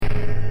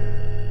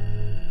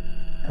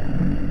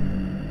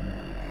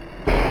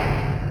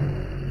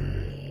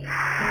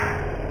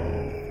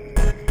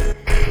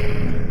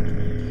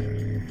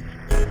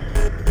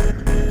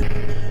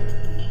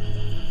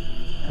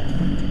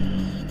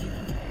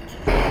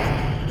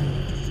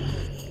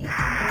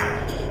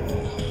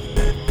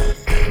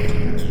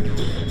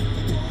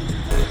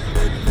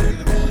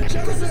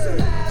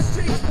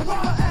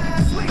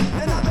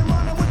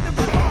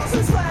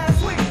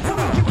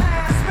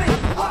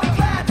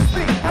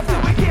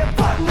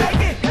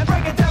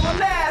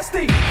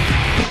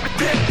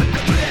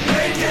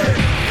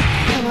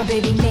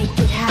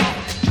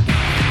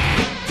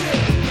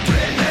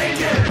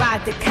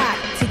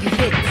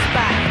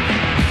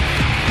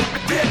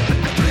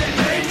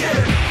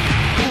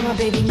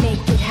baby, make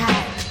it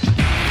hot.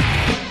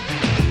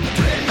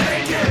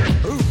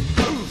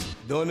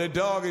 Doing the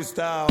doggy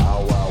style.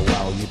 Wow, wow,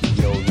 wow,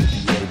 yippee-yo,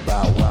 yippee-yay,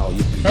 bow, wow,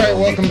 yippee-yo. All right,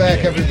 welcome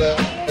back,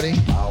 everybody.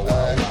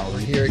 We're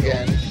here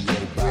again.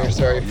 We are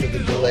sorry for the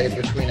delay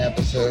between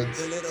episodes.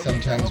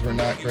 Sometimes we're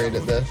not great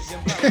at this.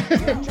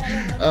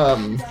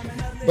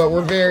 But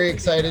we're very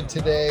excited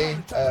today.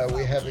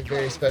 We have a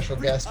very special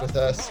guest with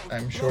us.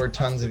 I'm sure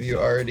tons of you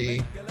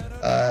already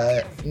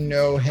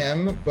know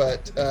him,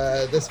 but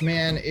this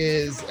man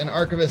is an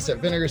archivist at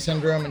Vinegar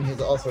Syndrome, and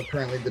he's also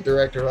currently the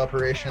director of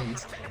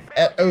operations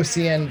at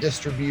OCN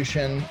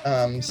Distribution.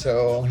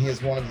 So he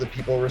is one of the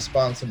people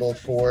responsible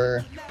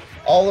for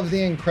all of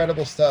the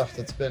incredible stuff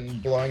that's been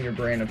blowing your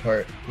brain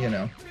apart,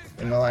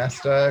 in the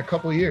last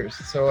couple years.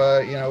 So,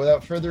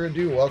 without further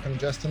ado, welcome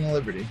Justin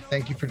Liberty.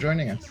 Thank you for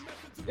joining us.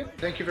 Yeah,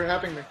 thank you for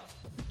having me.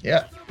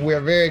 Yeah, we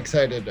are very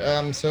excited.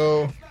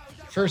 So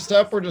first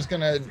up, we're just going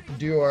to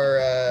do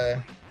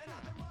our,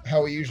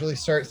 how we usually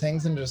start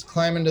things and just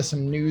climb into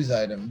some news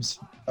items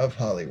of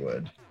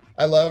Hollywood.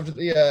 I loved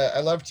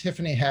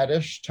Tiffany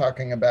Haddish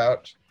talking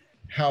about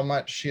how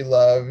much she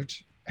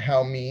loved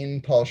how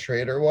mean Paul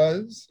Schrader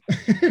was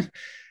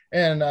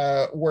and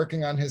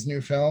working on his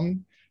new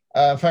film.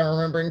 If I'm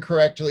remembering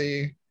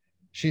correctly,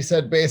 she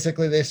said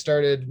basically they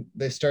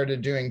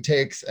started doing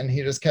takes and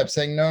he just kept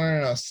saying,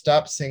 no,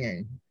 stop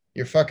singing.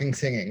 You're fucking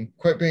singing.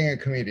 Quit being a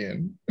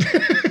comedian.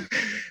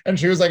 And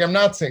she was like, I'm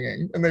not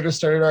singing. And they just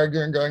started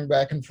arguing, going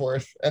back and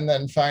forth. And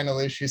then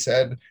finally she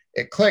said,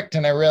 it clicked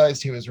and I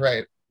realized he was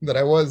right, that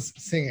I was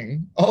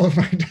singing all of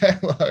my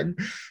dialogue.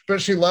 But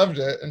she loved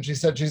it. And she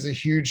said she's a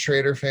huge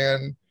Schrader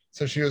fan.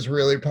 So she was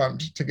really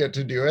pumped to get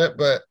to do it.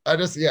 But I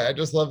just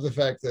love the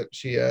fact that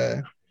she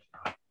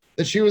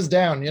was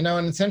down,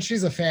 and since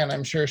she's a fan,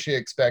 I'm sure she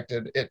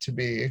expected it to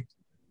be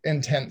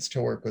intense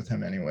to work with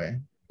him anyway.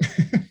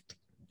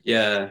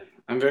 Yeah,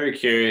 I'm very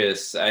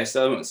curious. I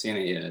still haven't seen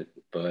it yet,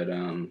 but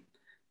I'm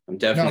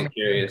definitely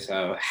curious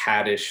how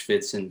Haddish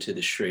fits into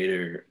the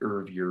Schrader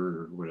or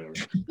whatever.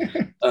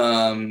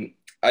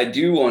 I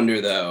do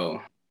wonder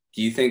though,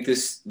 do you think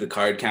the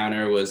card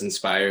counter was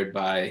inspired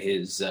by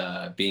his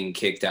being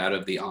kicked out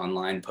of the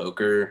online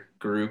poker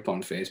group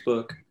on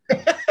Facebook?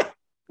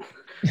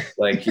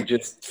 Like he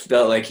just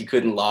felt like he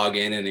couldn't log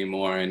in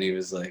anymore, and he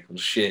was like, well,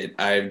 shit,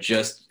 I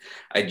just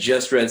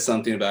read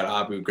something about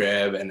Abu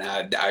Ghraib and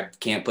I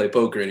can't play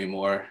poker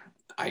anymore.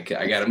 I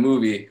got a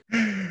movie.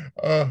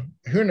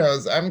 Who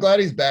knows? I'm glad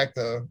he's back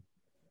though.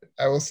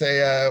 I will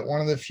say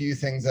one of the few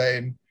things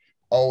I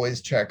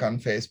always check on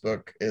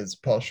Facebook is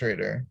Paul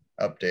Schrader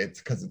updates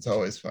because it's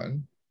always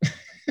fun.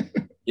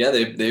 Yeah,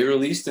 they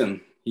released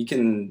him. He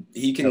can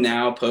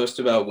now post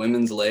about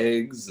women's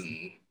legs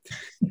and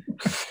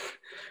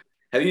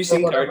Have you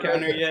seen Card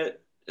Counter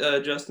yet,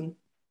 Justin?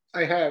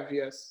 I have,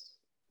 yes.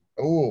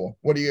 Oh,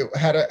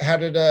 how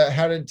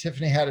did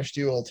Tiffany Haddish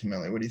do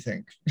ultimately? What do you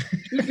think?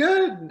 She's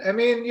good. I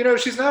mean,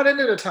 she's not in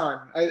it a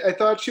ton. I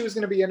thought she was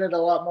going to be in it a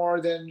lot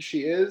more than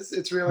she is.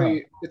 It's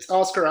really, It's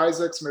Oscar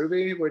Isaac's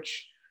movie,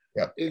 which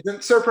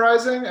isn't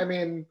surprising. I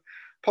mean,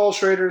 Paul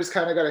Schrader's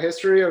kind of got a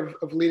history of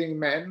leading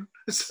men.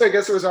 So I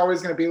guess it was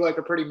always going to be like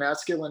a pretty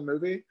masculine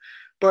movie.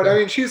 But I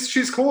mean,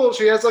 she's cool.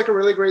 She has like a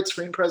really great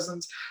screen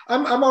presence.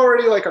 I'm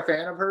already like a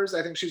fan of hers.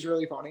 I think she's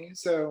really funny.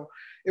 So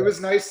it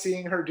was nice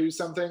seeing her do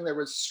something that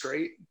was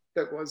straight,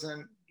 that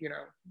wasn't,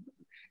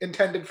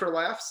 intended for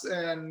laughs.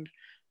 And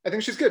I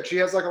think she's good. She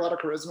has like a lot of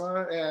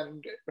charisma,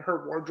 and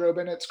her wardrobe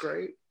in it's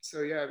great.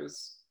 So yeah,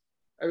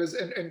 I was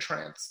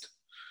entranced.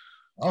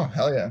 Oh,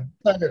 hell yeah.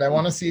 I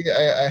want to see,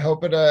 I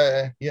hope it,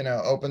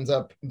 opens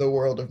up the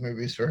world of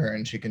movies for her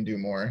and she can do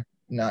more,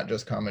 not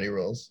just comedy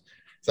roles.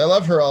 So I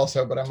love her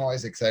also, but I'm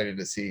always excited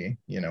to see,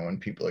 when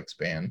people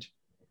expand.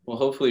 Well,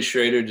 hopefully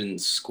Schrader didn't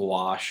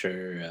squash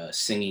her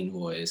singing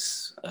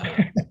voice.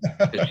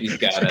 She's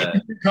got a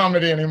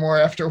comedy anymore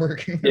after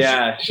working.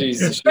 Yeah,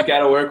 she's got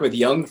to work with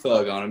Young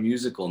Thug on a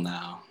musical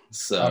now.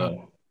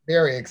 So I'm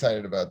very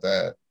excited about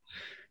that.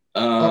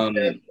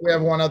 We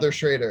have one other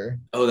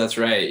Schrader. Oh, that's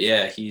right.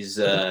 Yeah, he's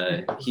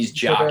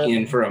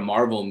jockeying for a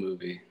Marvel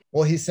movie.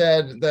 Well, he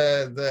said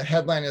the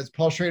headline is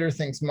Paul Schrader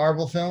thinks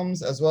Marvel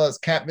films as well as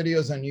cat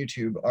videos on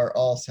YouTube are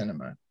all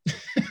cinema.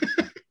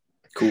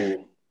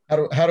 Cool.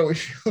 How do we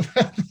feel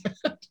about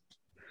that?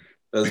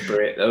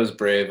 That was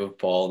brave of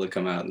Paul to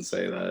come out and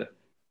say that.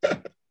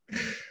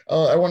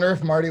 Oh, I wonder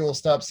if Marty will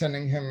stop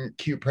sending him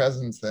cute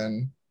presents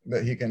then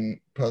that he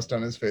can post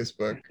on his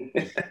Facebook.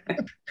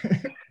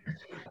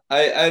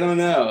 I don't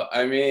know.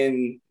 I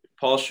mean,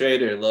 Paul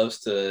Schrader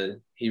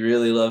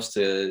really loves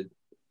to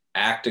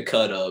act a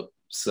cut up.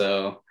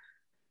 So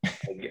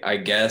I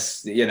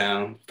guess,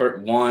 for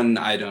one,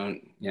 I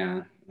don't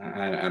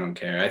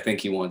care. I think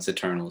he wants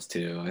Eternals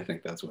too. I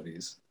think that's what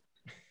he's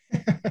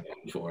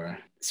for.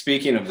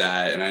 Speaking of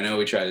that, and I know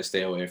we try to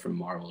stay away from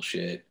Marvel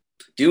shit,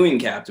 doing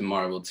Captain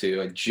Marvel 2,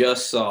 I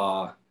just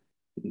saw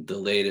the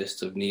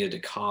latest of Nia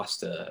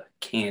DaCosta,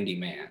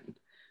 Candyman.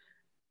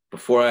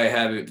 Before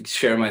I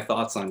share my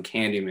thoughts on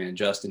Candyman,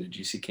 Justin, did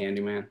you see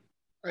Candyman?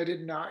 I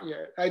did not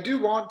yet. I do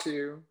want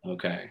to.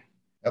 Okay.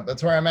 Yep,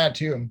 that's where I'm at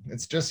too.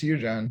 It's just you,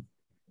 John.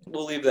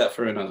 We'll leave that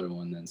for another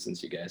one then,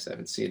 since you guys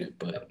haven't seen it.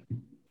 But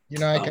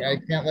I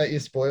can't let you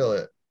spoil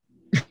it.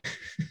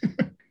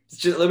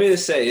 Let me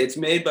just say, it's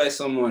made by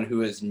someone who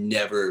has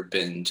never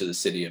been to the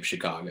city of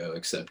Chicago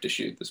except to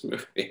shoot this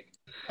movie.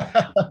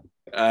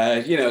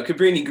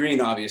 Cabrini Green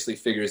obviously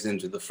figures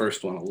into the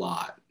first one a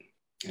lot,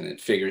 and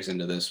it figures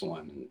into this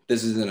one.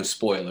 This isn't a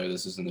spoiler.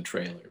 This isn't the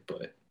trailer,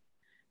 but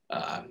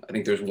I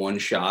think there's one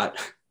shot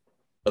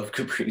of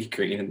Cabrini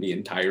Green in the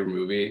entire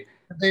movie.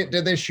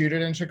 Did they shoot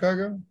it in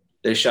Chicago?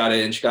 They shot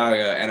it in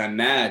Chicago, and I'm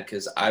mad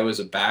because I was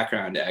a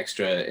background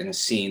extra in a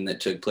scene that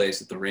took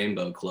place at the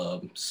Rainbow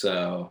Club.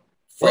 So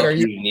fuck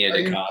you, Nia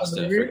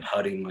DaCosta, for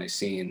cutting my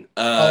scene.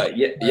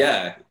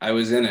 Yeah, I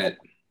was in it.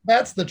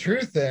 That's the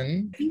truth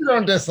then. You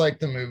don't dislike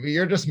the movie.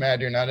 You're just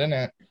mad you're not in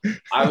it.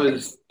 I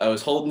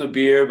was holding a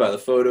beer by the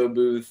photo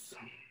booth.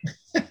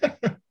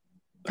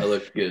 I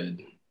looked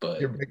good, but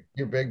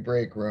your big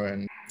break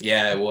ruined.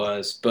 Yeah, it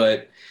was.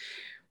 But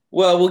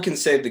well, we can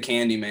save the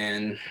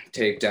Candyman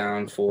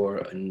takedown for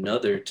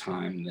another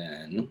time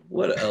then.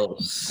 What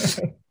else?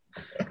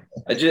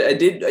 I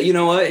did, you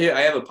know what? Here,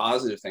 I have a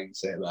positive thing to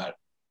say about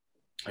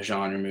a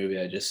genre movie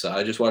I just saw.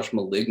 I just watched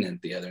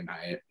Malignant the other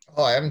night.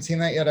 Oh, I haven't seen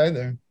that yet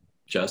either.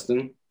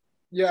 Justin?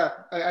 Yeah,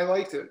 I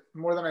liked it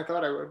more than I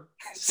thought I would.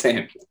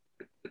 Same.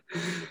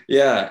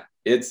 Yeah,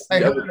 I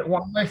heard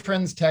one of my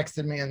friends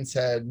texted me and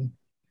said,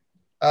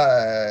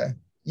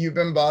 you've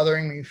been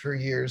bothering me for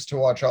years to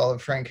watch all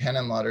of Frank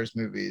Henenlotter's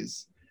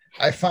movies.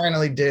 I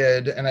finally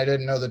did, and I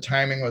didn't know the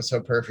timing was so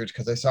perfect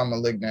because I saw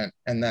Malignant,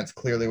 and that's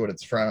clearly what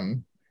it's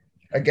from.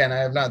 Again, I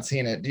have not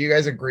seen it. Do you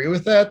guys agree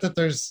with that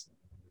there's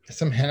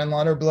some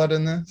Henenlotter blood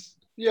in this?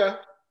 Yeah,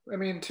 I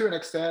mean, to an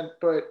extent,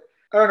 but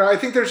I don't know. I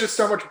think there's just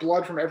so much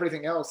blood from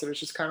everything else that it's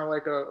just kind of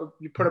like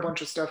you put a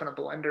bunch of stuff in a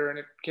blender and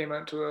it came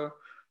out to a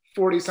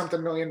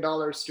 $40-something million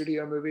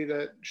studio movie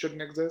that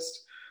shouldn't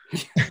exist.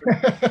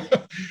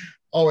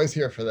 Always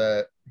here for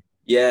that.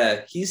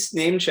 Yeah, he's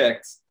name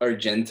checked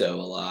Argento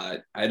a lot.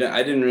 I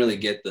didn't really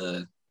get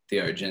the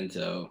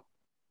Argento.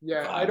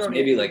 Yeah, vibes. I don't.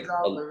 Maybe like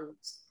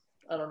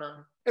I don't know.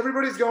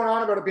 Everybody's going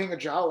on about it being a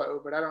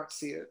giallo, but I don't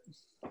see it.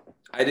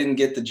 I didn't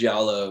get the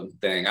giallo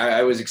thing.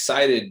 I was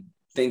excited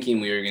thinking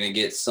we were going to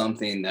get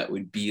something that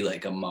would be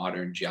like a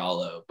modern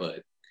giallo,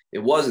 but it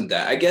wasn't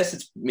that. I guess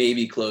it's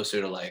maybe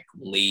closer to like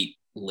late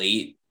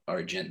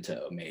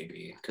Argento,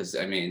 maybe. Because,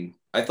 I mean,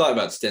 I thought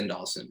about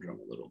Stendhal syndrome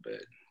a little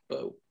bit,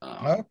 but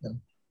okay.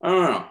 I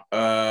don't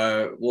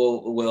know.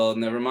 Well,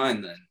 never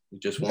mind then. We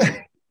just won't.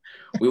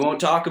 We won't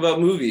talk about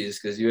movies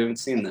because you haven't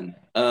seen them.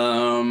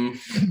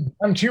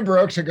 I'm too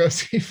broke to go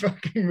see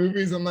fucking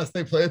movies unless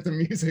they play at the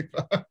Music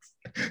Box.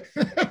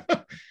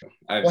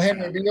 Well, hey,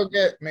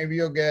 maybe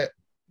you'll get.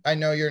 I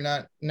know you're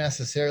not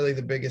necessarily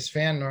the biggest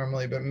fan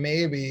normally, but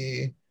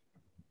maybe,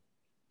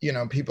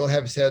 people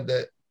have said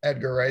that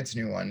Edgar Wright's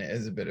new one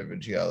is a bit of a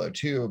giallo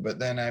too. But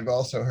then I've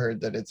also heard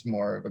that it's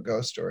more of a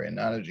ghost story and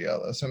not a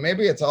giallo. So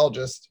maybe it's all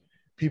just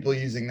people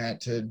using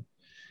that to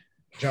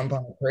jump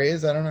on the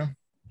craze. I don't know.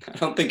 I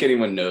don't think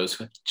anyone knows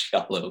what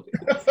giallo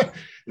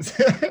is.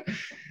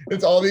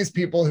 It's all these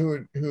people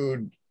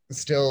who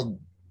still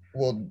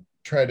will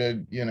try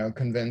to,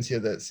 convince you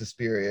that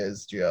Suspiria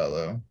is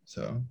giallo.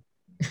 So,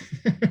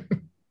 and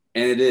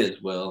it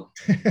is. Well,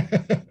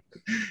 the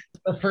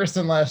first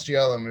and last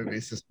giallo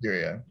movie,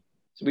 Suspiria.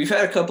 So we've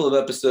had a couple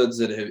of episodes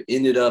that have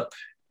ended up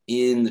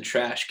in the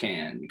trash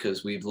can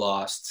because we've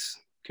lost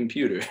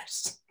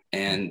computers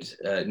and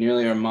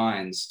nearly our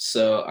minds.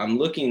 So I'm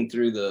looking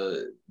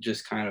through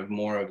just kind of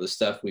more of the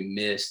stuff we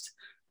missed.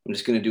 I'm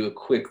just going to do a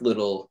quick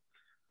little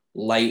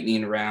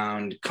lightning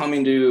round.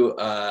 Coming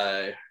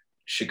to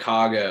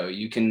Chicago,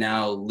 you can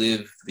now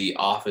live the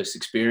Office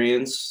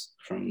experience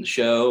from the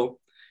show.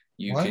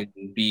 You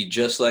can be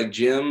just like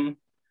Jim,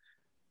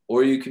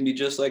 or you can be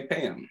just like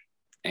Pam.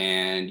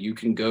 And you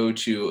can go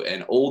to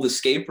an old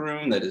escape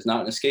room that is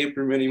not an escape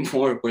room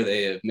anymore, where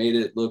they have made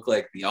it look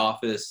like the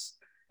Office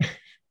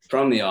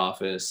from The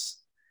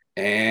Office,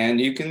 and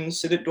you can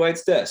sit at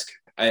Dwight's desk.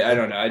 I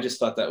don't know. I just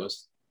thought that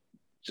was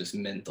just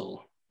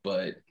mental,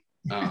 but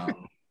that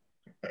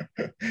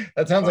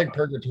sounds like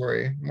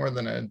purgatory more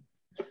than a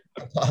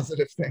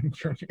positive thing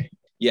for me.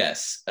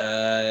 Yes.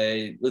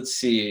 Let's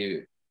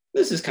see.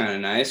 This is kind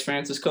of nice.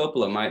 Francis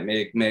Coppola might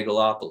make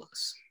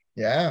Megalopolis.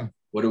 Yeah.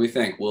 What do we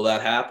think? Will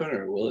that happen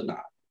or will it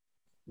not?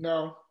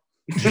 No.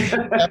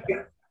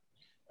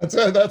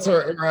 That's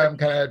where I'm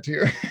kind of at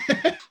too.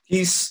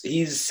 He's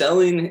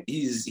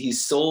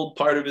sold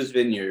part of his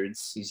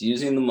vineyards. He's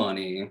using the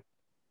money,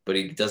 but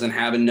he doesn't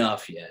have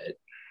enough yet.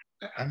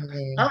 I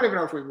don't even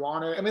know if we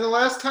want it. I mean, the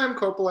last time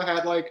Coppola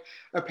had like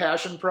a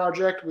passion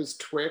project was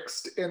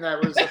Twixt, and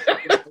that was a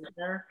fucking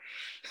nightmare.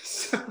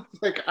 So,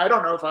 like, I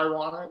don't know if I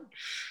want it.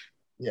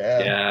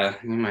 Yeah,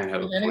 you might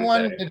have.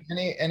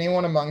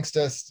 Anyone amongst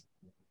us?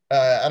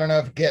 I don't know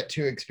if "get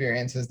to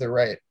experience" is the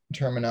right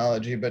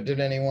terminology, but did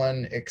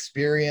anyone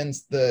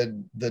experience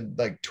the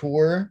like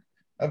tour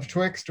of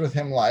Twixt with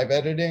him live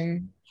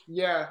editing?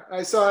 Yeah,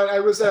 I saw it. I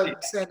was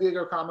at San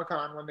Diego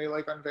Comic-Con when they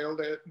like unveiled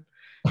it.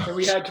 and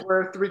we had to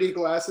wear 3D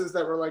glasses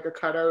that were like a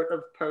cutout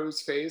of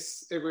Poe's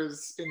face. It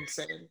was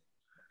insane.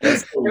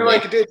 That's And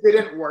like it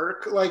didn't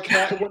work. Like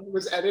when he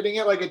was editing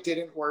it, like it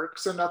didn't work,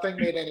 so nothing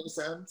made any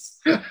sense.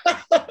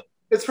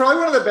 It's probably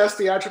one of the best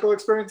theatrical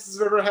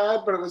experiences I've ever had,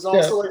 but it was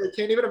also like I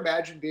can't even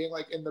imagine being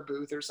like in the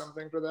booth or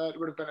something for that. It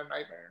would have been a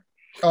nightmare.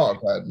 Oh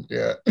God,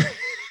 yeah.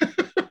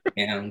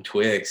 Damn,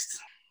 Twixt.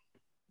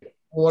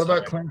 What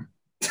about Clint?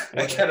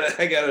 I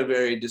got a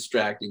very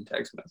distracting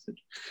text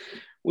message.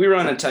 We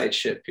run a tight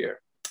ship here.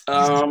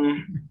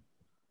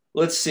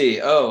 Let's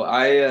see.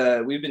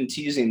 We've been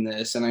teasing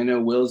this, and I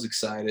know Will's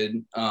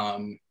excited.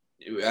 I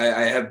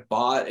have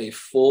bought a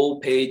full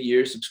paid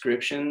year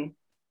subscription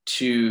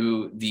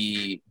to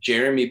the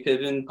Jeremy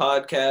Piven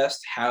podcast,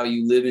 How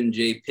You Live in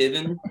J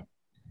Piven.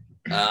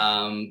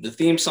 The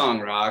theme song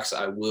rocks.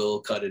 I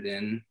will cut it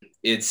in.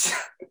 It's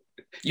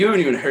you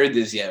haven't even heard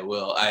this yet,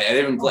 Will. I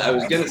didn't play. I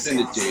was gonna send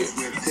it to you.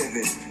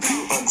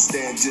 You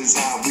understand just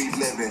how we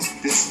living.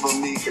 This for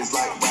me is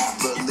like rap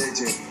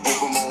religion.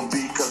 Open on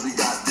beat cause we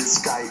got this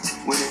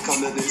Skype. When it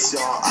come to this,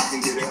 y'all, I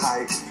can get it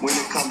hype. When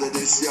it come to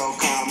this, yo,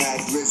 calm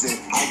has risen.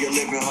 How you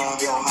living, huh?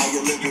 Yo, how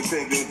you living,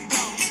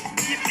 Piven?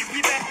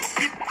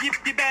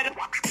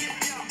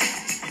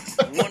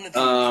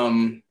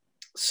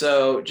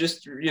 So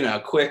just,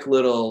 quick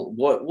little,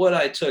 what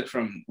I took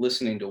from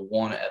listening to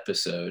one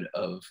episode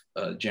of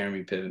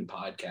Jeremy Piven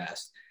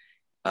podcast.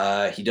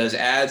 He does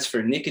ads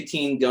for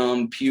nicotine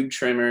gum, pube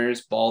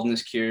trimmers,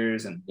 baldness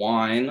cures, and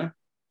wine.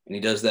 And he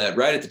does that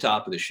right at the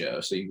top of the show.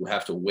 So you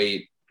have to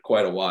wait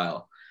quite a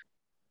while.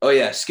 Oh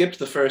yeah. Skipped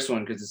the first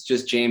one because it's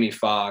just Jamie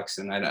Foxx.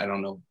 And I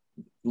don't know,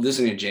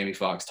 listening to Jamie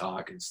Foxx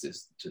talk is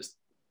just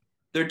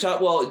they're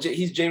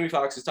he's Jamie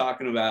Foxx is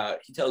talking about,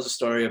 he tells a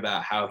story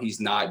about how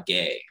he's not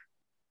gay.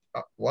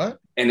 What?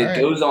 And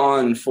it goes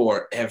on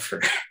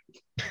forever.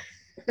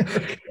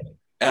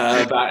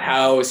 About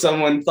how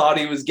someone thought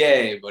he was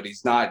gay, but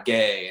he's not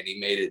gay, and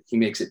he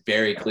makes it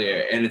very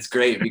clear. And it's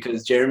great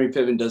because Jeremy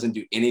Piven doesn't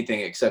do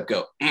anything except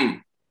go,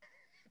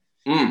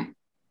 the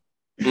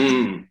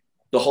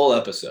whole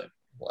episode.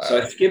 Wow. So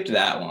I skipped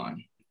that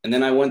one. And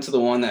then I went to the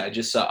one that I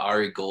just saw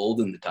Ari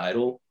Gold in the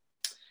title.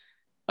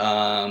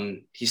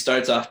 He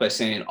starts off by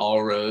saying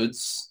all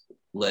roads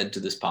led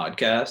to this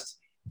podcast.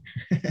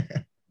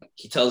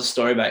 He tells a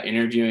story about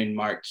interviewing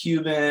Mark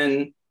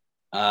Cuban,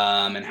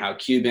 and how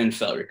Cuban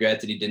felt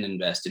regret that he didn't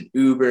invest in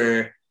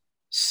Uber.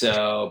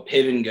 So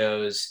Piven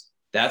goes,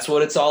 that's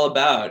what it's all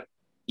about.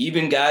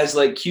 Even guys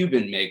like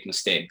Cuban make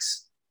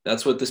mistakes.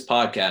 That's what this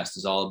podcast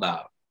is all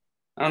about.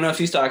 I don't know if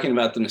he's talking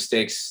about the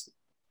mistakes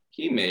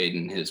he made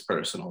in his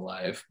personal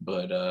life,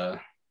 but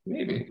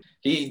maybe.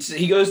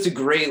 He goes to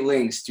great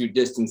lengths to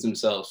distance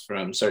himself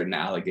from certain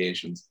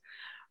allegations.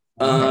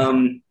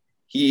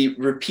 He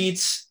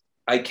repeats,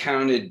 I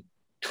counted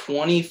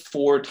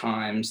 24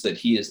 times that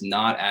he is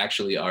not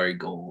actually Ari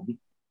Gold.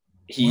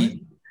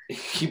 He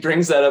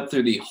brings that up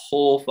through the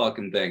whole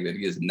fucking thing, that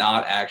he is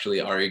not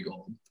actually Ari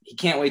Gold. He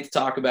can't wait to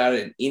talk about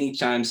it. And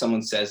anytime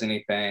someone says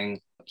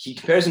anything, he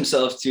compares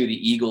himself to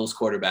the Eagles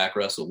quarterback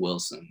Russell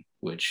Wilson,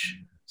 which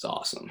is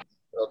awesome.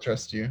 I'll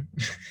trust you.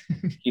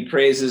 He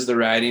praises the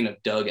writing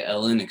of Doug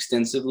Ellen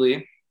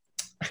extensively.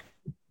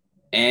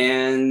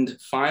 And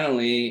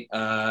finally,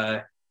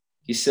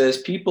 he says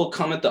people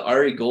come at the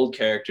Ari Gold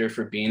character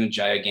for being a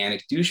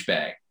gigantic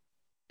douchebag,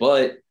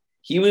 but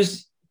he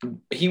was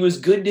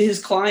good to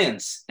his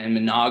clients and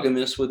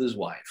monogamous with his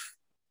wife.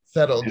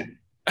 Settled.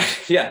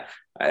 Yeah,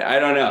 I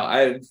don't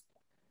know.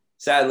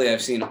 Sadly,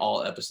 I've seen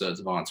all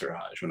episodes of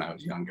Entourage when I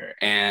was younger,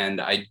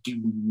 and I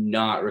do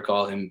not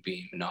recall him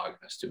being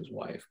monogamous to his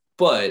wife.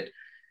 But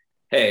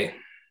hey,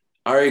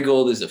 Ari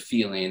Gold is a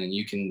feeling, and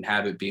you can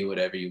have it be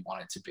whatever you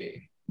want it to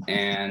be.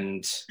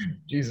 And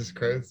Jesus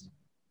Christ.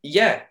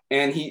 Yeah,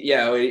 and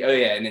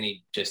and then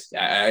he just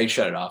I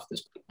shut it off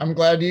this point. I'm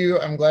glad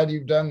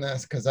you've done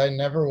this because I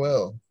never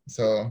will.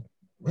 So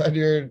glad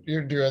you're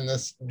doing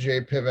this, Jay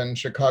Piven,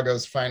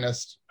 Chicago's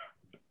finest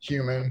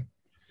human.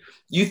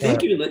 You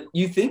think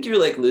you're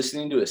like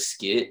listening to a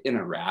skit in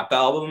a rap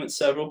album at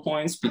several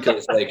points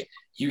because like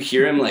you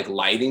hear him like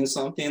lighting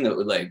something that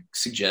would like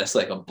suggest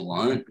like a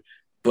blunt,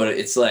 but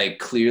it's like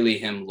clearly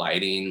him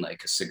lighting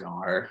like a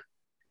cigar.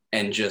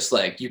 And just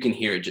like, you can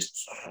hear it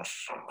just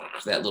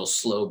that little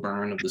slow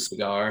burn of the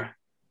cigar.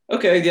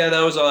 Okay, yeah,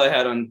 that was all I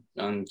had on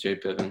J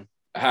Piven.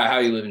 How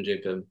you living,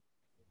 J Piven?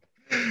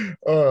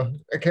 Oh,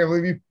 I can't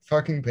believe you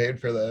fucking paid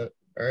for that.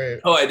 All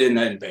right. Oh, I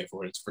didn't pay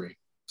for it. It's free.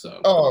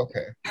 So. Oh,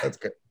 okay. That's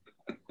good.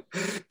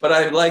 But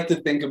I'd like to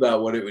think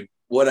about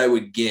what I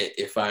would get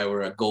if I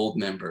were a gold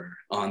member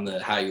on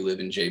the How You Live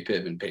in J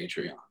Piven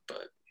Patreon.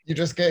 But you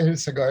just get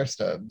his cigar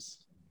stubs.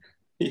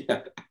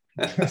 Yeah.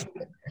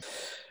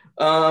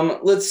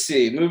 Let's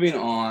see. Moving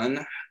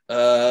on.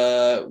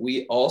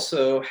 We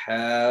also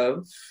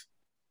have.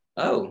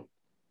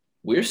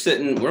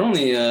 We're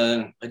only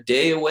a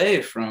day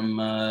away from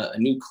a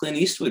new Clint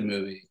Eastwood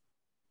movie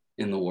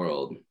in the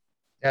world.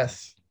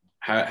 Yes.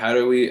 How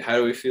do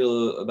we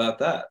feel about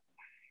that?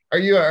 Are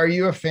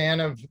you a fan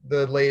of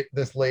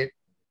this late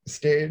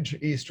stage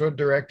Eastwood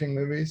directing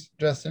movies,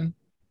 Justin?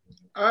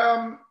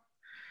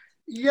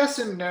 Yes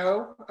and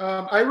no.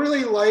 I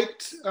really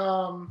liked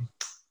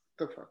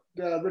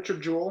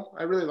Richard Jewell.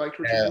 I really liked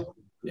Richard Jewell.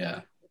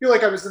 Yeah. I feel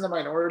like I was in the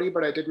minority,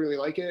 but I did really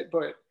like it.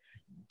 But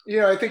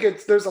I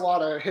think there's a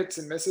lot of hits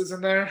and misses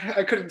in there.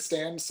 I couldn't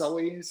stand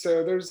Sully,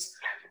 so there's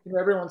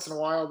every once in a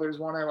while there's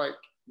one I like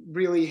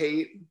really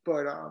hate.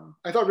 But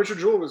I thought Richard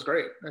Jewell was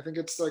great. I think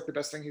it's like the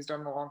best thing he's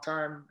done in a long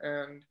time,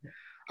 and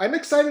I'm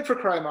excited for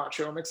Cry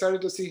Macho. I'm excited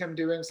to see him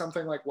doing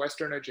something like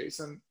Western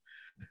adjacent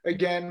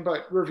again,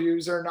 but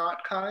reviews are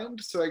not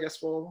kind, so I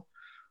guess we'll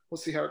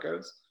see how it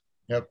goes.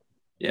 Yep.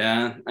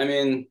 Yeah, I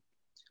mean,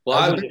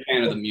 I was a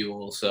fan of the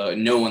Mule, so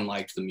no one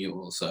liked the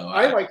Mule. So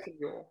I liked the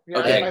Mule. Yeah,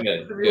 okay, I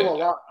liked the Mule a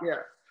lot. Yeah,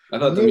 I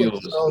thought the Mule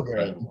was so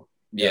good.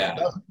 Yeah,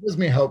 that gives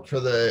me hope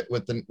for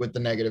with the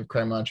negative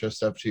Cry Macho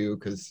stuff too,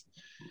 because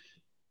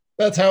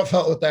that's how it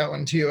felt with that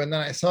one too. And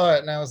then I saw it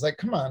and I was like,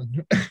 come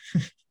on.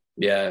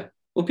 Yeah.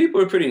 Well,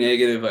 people are pretty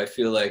negative, I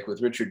feel like,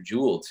 with Richard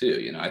Jewell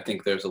too. I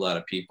think there's a lot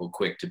of people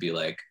quick to be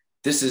like,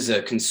 this is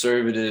a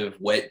conservative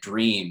wet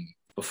dream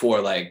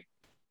before they'd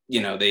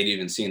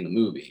even seen the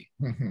movie.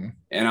 Mm-hmm.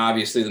 And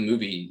obviously the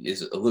movie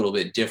is a little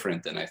bit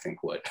different than I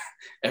think what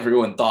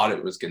everyone thought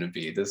it was going to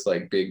be, this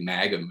like big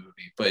MAGA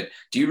movie. But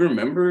do you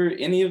remember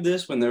any of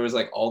this when there was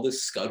like all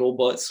this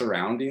scuttlebutt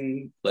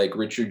surrounding like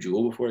Richard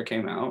Jewell before it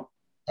came out?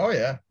 Oh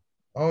yeah.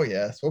 Oh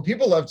yes. Well,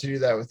 people love to do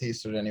that with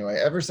Eastwood anyway.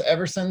 Ever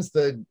since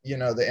the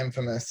the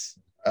infamous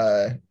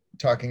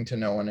talking to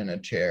no one in a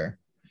chair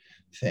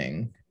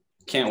thing.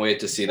 Can't wait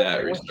to see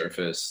that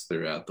resurface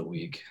throughout the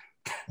week.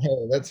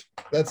 Hey,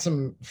 that's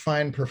some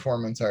fine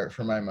performance art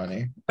for my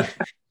money.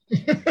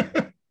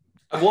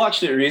 I've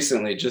watched it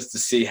recently just to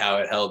see how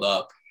it held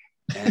up,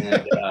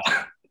 and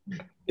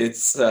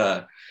it's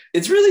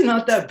really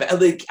not that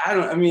bad. Like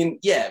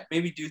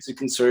maybe dude's a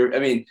conservative.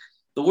 I mean,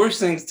 the worst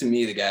things to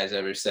me the guy's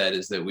ever said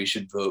is that we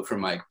should vote for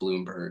Mike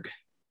Bloomberg.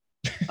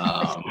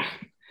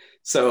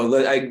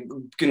 So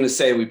I'm gonna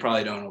say we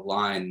probably don't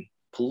align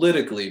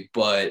politically,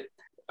 but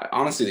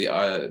honestly,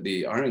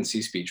 the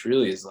RNC speech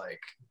really is like,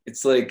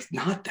 it's like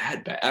not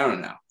that bad. I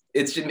don't know.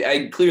 It's just,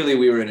 clearly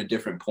we were in a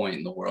different point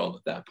in the world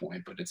at that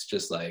point, but it's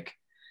just like,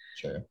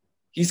 sure,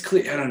 he's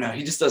clear. I don't know.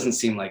 He just doesn't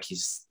seem like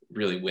he's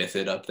really with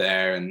it up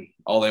there, and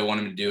all they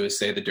want him to do is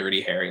say the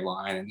Dirty Harry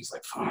line, and he's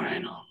like,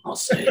 fine, I'll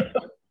say it.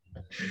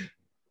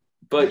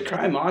 But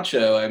Cry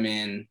Macho, I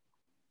mean,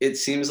 it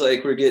seems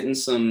like we're getting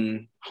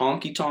some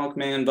Honky Tonk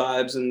Man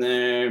vibes in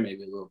there,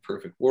 maybe a little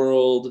Perfect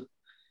World.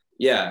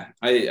 Yeah,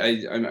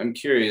 I'm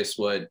curious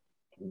what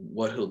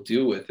he'll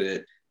do with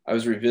it. I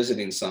was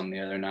revisiting some the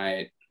other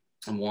night,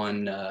 and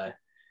one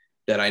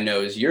that I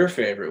know is your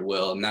favorite,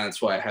 Will, and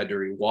that's why I had to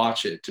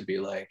rewatch it to be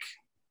like,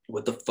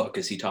 what the fuck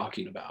is he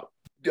talking about?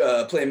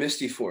 Play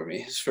Misty for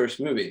Me, his first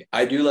movie.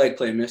 I do like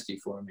Play Misty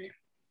for Me.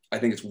 I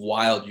think it's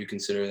wild you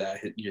consider that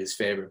his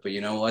favorite, but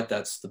you know what?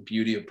 That's the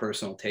beauty of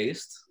personal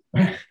taste,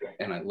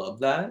 and I love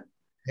that.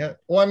 Yeah.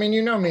 Well, I mean,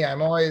 you know me.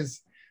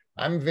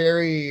 I'm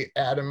very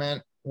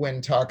adamant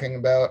when talking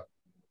about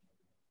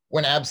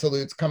when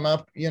absolutes come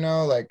up.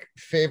 Like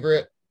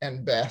favorite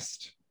and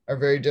best are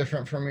very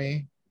different for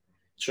me.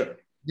 Sure.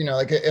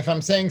 Like if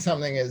I'm saying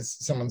something is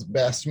someone's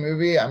best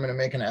movie, I'm going to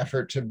make an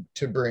effort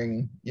to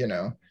bring,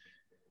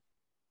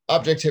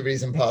 objectivity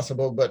is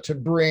impossible, but to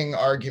bring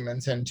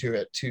arguments into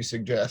it to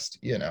suggest,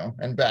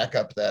 and back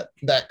up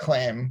that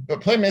claim.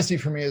 But Play Misty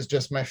for me is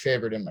just my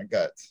favorite in my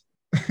guts.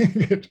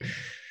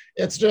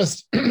 It's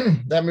just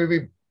that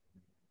movie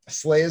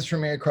slays for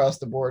me across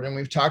the board, and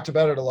we've talked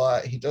about it a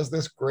lot. He does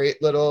this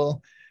great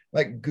little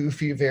like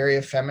goofy, very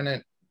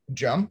effeminate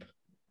jump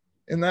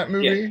in that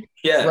movie.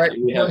 Yeah.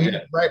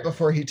 Right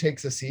before he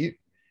takes a seat.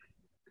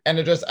 And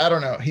it just, I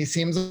don't know, he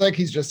seems like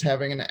he's just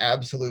having an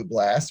absolute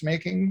blast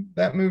making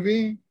that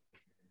movie.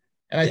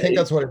 And I think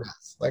that's what it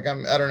is. Like,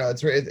 I don't know,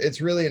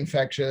 it's really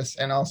infectious.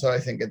 And also I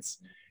think it's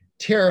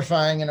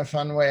terrifying in a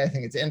fun way. I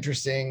think it's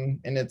interesting,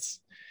 and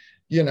it's,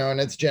 and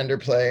it's gender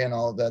play and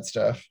all of that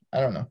stuff. I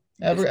don't know.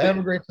 I have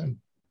a great time.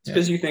 It's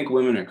because you think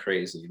women are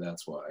crazy.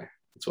 That's why.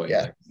 That's why you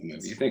like the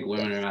movie. You think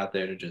women are out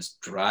there to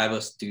just drive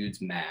us dudes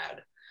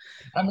mad.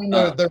 I mean,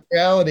 the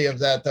reality of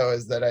that, though,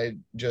 is that I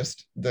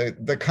just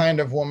the kind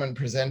of woman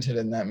presented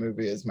in that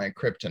movie is my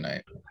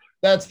kryptonite.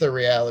 That's the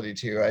reality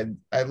too.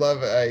 I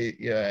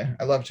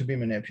love to be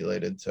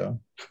manipulated. So,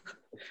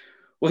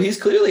 well, he's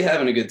clearly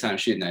having a good time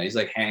shooting that. He's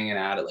like hanging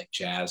out at like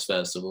jazz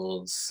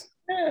festivals.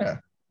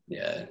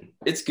 Yeah,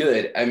 it's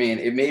good. I mean,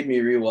 it made me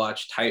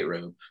rewatch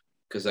Tightrope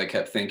because I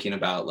kept thinking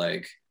about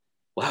like,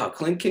 wow,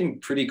 Clint came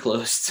pretty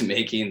close to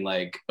making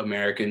like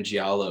American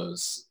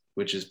Giallos,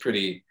 which is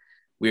pretty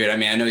weird. I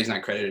mean, I know he's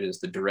not credited as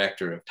the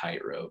director of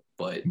Tightrope,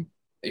 but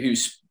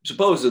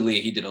supposedly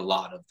he did a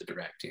lot of the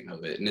directing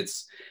of it. And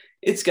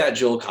it's got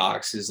Joel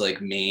Cox as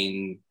like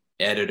main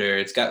editor.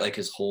 It's got like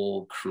his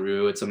whole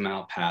crew. It's a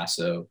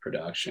Malpaso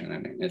production. I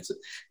mean, it's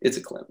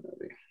a Clint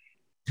movie.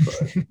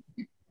 But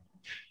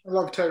I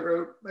love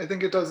Tightrope. I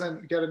think it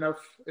doesn't get enough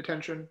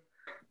attention.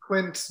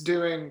 Clint's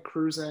doing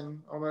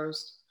Cruising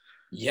almost.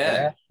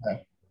 Yeah.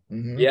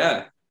 Mm-hmm.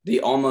 Yeah.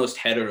 The almost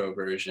hetero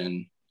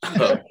version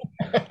of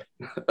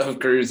of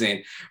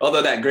cruising.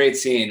 Although that great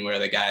scene where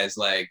the guy's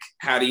like,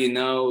 how do you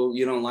know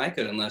you don't like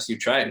it unless you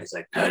try it? And he's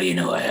like, how do you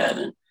know I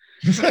haven't?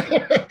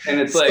 And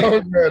it's like,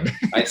 so good.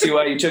 I see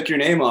why you took your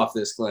name off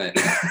this, Clint.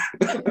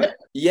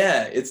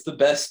 Yeah, it's the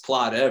best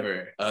plot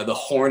ever. The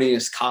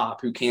horniest cop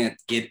who can't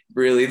get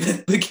really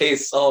the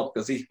case solved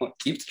because he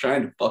keeps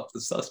trying to fuck the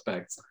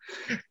suspects.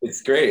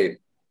 It's great.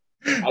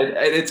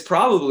 It's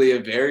probably a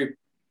very,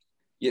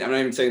 I'm not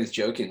even saying this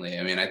jokingly.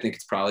 I mean, I think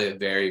it's probably a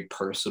very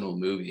personal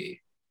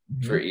movie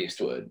for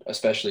Eastwood,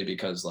 especially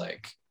because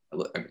like,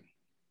 I mean,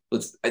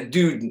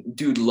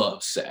 dude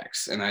loves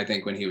sex, and I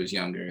think when he was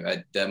younger,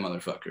 that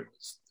motherfucker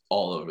was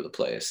all over the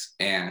place,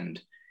 and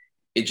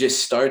it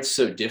just starts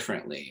so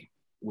differently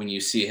when you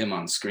see him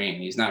on screen.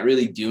 He's not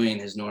really doing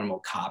his normal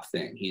cop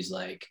thing. He's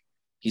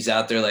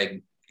out there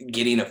like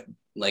getting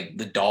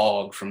the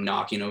dog from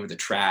knocking over the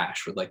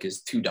trash with like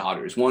his two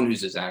daughters, one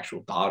who's his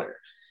actual daughter,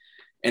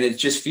 and it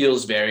just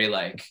feels very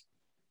like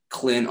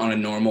Clint on a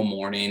normal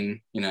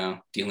morning,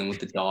 dealing with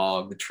the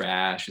dog, the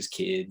trash, his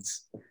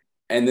kids.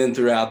 And then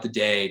throughout the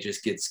day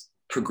just gets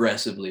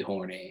progressively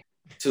horny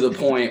to the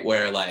point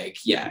where like,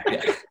 yeah,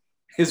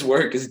 his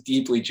work is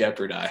deeply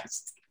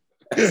jeopardized.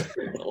 It's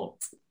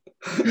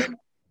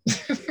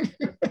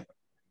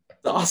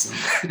awesome.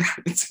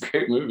 It's a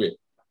great movie.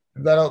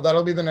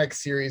 That'll be the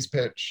next series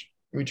pitch.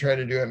 We try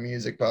to do at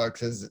Music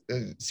Box as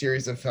a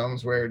series of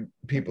films where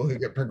people who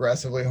get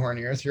progressively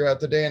hornier throughout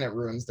the day and it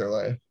ruins their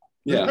life.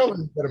 There's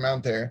probably a good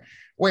amount there.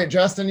 Wait,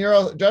 Justin,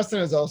 Justin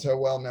is also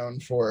well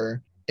known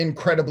for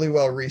incredibly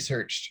well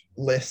researched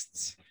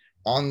lists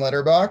on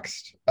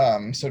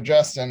Letterboxd. So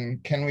Justin,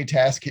 can we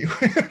task you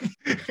with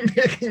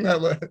making that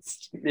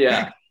list?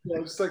 Yeah,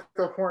 just like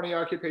the horny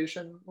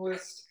occupation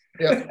list.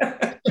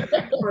 Yeah.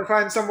 Or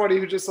find somebody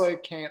who just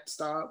like can't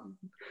stop.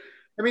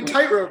 I mean,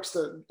 Tightrope's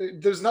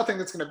there's nothing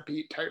that's gonna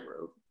beat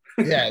Tightrope.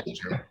 Yeah, it's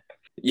true.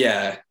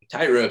 Yeah,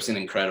 Tightrope's an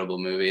incredible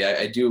movie.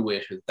 I do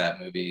wish that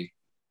movie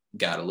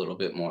got a little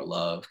bit more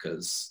love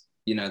because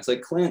it's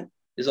like Clint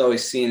is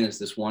always seen as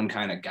this one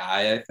kind of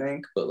guy, I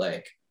think, but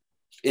like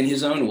in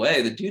his own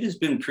way, the dude has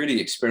been pretty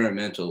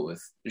experimental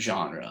with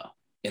genre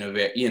in a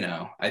very,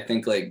 I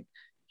think like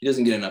he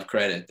doesn't get enough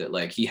credit that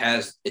like he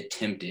has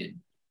attempted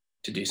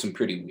to do some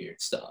pretty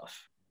weird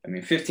stuff. I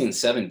mean,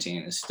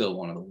 1517 is still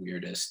one of the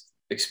weirdest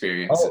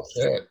experiences. Oh,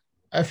 shit.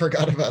 I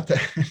forgot about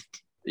that.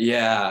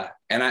 Yeah.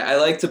 And I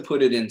like to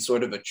put it in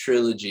sort of a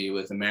trilogy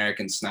with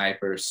American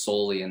Sniper,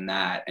 Sully, and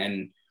that.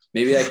 And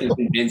maybe I can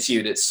convince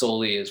you that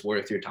Sully is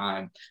worth your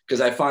time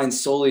because I find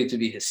Sully to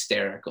be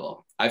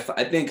hysterical. I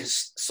think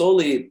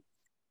Sully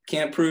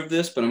can't prove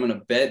this, but I'm going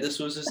to bet this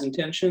was his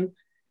intention,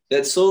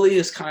 that Sully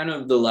is kind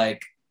of the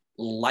like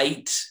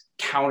light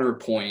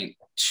counterpoint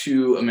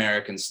to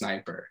American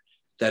Sniper,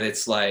 that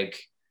it's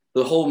like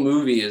the whole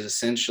movie is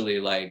essentially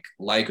like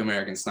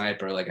American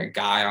Sniper, like a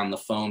guy on the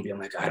phone being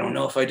like, I don't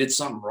know if I did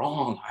something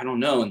wrong. I don't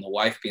know. And the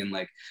wife being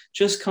like,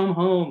 just come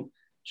home.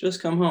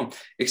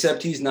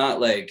 Except he's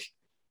not like,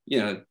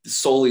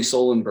 Sully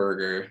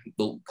Sullenberger,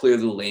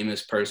 clearly the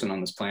lamest person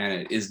on this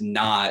planet, is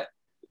not,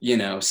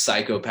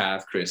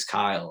 psychopath Chris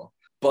Kyle.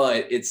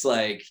 But it's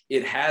like,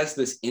 it has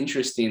this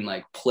interesting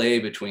like play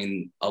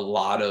between a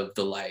lot of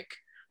the like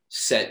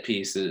set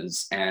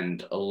pieces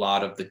and a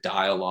lot of the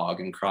dialogue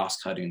and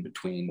cross-cutting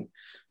between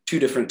two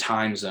different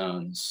time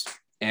zones.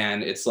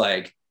 And it's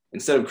like,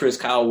 instead of Chris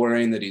Kyle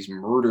worrying that he's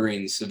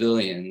murdering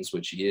civilians,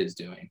 which he is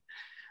doing,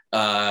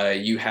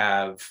 you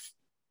have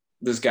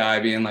this guy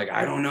being like,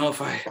 I don't know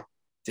if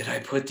did I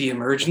put the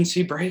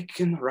emergency brake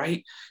in the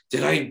right,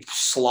 did I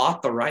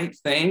slot the right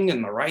thing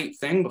in the right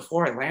thing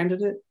before I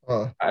landed it?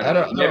 Well, I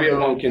don't know. Maybe it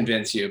won't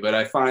convince you, but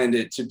I find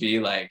it to be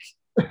like,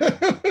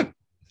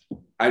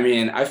 I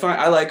mean,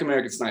 I like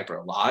American Sniper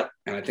a lot,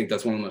 and I think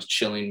that's one of the most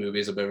chilling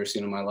movies I've ever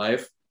seen in my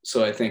life.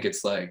 So I think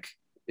it's like,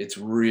 it's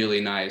really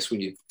nice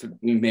when you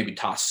maybe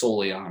toss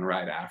Sully on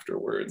right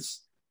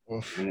afterwards.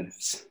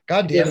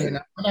 God damn it,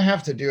 I'm gonna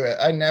have to do it.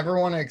 I never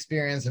want to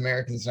experience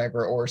American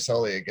Sniper or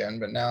Sully again,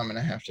 but now I'm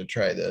gonna have to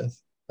try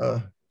this.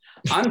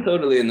 I'm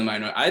totally in the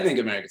minority. I think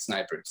American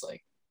Sniper is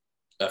like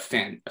a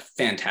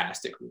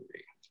fantastic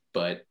movie,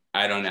 but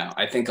I don't know.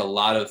 I think a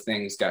lot of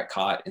things got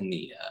caught in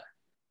the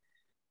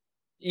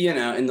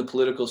in the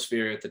political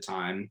sphere at the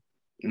time.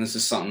 And this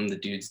is something the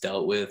dude's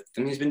dealt with.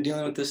 And he's been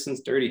dealing with this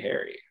since Dirty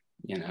Harry.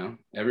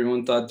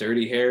 Everyone thought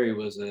Dirty Harry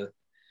was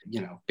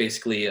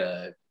basically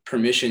a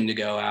permission to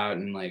go out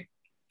and like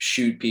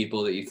shoot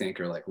people that you think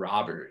are like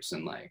robbers.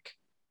 And like,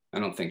 I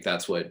don't think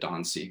that's what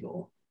Don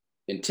Siegel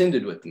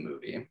intended with the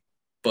movie,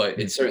 but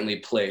it certainly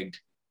plagued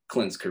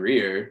Clint's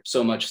career,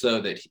 so much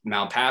so that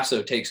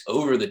Malpaso takes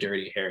over the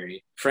Dirty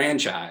Harry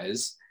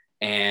franchise,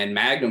 and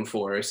Magnum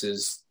Force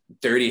is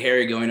Dirty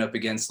Harry going up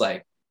against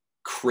like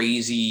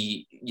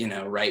crazy,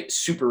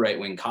 super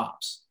right-wing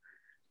cops.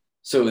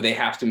 So they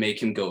have to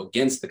make him go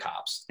against the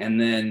cops. And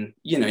then,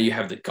 you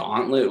have the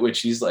Gauntlet,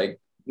 which he's like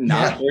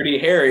not Dirty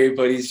Harry,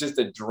 but he's just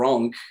a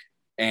drunk.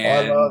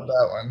 And I love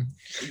that one.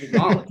 The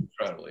Gauntlet's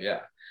incredible,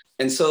 yeah.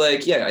 And so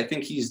like, I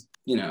think he's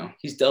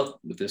dealt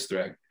with this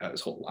throughout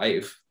his whole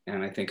life.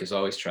 And I think has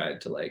always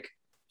tried to like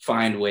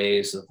find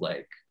ways of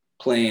like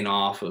playing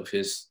off of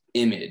his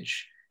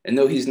image. And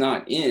though he's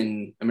not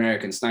in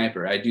American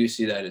Sniper, I do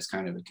see that as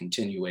kind of a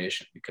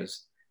continuation,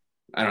 because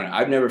I don't know,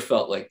 I've never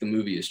felt like the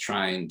movie is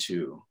trying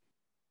to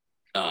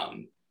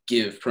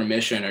give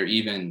permission or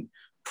even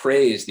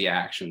praise the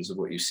actions of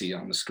what you see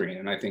on the screen.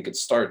 And I think it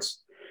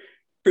starts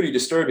pretty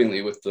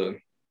disturbingly with the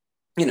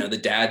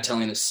dad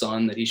telling his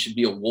son that he should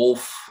be a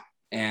wolf.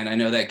 And I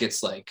know that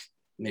gets like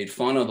made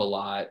fun of a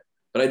lot,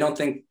 but I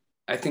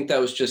think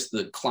that was just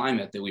the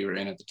climate that we were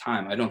in at the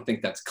time. I don't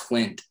think that's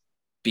Clint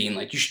being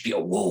like, you should be a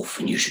wolf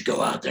and you should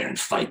go out there and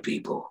fight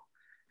people.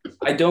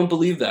 I don't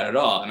believe that at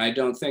all. And I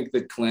don't think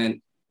that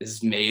Clint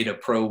has made a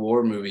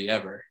pro-war movie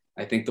ever.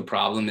 I think the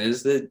problem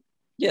is that,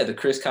 yeah, the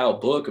Chris Kyle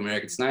book,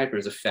 American Sniper,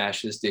 is a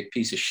fascistic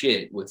piece of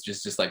shit with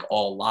just like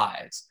all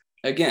lies.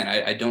 Again,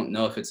 I don't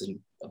know if it's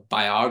a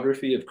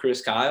biography of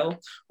Chris Kyle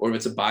or if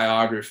it's a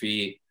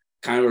biography,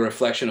 kind of a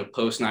reflection of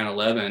post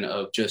 9/11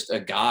 of just a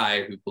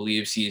guy who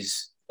believes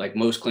he's, like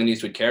most Clint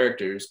Eastwood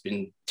characters,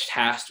 been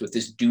tasked with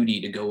this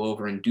duty to go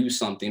over and do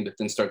something, but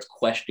then starts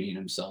questioning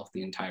himself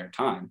the entire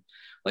time.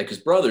 Like his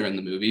brother in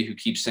the movie, who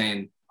keeps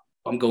saying,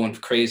 I'm going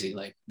crazy.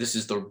 Like, this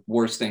is the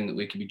worst thing that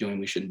we could be doing.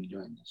 We shouldn't be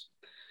doing this.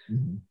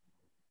 Mm-hmm.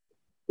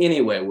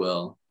 Anyway,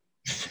 Will.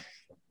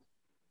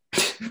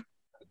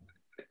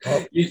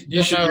 Well,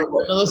 you should.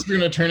 This is going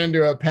to turn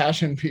into a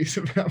passion piece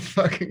about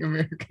fucking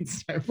American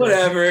Sniper.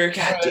 Whatever.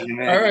 God damn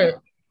it. All right.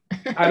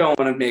 I don't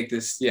want to make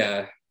this.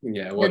 Yeah.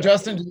 Hey,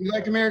 Justin, do you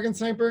like American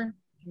Sniper?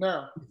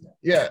 No.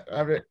 Yeah.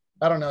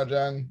 I don't know,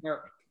 John. No.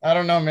 I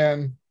don't know,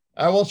 man.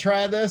 I will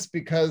try this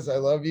because I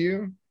love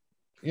you,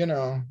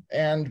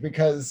 and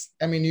because,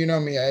 I mean, you know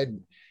me, I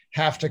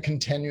have to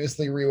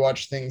continuously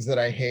rewatch things that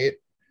I hate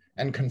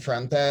and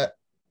confront that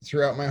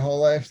throughout my whole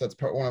life. That's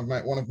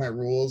one of my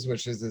rules,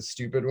 which is a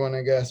stupid one,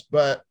 I guess.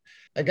 But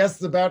I guess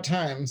it's about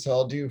time, so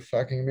I'll do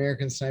fucking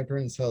American Sniper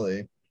and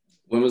Sully.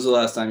 When was the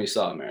last time you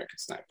saw American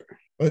Sniper?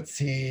 Let's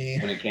see.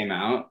 When it came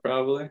out,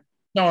 probably?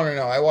 No.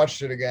 I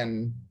watched it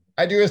again.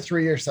 I do a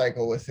 3-year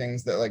cycle with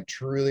things that like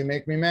truly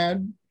make me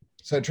mad.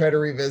 So I try to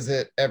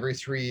revisit every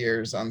 3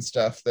 years on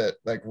stuff that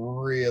like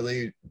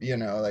really,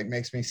 like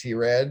makes me see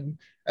red.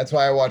 That's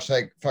why I watch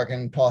like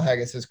fucking Paul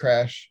Haggis's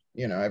Crash,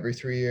 every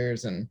 3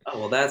 years. And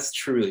well, that's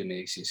truly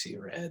makes you see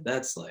red.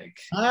 That's like,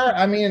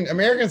 I mean,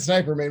 American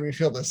Sniper made me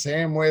feel the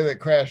same way that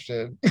Crash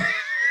did.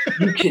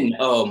 You can,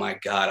 oh my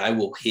God, I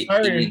will hit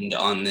end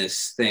on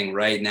this thing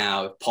right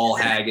now. If Paul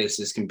Haggis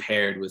is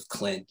compared with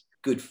Clint,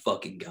 good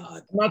fucking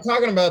God. I'm not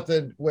talking about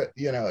the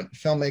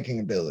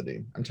filmmaking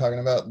ability. I'm talking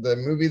about the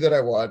movie that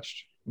I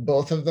watched.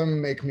 Both of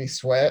them make me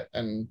sweat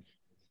and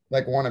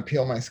like want to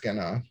peel my skin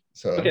off.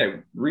 So okay,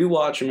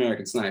 rewatch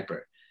American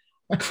Sniper.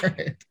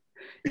 Right.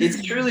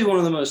 It's truly one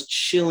of the most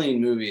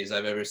chilling movies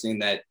I've ever seen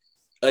that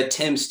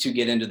attempts to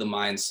get into the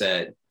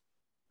mindset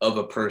of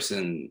a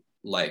person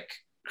like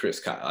Chris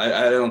Kyle.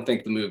 I don't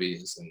think the movie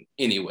is in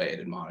any way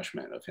an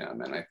admonishment of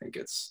him. And I think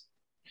it's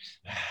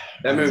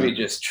that movie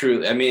just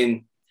truly, I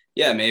mean,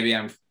 yeah, maybe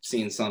I'm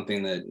seeing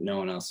something that no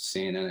one else is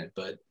seeing in it,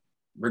 but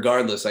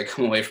regardless, I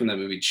come away from that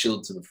movie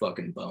chilled to the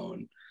fucking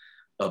bone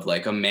of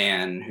like a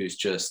man who's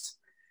just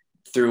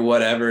through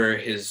whatever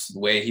his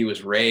way he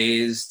was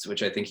raised,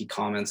 which I think he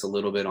comments a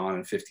little bit on in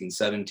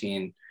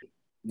 1517,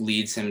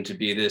 leads him to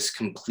be this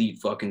complete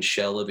fucking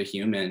shell of a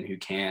human who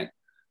can't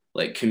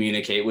like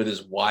communicate with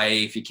his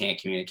wife. He can't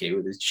communicate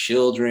with his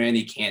children.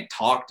 He can't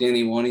talk to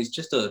anyone. He's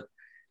just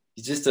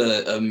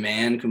a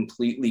man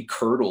completely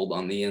curdled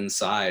on the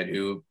inside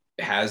who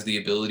has the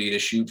ability to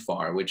shoot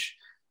far, which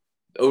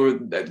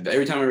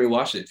every time I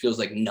rewatch it, it feels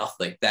like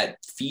nothing. Like that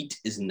feat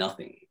is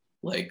nothing.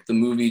 Like the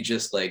movie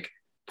just like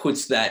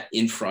puts that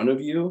in front of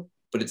you,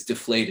 but it's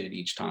deflated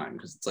each time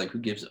because it's like, who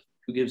gives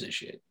a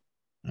shit?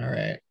 All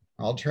right,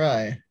 I'll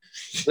try.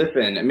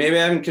 Listen, maybe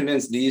I haven't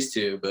convinced these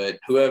two, but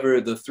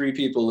whoever the 3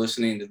 people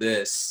listening to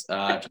this,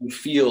 if you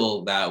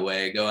feel that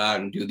way, go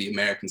out and do the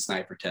American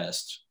Sniper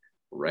test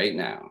right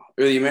now,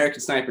 or the American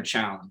Sniper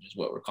Challenge is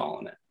what we're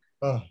calling it.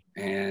 Oh.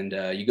 And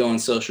you go on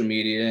social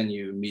media and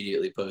you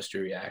immediately post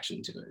your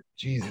reaction to it.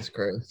 Jesus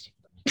Christ.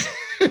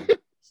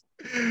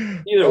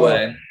 Either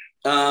way,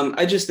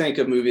 I just think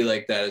a movie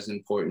like that is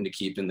important to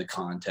keep in the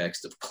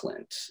context of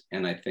Clint,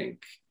 and I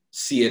think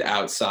see it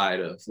outside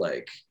of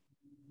like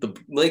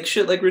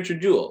shit like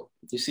Richard Jewell.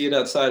 You see it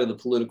outside of the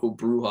political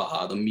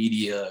brouhaha, the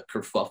media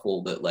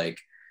kerfuffle that like,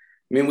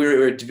 I mean, we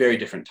were at a very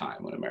different time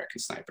when American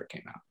Sniper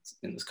came out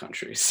in this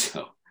country.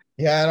 So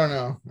yeah, I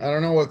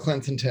don't know what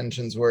Clint's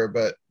intentions were,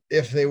 but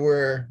if they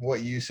were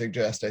what you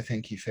suggest, I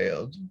think he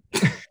failed.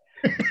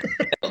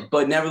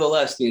 But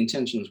nevertheless, the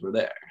intentions were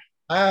there.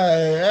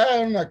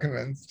 I'm not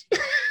convinced.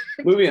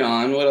 Moving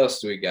on, what else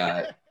do we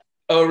got?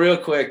 Oh, real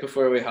quick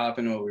before we hop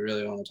into what we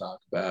really want to talk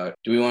about,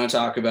 do we want to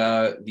talk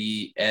about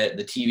the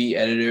TV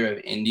editor of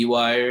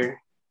IndieWire?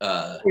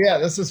 Yeah,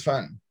 this is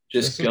fun.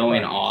 Just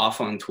going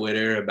off on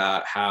Twitter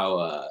about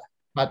how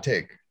hot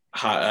take.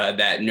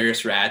 That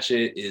Nurse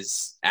Ratched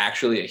is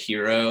actually a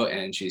hero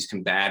and she's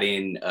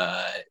combating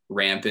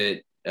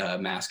rampant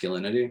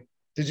masculinity.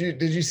 Did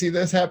you see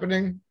this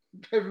happening?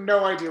 I have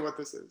no idea what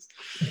this is.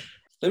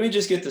 Let me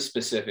just get the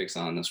specifics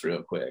on this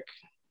real quick.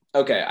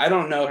 Okay, I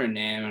don't know her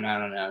name, and I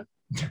don't know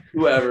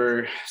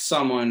whoever,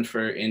 someone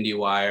for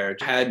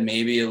IndieWire had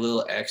maybe a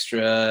little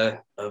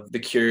extra of the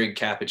Keurig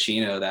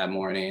cappuccino that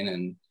morning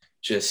and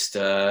just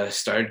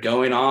started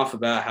going off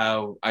about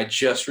how I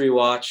just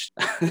rewatched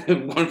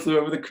One Flew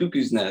Over the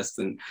Cuckoo's Nest.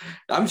 And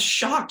I'm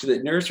shocked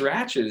that Nurse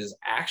Ratched is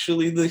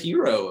actually the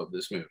hero of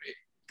this movie.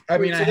 I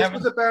mean, so this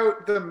was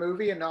about the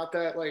movie and not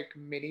that like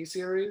mini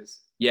series?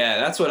 Yeah,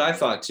 that's what I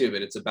thought too,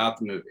 but it's about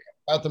the movie.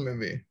 About the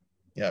movie.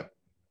 Yep.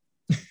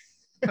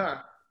 Huh.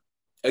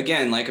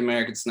 Again, like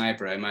American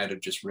Sniper, I might have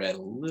just read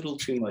a little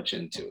too much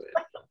into it.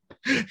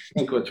 I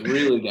think what's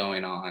really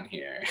going on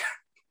here.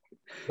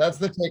 That's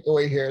the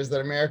takeaway here, is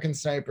that American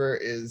Sniper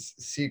is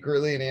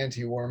secretly an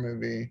anti-war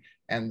movie,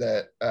 and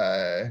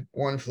that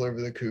One Flew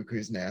Over the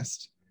Cuckoo's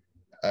Nest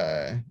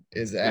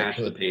is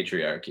actually the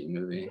patriarchy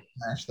movie.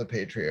 Smash the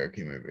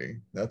patriarchy movie.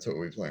 That's what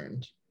we've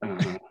learned.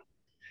 Uh-huh.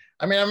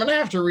 I mean, I'm gonna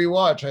have to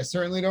rewatch. I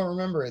certainly don't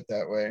remember it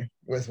that way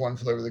with One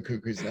Flew Over the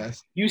Cuckoo's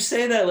Nest. You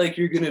say that like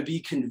you're gonna be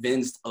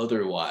convinced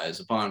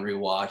otherwise upon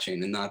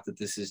rewatching, and not that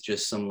this is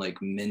just some like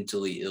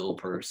mentally ill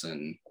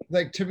person.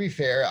 Like, to be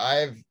fair,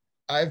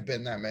 I've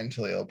been that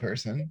mentally ill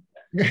person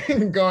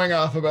going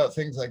off about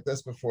things like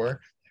this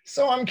before.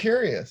 So I'm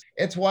curious.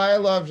 It's why I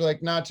loved,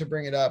 like, not to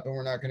bring it up, and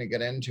we're not going to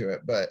get into it,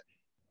 but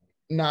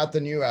not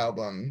the new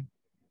album.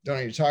 Don't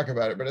need to talk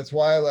about it, but it's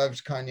why I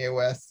loved Kanye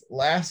West's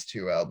last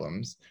two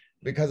albums,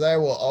 because I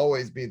will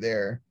always be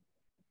there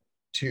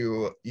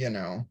to,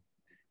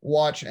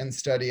 watch and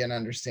study and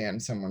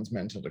understand someone's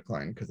mental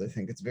decline, because I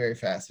think it's very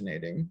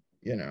fascinating,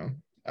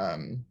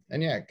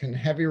 and yeah, can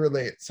heavy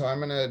relate. So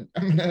I'm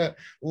gonna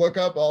look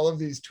up all of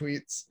these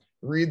tweets,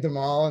 read them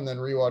all, and then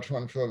rewatch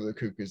One Flew Over the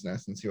Cuckoo's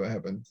Nest and see what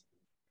happens.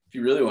 If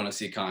you really want to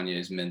see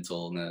Kanye's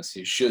mentalness,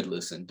 you should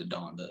listen to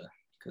Donda,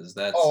 because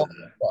that's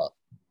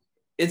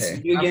it's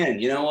again,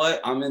 you know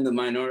what? I'm in the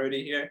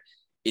minority here.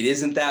 It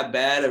isn't that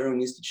bad. Everyone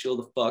needs to chill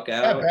the fuck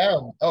out.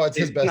 Oh, it's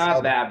his best. Not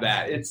album. that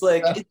bad. It's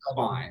like it's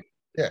fine.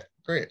 Yeah,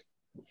 great.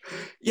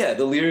 Yeah,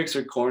 the lyrics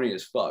are corny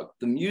as fuck.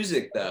 The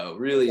music though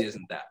really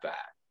isn't that bad.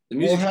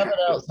 We'll have it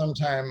out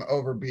sometime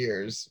over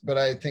beers, but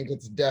I think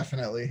it's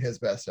definitely his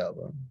best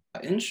album.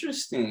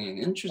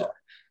 Interesting.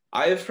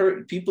 I have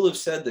heard people have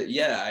said that,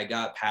 yeah, I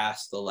got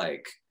past the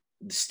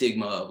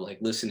stigma of like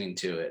listening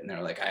to it, and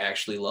they're like, I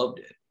actually loved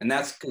it. And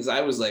that's because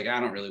I was like,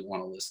 I don't really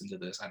want to listen to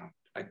this.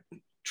 I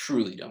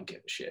truly don't give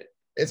a shit.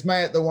 It's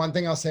the one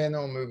thing I'll say, and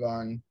then we'll move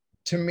on.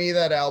 To me,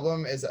 that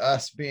album is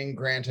us being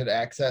granted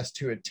access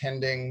to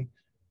attending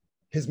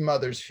his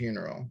mother's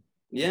funeral.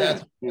 Yeah,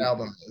 that's what the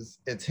album is.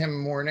 It's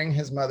him mourning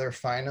his mother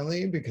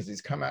finally, because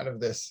he's come out of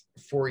this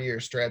 4-year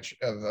stretch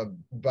of a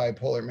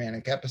bipolar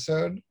manic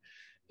episode.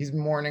 He's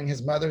mourning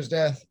his mother's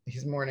death.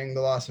 He's mourning the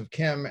loss of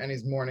Kim, and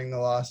he's mourning the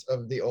loss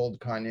of the old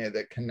Kanye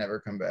that can never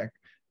come back.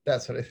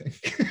 That's what I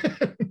think.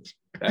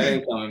 That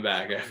ain't coming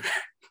back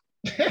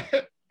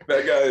ever.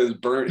 That guy has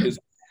burnt his.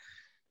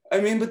 I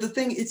mean, but the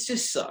thing, it's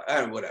just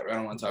whatever. I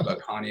don't want to talk about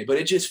Kanye, but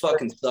it just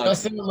fucking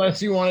sucks.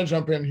 Unless you want to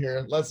jump in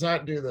here, let's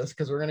not do this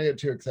because we're gonna get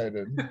too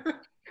excited.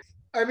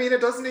 I mean,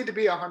 it doesn't need to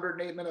be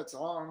 108 minutes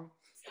long.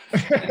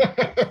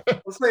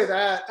 Let's say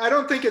that. I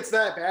don't think it's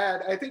that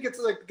bad. I think it's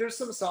like there's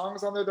some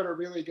songs on there that are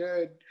really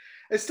good.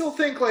 I still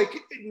think like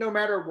no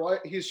matter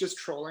what, he's just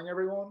trolling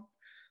everyone.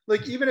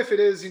 Like even if it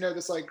is,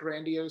 this like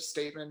grandiose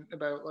statement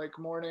about like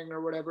mourning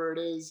or whatever it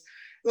is,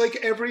 like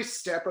every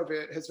step of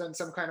it has been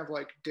some kind of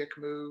like dick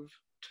move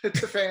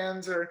to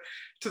fans or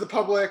to the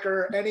public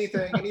or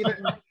anything. And even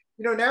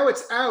now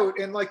it's out,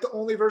 and like the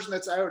only version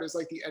that's out is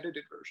like the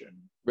edited version,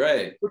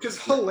 right? Which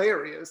is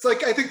hilarious.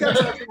 Like I think that's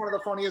actually one of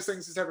the funniest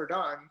things he's ever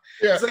done.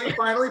 Yeah. It's like he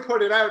finally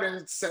put it out and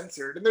it's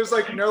censored, and there's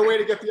like no way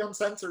to get the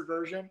uncensored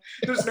version.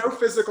 There's no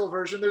physical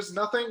version. There's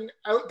nothing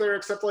out there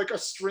except like a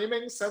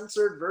streaming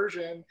censored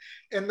version,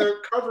 and the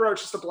cover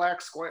art's just a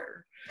black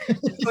square.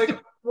 It's like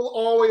we'll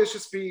always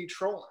just be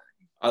trolling.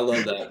 I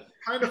love that.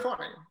 Kind of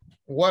funny.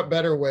 What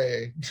better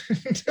way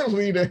to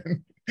lead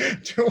in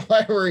to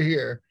why we're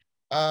here?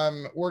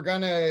 We're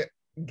gonna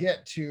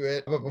get to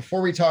it, but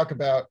before we talk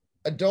about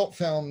adult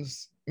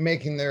films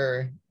making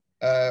their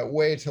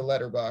way to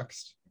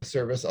Letterboxd,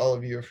 service all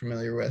of you are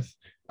familiar with,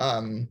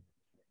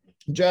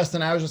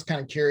 Justin, I was just kind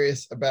of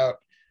curious about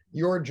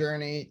your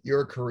journey,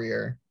 your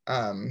career,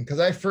 because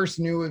I first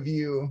knew of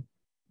you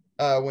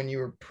when you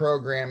were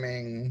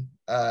programming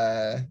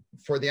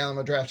for the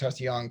Alamo Drafthouse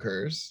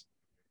Yonkers.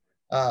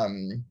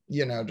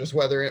 Just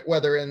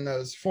whether in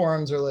those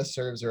forums or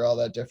listservs or all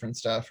that different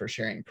stuff, or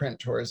sharing print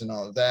tours and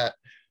all of that.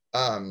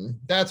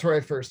 That's where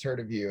I first heard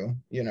of you,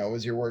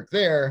 was your work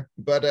there.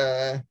 But,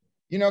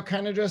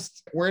 kind of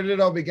just where did it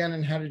all begin,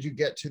 and how did you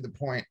get to the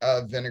point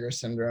of Vinegar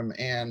Syndrome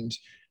and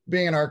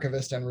being an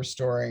archivist and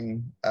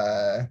restoring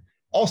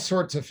all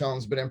sorts of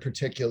films, but in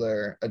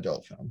particular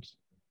adult films?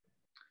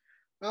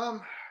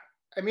 I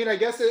mean, I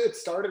guess it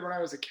started when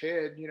I was a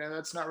kid.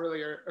 That's not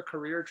really a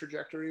career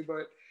trajectory,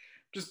 but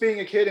just being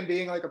a kid and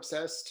being like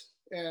obsessed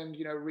and,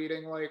 you know,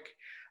 reading, like,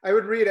 I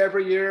would read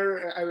every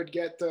year. I would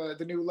get the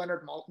new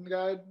Leonard Maltin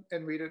guide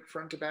and read it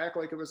front to back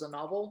like it was a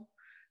novel.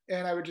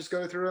 And I would just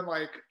go through and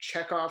like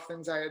check off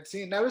things I had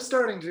seen. And I was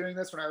starting doing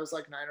this when I was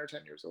like 9 or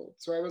 10 years old.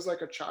 So I was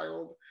like a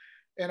child,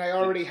 and I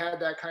already had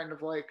that kind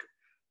of like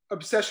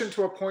obsession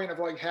to a point of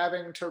like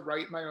having to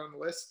write my own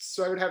lists.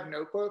 So I would have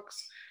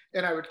notebooks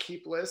and I would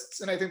keep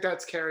lists. And I think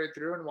that's carried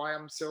through and why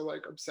I'm so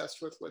like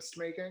obsessed with list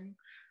making,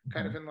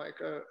 kind of in like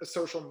a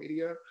social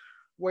media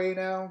way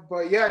now.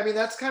 But yeah, I mean,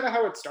 that's kind of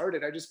how it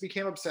started. I just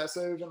became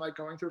obsessive and like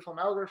going through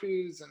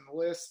filmographies and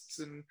lists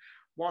and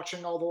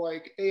watching all the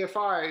like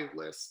AFI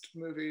list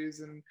movies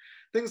and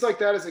things like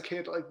that as a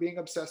kid, like being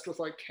obsessed with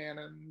like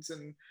canons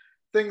and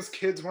things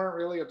kids weren't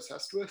really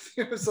obsessed with.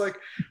 It was like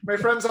my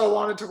friends all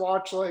wanted to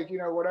watch like, you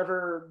know,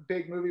 whatever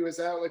big movie was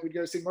out, like we'd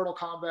go see Mortal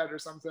Kombat or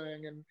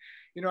something, and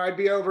you know, I'd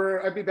be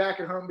back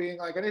at home being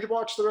like, I need to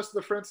watch the rest of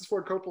the Francis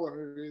Ford Coppola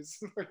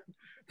movies.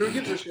 Who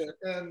gives a shit?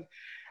 And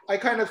I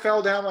kind of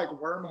fell down like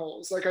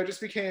wormholes. Like I just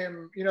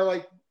became, you know,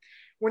 like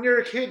when you're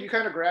a kid, you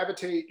kind of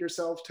gravitate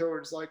yourself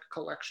towards like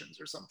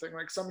collections or something.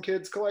 Like some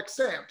kids collect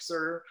stamps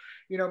or,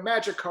 you know,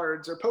 magic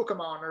cards or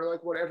Pokemon or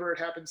like whatever it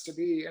happens to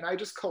be. And I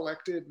just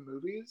collected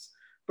movies,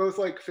 both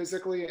like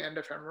physically and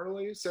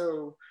ephemerally.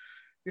 So,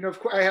 you know,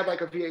 I had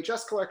like a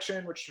VHS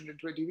collection, which turned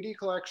into a DVD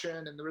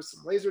collection, and there was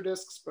some laser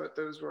discs, but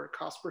those were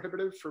cost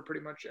prohibitive for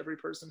pretty much every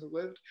person who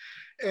lived.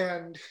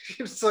 And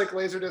it's like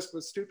Laserdisc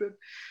was stupid.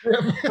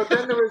 But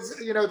then there was,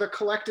 you know, the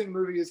collecting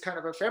movies kind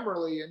of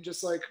ephemerally, and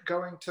just like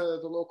going to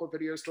the local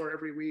video store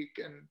every week,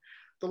 and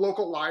the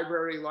local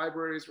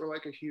libraries were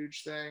like a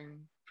huge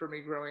thing for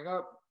me growing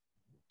up.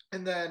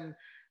 And then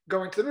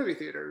going to the movie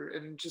theater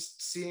and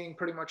just seeing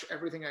pretty much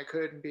everything I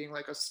could and being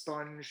like a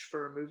sponge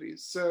for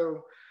movies.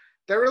 So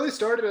that really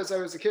started as I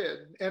was a kid.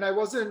 And I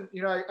wasn't,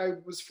 you know, I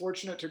was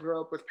fortunate to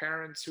grow up with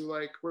parents who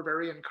like were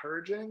very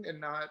encouraging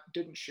and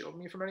didn't shield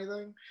me from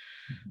anything.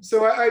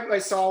 So I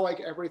saw like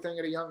everything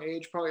at a young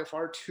age, probably a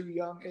far too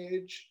young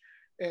age.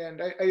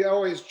 And I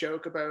always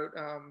joke about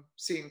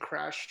seeing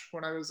Crash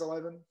when I was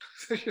 11,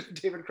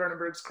 David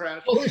Cronenberg's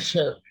Crash. Holy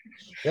shit.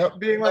 Yep.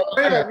 Being like,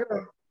 hey, I'm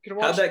gonna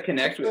watch. How'd that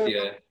connect with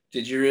you?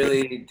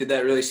 Did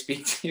that really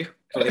speak to you?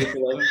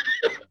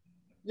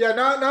 Yeah,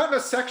 not in a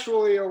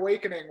sexually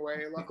awakening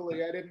way.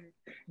 Luckily, I didn't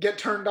get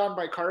turned on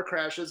by car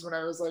crashes when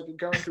I was like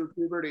going through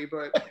puberty.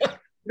 But you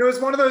know, it was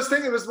one of those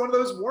things. It was one of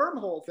those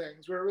wormhole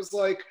things where it was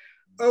like,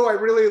 oh, I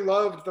really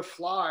loved The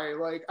Fly.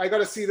 Like, I got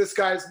to see this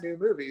guy's new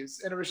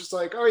movies, and it was just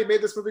like, oh, he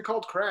made this movie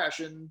called Crash,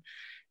 and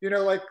you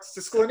know, like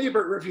Siskel and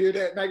Ebert reviewed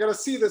it, and I got to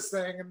see this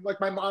thing. And like,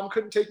 my mom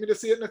couldn't take me to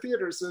see it in the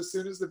theater. So as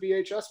soon as the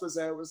VHS was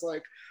out, it was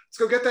like, let's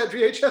go get that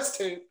VHS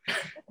tape.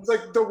 It was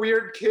like the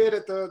weird kid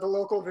at the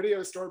local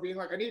video store being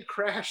like, I need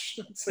Crash.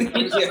 It's like,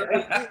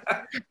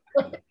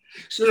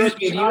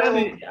 Excuse me,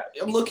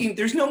 I'm looking,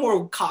 there's no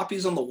more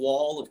copies on the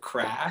wall of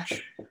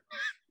Crash.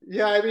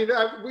 Yeah, I mean,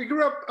 we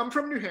grew up, I'm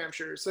from New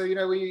Hampshire. So, you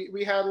know,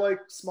 we had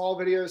like small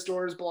video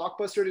stores.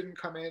 Blockbuster didn't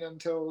come in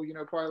until, you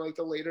know, probably like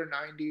the later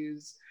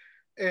 90s.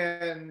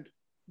 And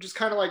just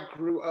kind of like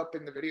grew up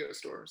in the video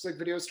stores, like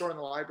video store in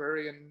the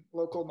library and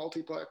local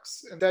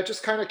multiplex. And that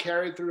just kind of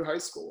carried through high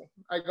school.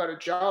 I got a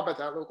job at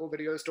that local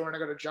video store and I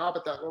got a job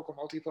at that local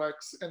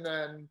multiplex, and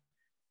then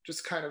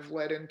just kind of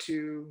led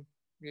into,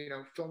 you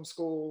know, film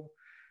school,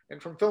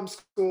 and from film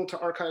school to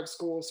archive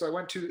school. So I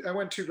went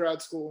to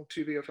grad school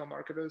to be a film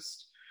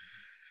archivist.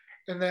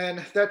 And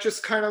then that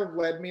just kind of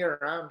led me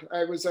around.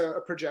 I was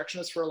a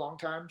projectionist for a long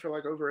time, for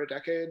like over a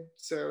decade.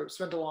 So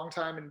spent a long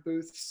time in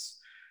booths.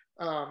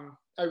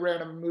 I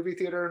ran a movie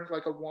theater,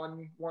 like a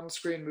one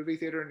screen movie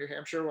theater in New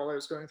Hampshire while I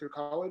was going through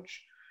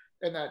college.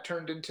 And that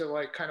turned into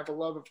like kind of a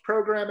love of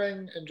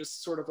programming and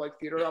just sort of like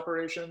theater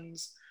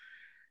operations.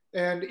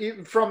 And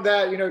even from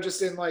that, you know,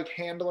 just in like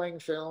handling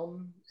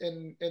film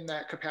in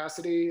that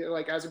capacity,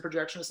 like as a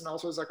projectionist and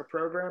also as like a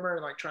programmer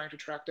and like trying to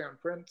track down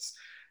prints,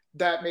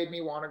 that made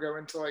me want to go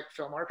into like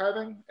film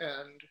archiving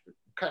and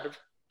kind of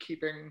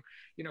keeping,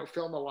 you know,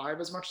 film alive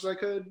as much as I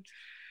could.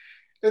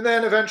 And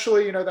then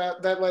eventually, you know,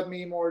 that led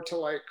me more to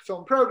like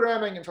film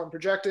programming and film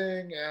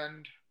projecting,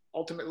 and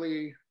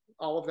ultimately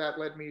all of that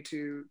led me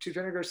to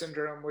Vinegar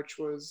Syndrome, which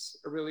was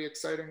a really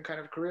exciting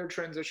kind of career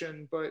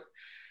transition. But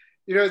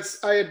you know,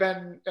 I had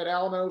been at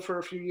Alamo for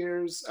a few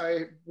years.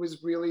 I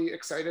was really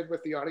excited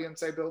with the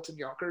audience I built in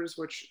Yonkers,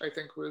 which I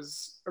think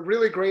was a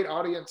really great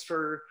audience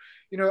for,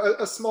 you know,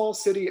 a small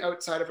city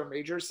outside of a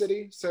major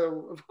city.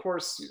 So of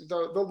course, the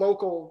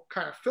local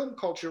kind of film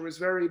culture was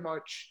very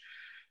much,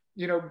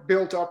 you know,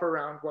 built up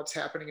around what's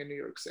happening in New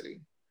York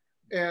City.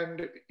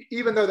 And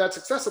even though that's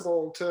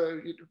accessible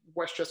to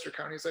Westchester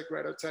County, is like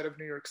right outside of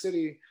New York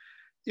City,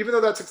 even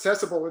though that's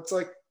accessible, it's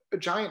like a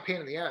giant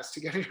pain in the ass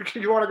to get.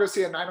 You want to go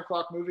see a 9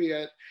 o'clock movie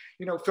at,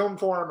 you know, Film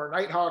Forum or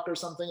Nighthawk or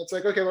something. It's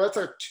like, okay, well, that's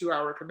a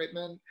 2-hour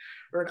commitment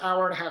or an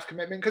hour and a half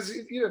commitment, because,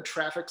 you know,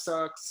 traffic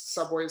sucks,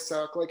 subways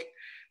suck. Like,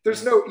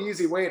 there's no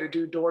easy way to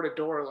do door to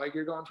door. Like,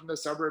 you're going from the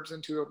suburbs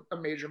into a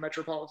major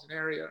metropolitan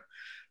area.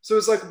 So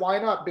it's like, why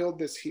not build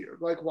this here?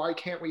 Like, why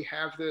can't we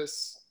have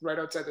this right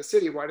outside the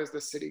city? Why does the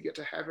city get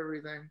to have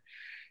everything?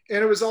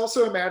 And it was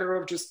also a matter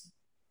of just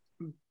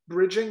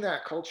bridging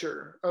that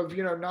culture of,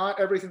 you know, not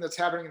everything that's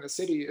happening in the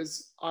city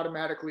is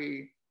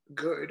automatically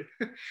good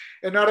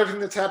and not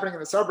everything that's happening in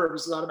the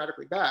suburbs is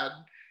automatically bad.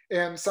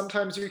 And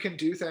sometimes you can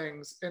do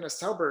things in a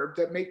suburb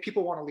that make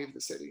people want to leave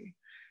the city.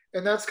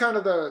 And that's kind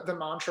of the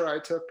mantra I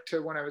took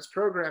to when I was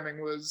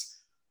programming was,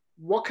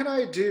 what can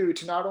I do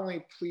to not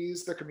only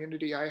please the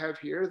community I have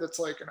here that's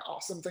like an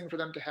awesome thing for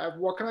them to have,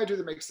 what can I do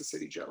that makes the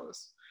city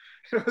jealous?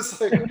 It was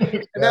like,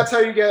 and that's how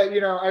you get,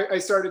 you know, I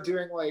started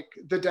doing like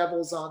The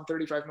Devils on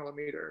 35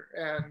 millimeter,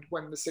 and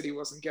when the city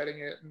wasn't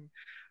getting it, and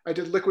I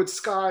did Liquid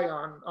Sky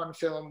on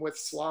film with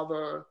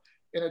Slava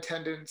in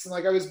attendance, and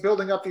like I was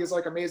building up these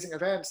like amazing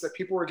events that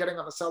people were getting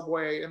on the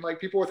subway, and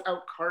like people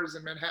without cars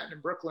in Manhattan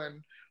and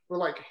Brooklyn were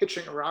like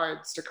hitching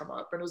rides to come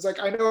up, and it was like,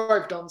 I know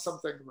I've done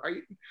something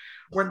right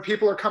when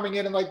people are coming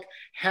in, and like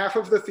half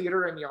of the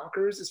theater in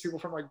Yonkers is people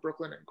from like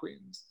Brooklyn and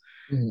Queens.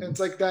 And it's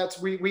like, that's,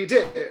 we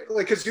did it.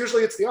 Like, because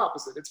usually it's the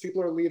opposite. It's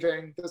people are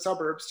leaving the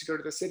suburbs to go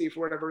to the city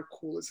for whatever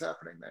cool is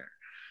happening there.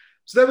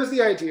 So that was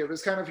the idea. It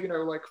was kind of, you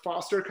know, like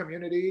foster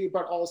community,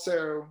 but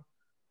also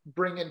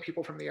bring in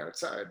people from the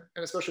outside,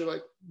 and especially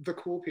like the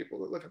cool people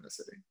that live in the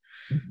city.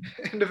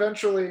 And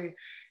eventually,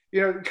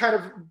 you know, kind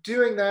of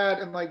doing that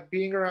and like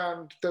being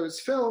around those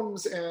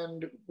films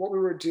and what we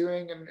were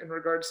doing in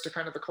regards to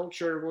kind of the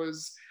culture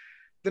was,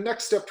 the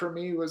next step for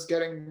me was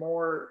getting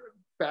more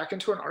back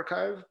into an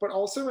archive, but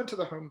also into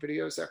the home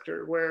video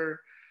sector, where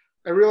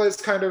I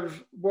realized kind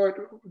of what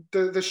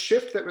the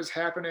shift that was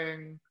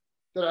happening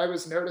that I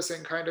was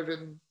noticing kind of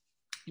in,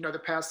 you know, the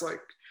past,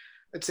 like,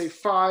 I'd say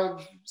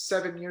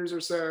 5-7 years or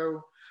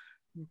so,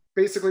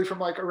 basically from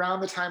like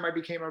around the time I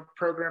became a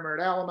programmer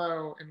at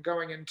Alamo and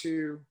going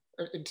into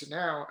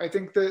now, I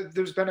think that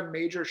there's been a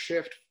major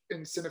shift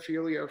in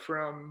cinephilia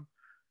from,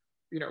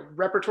 you know,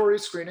 repertory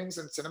screenings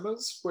in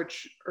cinemas,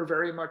 which are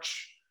very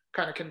much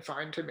kind of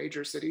confined to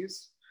major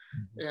cities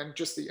and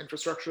just the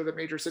infrastructure that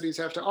major cities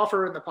have to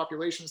offer and the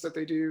populations that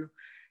they do.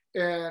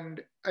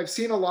 And I've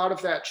seen a lot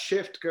of that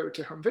shift go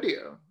to home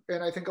video.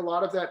 And I think a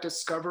lot of that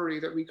discovery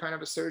that we kind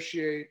of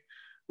associate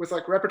with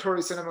like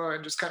repertory cinema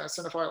and just kind of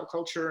cinephile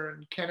culture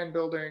and canon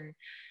building,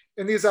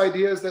 and these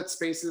ideas that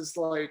spaces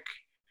like,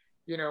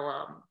 you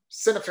know,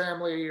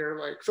 Cinefamily or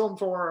like Film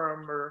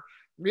Forum or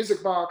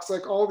Music Box,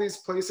 like all these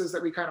places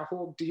that we kind of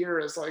hold dear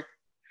as like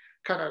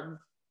kind of,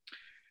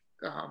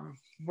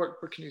 what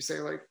can you say,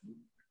 like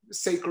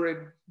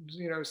sacred,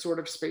 you know, sort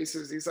of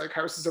spaces, these like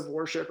houses of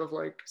worship of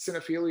like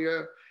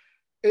cinephilia.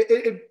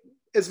 It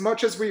as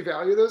much as we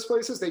value those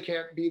places, they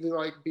can't be the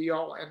like be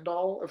all end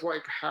all of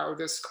like how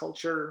this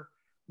culture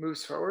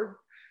moves forward.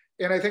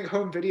 And I think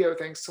home video,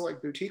 thanks to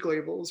like boutique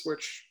labels,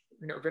 which,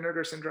 you know,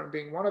 Vinegar Syndrome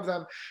being one of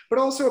them, but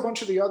also a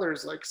bunch of the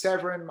others like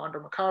Severin, Mondo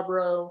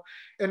Macabro,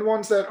 and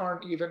ones that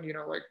aren't even, you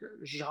know, like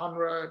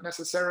genre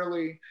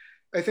necessarily.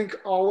 I think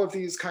all of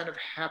these kind of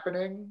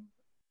happening,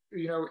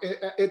 you know,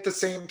 at the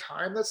same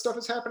time that stuff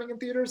is happening in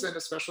theaters, and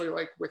especially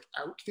like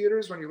without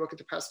theaters, when you look at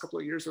the past couple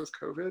of years with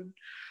COVID,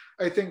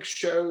 I think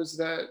shows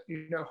that,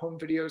 you know, home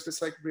video is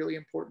this like really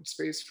important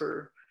space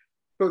for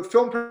both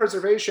film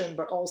preservation,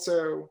 but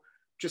also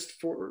just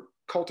for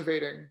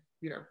cultivating,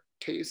 you know,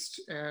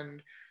 taste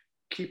and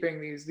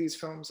keeping these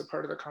films a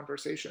part of the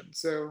conversation.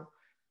 So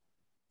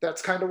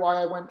that's kind of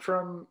why I went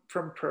from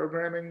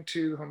programming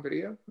to home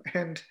video.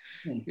 And,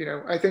 you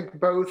know, I think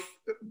both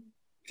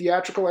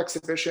theatrical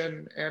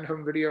exhibition and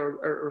home video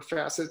are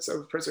facets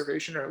of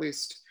preservation, or at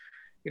least,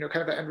 you know,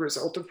 kind of the end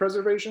result of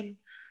preservation.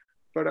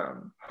 But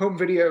home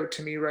video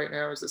to me right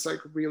now is this like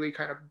really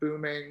kind of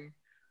booming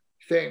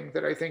thing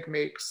that I think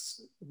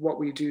makes what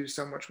we do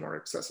so much more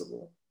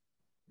accessible.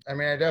 I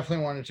mean, I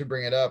definitely wanted to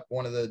bring it up.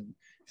 One of the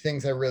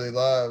things I really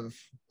love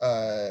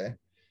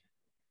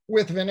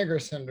with Vinegar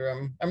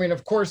Syndrome, I mean,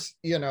 of course,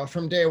 you know,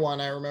 from day one,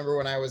 I remember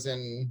when I was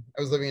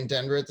living in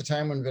Denver at the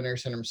time when Vinegar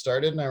Syndrome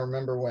started. And I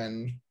remember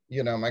when,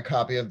 you know, my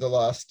copy of the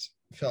lost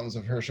films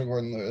of Herschell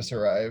Gordon Lewis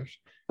arrived,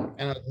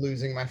 and I was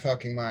losing my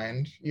fucking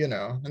mind, you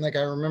know, and like,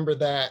 I remember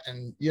that.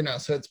 And, you know,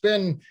 so it's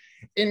been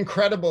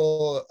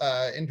incredible,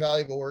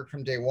 invaluable work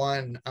from day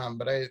one.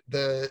 But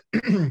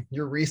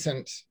your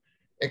recent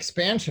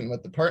expansion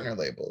with the partner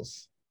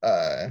labels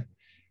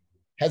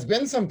has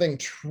been something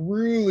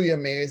truly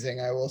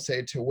amazing, I will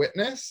say, to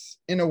witness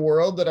in a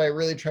world that I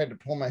really tried to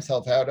pull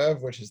myself out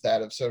of, which is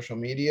that of social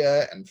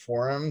media and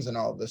forums and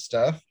all of this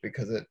stuff,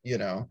 because it, you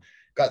know,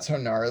 got so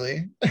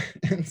gnarly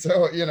and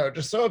so, you know,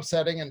 just so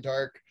upsetting and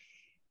dark.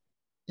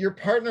 Your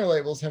partner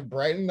labels have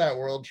brightened that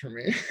world for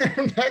me.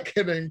 I'm not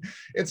kidding.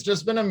 It's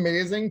just been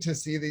amazing to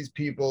see these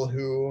people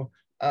who,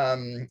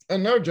 and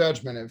no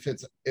judgment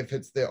if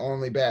it's the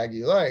only bag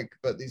you like,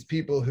 but these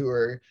people who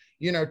are,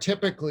 you know,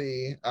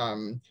 typically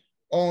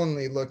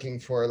only looking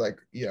for, like,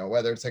 you know,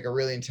 whether it's like a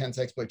really intense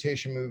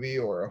exploitation movie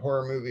or a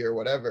horror movie or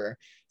whatever,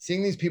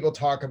 seeing these people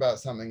talk about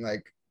something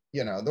like,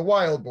 you know, The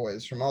Wild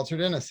Boys from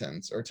Altered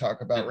Innocence, or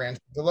talk about Ranch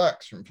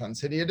Deluxe from Fun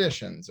City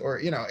Editions, or,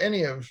 you know,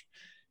 any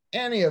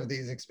of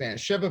these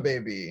expansions, Shiva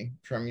Baby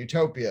from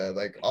Utopia,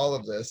 like all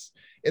of this,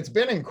 it's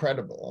been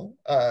incredible.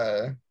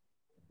 And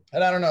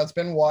I don't know, it's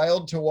been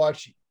wild to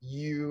watch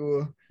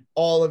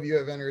all of you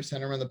at Vinegar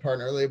Syndrome and the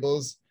partner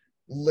labels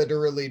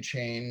literally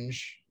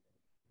change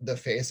the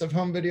face of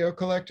home video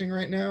collecting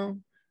right now.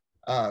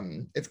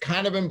 It's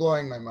kind of been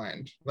blowing my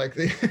mind, like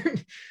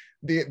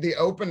the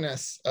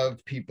openness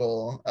of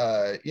people,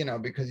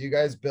 because you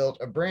guys built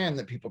a brand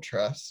that people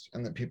trust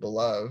and that people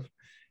love,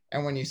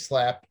 and when you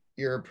slap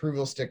your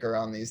approval sticker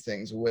on these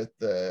things with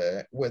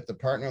the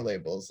partner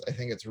labels, I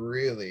think it's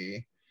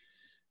really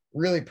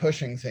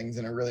pushing things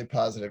in a really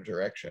positive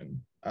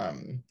direction.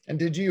 And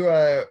did you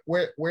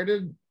where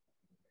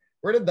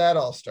did that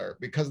all start?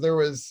 Because there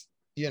was,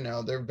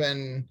 there've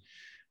been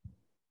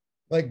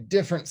like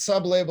different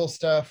sub-label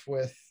stuff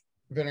with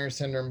Vinegar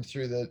Syndrome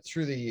through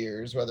the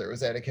years, whether it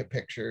was Etiquette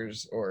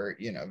Pictures or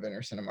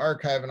Vinegar Syndrome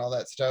Archive and all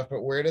that stuff.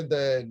 But where did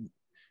the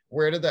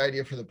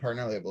idea for the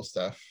partner label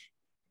stuff,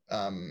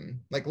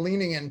 like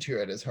leaning into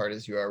it as hard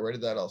as you are, where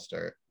did that all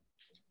start?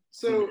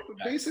 So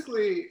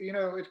basically,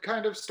 it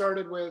kind of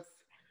started with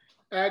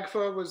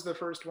AGFA was the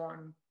first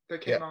one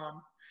that came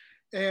on.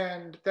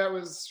 And that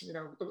was,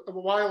 a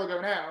while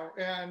ago now.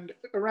 And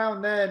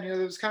around then, there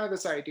was kind of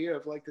this idea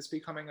of like this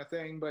becoming a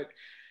thing, but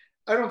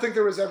I don't think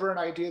there was ever an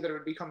idea that it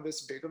would become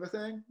this big of a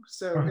thing.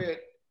 So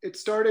it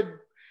started,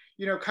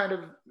 kind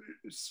of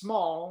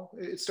small.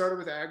 It started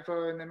with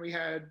AGFA, and then we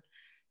had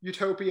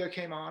Utopia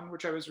came on,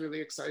 which I was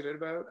really excited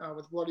about,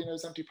 with Bloody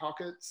Nose Empty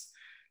Pockets.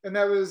 And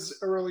that was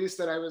a release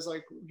that I was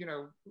like,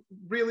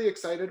 really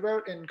excited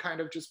about, and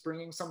kind of just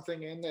bringing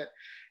something in that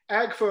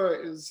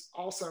AGFA is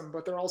awesome,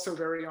 but they're also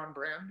very on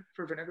brand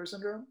for Vinegar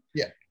Syndrome.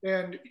 Yeah.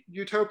 And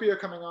Utopia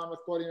coming on with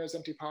Bloody Nose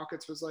Empty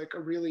Pockets was like a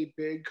really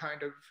big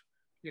kind of,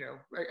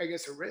 I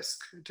guess a risk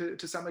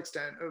to some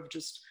extent of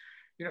just,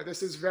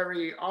 this is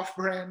very off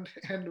brand,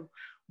 and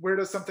where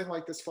does something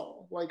like this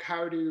fall? Like,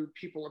 how do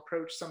people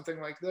approach something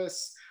like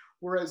this?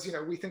 Whereas,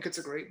 we think it's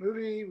a great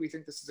movie. We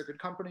think this is a good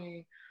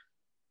company.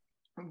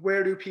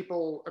 Where do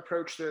people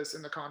approach this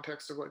in the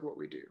context of like what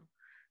we do?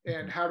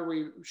 And how do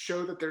we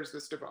show that there's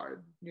this divide?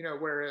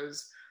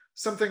 Whereas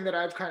something that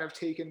I've kind of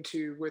taken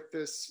to with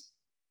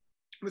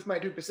my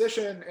new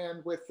position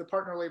and with the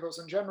partner labels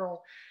in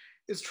general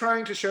is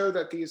trying to show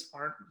that these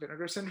aren't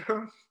Vinegar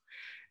Syndrome.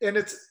 And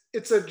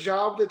it's a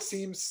job that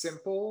seems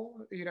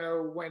simple,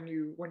 when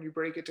you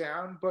break it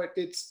down, but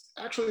it's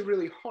actually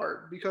really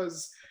hard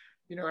because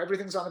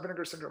everything's on the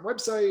Vinegar Syndrome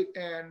website,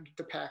 and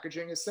the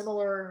packaging is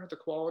similar, the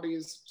quality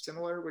is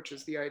similar, which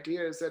is the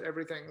idea, is that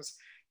everything's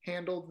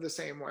handled the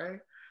same way.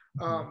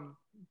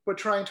 But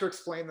trying to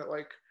explain that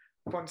like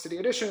Fun City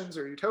Editions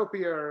or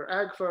Utopia or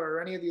AGFA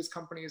or any of these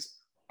companies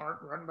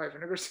aren't run by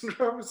Vinegar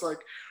Syndrome is like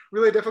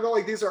really difficult.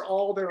 Like, these are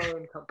all their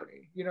own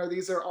company.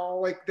 These are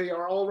all like, they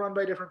are all run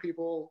by different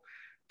people.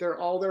 They're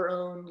all their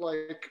own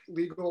like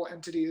legal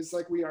entities.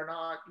 Like, we are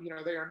not,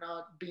 they are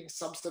not being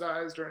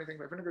subsidized or anything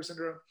by Vinegar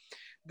Syndrome.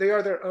 They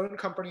are their own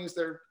companies.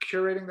 They're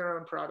curating their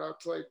own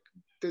product. Like,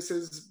 this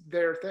is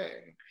their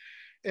thing.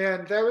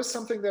 And that was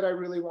something that I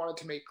really wanted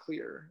to make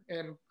clear.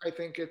 And I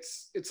think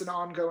it's an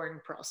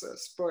ongoing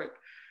process. But,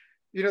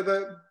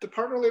 the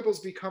partner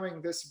labels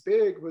becoming this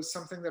big was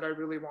something that I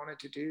really wanted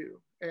to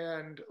do.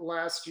 And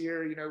last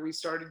year, we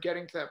started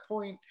getting to that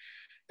point,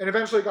 and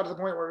eventually got to the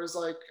point where it was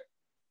like,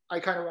 I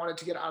kind of wanted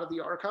to get out of the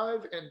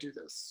archive and do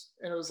this.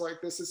 And it was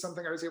like, this is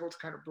something I was able to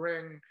kind of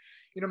bring,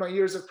 my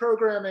years of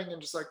programming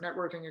and just like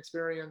networking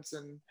experience,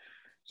 and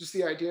just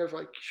the idea of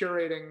like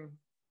curating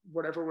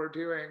whatever we're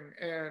doing.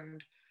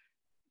 And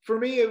for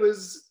me, it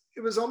was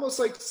almost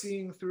like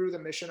seeing through the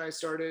mission I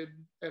started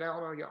at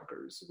Alamo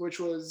Yonkers, which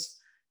was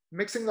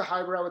mixing the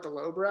highbrow with the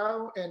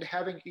lowbrow, and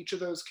having each of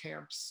those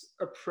camps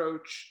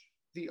approach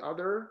the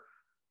other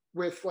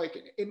with like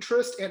an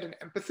interest and an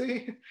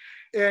empathy,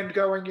 and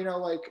going,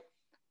 like,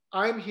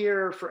 I'm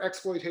here for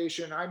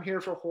exploitation, I'm here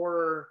for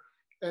horror,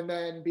 and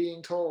then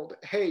being told,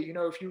 hey,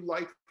 if you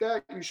like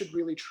that, you should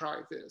really try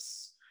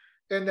this.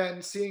 And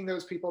then seeing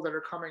those people that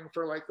are coming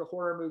for like the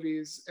horror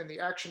movies and the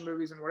action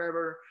movies and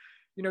whatever,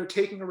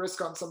 taking a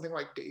risk on something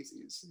like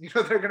Daisies.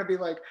 They're going to be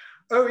like,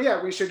 oh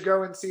yeah, we should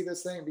go and see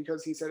this thing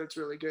because he said it's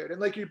really good.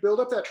 And like, you build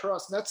up that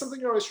trust. And that's something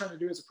you're always trying to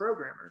do as a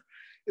programmer,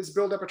 is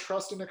build up a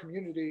trust in a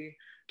community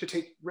to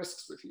take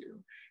risks with you.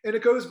 And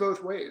it goes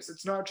both ways.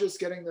 It's not just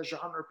getting the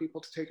genre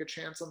people to take a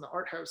chance on the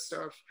art house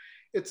stuff.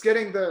 It's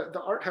getting the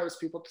art house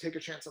people to take a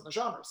chance on the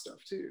genre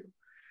stuff too.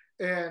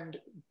 And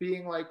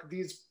being like,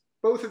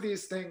 both of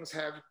these things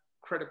have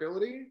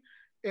credibility,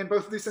 and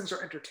both of these things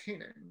are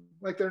entertaining.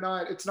 Like,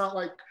 it's not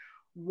like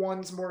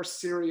one's more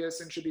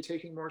serious and should be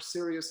taken more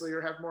seriously or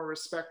have more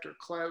respect or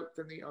clout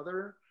than the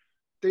other.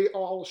 They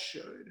all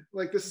should.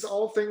 Like, this is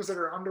all things that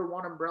are under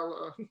one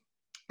umbrella,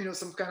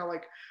 some kind of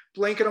like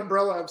blanket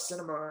umbrella of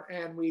cinema,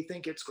 and we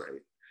think it's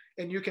great.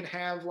 And you can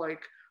have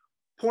like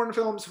porn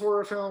films,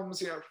 horror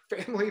films,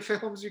 family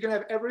films. You can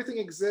have everything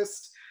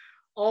exist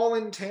all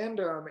in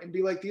tandem and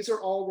be like, these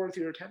are all worth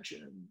your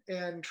attention.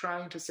 And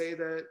trying to say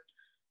that,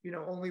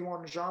 only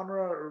one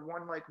genre or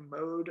one like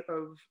mode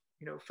of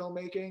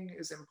filmmaking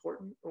is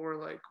important or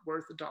like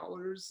worth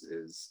dollars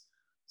is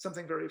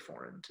something very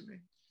foreign to me.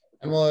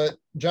 And well,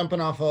 jumping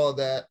off all of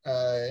that,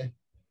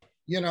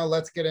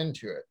 let's get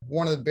into it.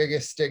 One of the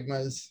biggest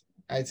stigmas,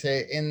 I'd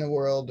say, in the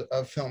world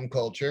of film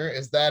culture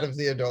is that of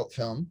the adult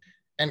film,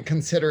 and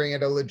considering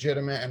it a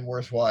legitimate and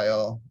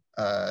worthwhile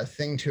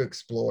thing to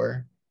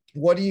explore.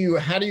 How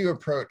do you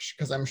approach,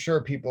 because I'm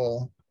sure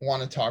people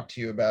want to talk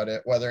to you about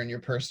it, whether in your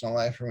personal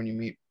life or when you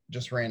meet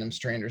just random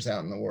strangers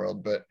out in the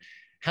world, but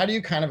how do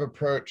you kind of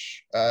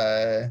approach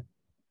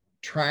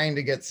trying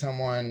to get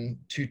someone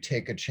to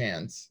take a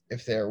chance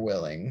if they're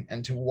willing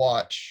and to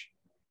watch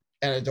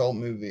an adult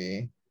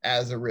movie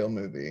as a real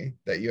movie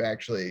that you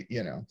actually,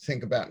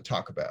 think about and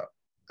talk about?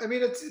 I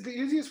mean, it's the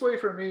easiest way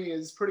for me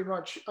is pretty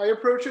much, I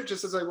approach it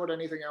just as I would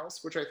anything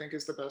else, which I think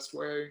is the best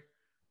way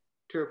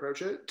to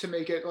approach it, to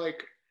make it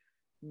like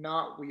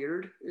not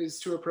weird, is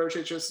to approach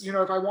it just,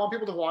 if I want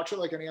people to watch it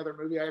like any other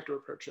movie, I have to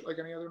approach it like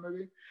any other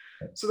movie.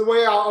 So the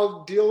way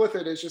I'll deal with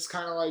it is just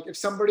kind of like, if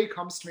somebody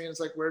comes to me and it's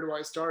like, where do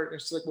I start? And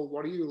it's just like, well,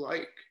 what do you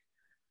like?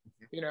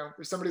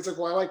 If somebody's like,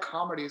 well, I like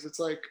comedies, it's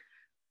like,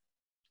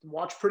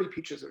 watch Pretty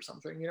Peaches or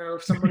something.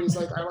 If somebody's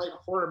like, I like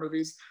horror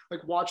movies,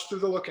 like watch Through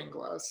the Looking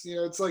Glass.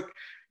 It's like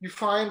you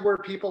find where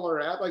people are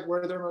at, like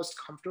where they're most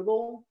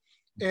comfortable.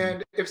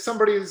 And if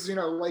somebody is,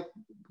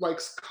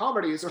 likes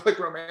comedies or like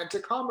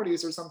romantic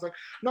comedies or something,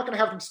 I'm not going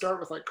to have them start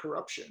with like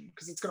Corruption,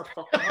 because it's going to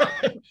fuck them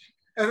up.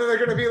 And then they're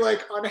going to be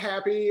like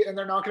unhappy and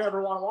they're not going to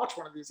ever want to watch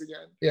one of these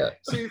again. Yeah.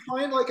 So you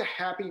find like a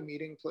happy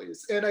meeting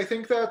place. And I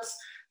think that's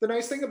the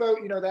nice thing about,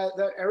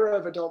 that era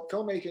of adult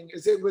filmmaking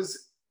is it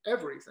was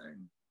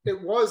everything. It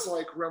was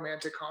like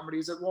romantic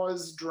comedies. It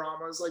was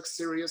dramas, like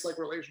serious, like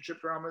relationship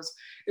dramas.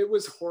 It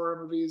was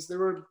horror movies. There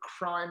were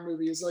crime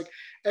movies. Like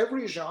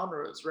every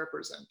genre is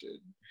represented.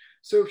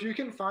 So if you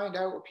can find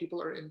out what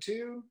people are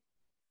into,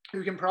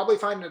 you can probably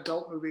find an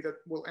adult movie that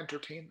will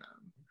entertain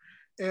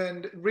them.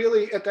 And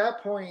really, at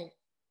that point,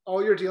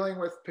 all you're dealing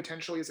with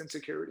potentially is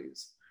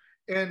insecurities.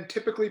 And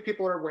typically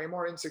people are way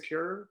more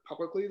insecure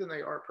publicly than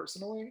they are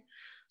personally.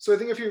 So I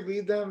think if you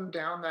lead them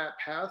down that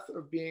path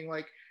of being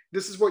like,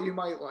 this is what you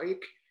might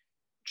like,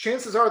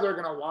 chances are they're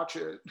going to watch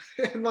it.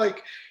 And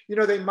like,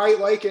 they might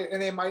like it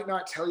and they might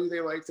not tell you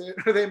they liked it,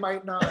 or they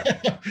might not,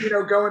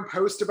 go and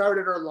post about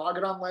it or log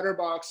it on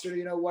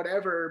Letterboxd or,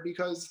 whatever,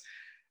 because,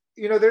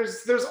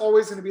 there's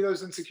always going to be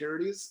those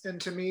insecurities. And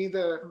to me,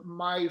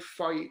 my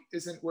fight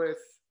isn't with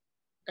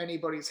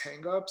anybody's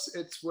hangups.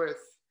 It's with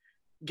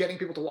getting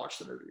people to watch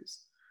the movies.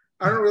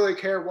 I don't really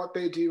care what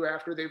they do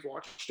after they've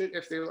watched it.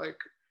 If they like,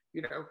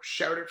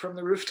 shout it from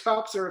the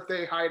rooftops, or if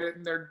they hide it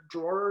in their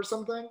drawer or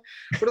something.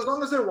 But as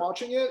long as they're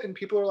watching it and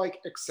people are like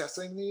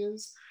accessing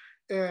these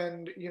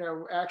and,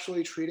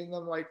 actually treating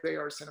them like they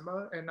are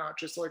cinema and not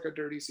just like a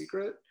dirty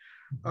secret.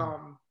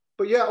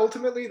 But yeah,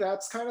 ultimately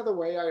that's kind of the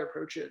way I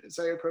approach it, is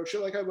I approach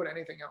it like I would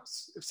anything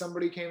else. If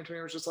somebody came to me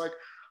and was just like,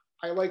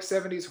 I like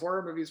 70s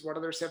horror movies, what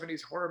other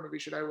 70s horror movie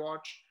should I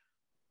watch?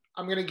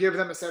 I'm going to give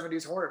them a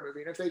 70s horror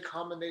movie. And if they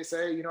come and they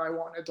say, I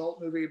want an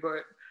adult movie, but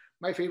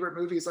my favorite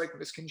movie is like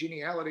Miss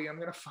Congeniality, I'm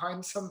going to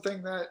find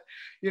something that,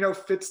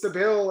 fits the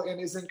bill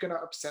and isn't going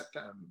to upset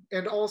them.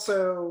 And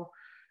also,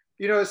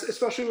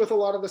 especially with a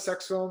lot of the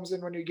sex films,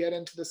 and when you get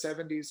into the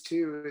 70s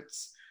too,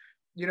 it's,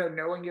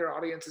 knowing your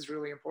audience is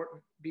really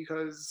important,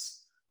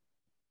 because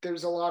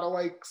there's a lot of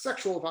like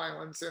sexual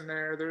violence in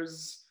there.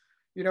 There's,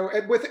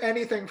 with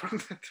anything from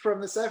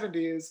the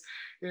 70s,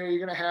 you're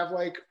going to have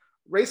like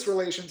race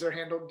relations are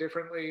handled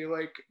differently,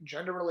 like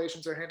gender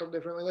relations are handled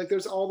differently. Like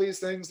there's all these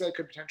things that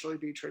could potentially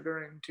be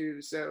triggering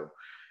too. So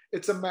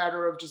it's a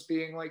matter of just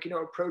being like,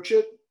 approach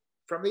it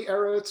from the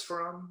era it's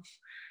from,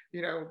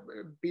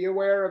 be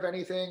aware of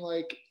anything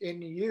like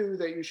in you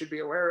that you should be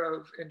aware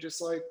of, and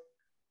just like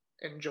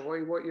enjoy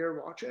what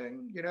you're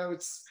watching.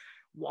 It's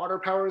water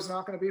power is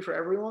not going to be for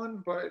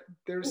everyone, but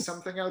there's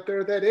something out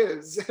there that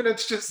is. And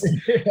it's just,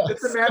 yes.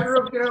 It's a matter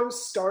of,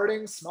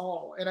 starting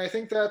small. And I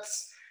think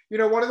that's,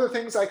 one of the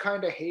things I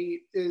kind of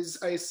hate is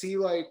I see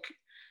like,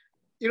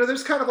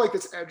 there's kind of like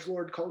this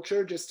edgelord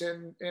culture just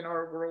in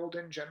our world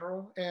in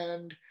general.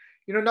 And,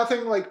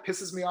 nothing like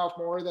pisses me off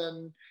more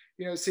than,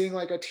 seeing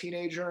like a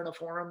teenager in a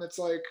forum that's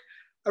like,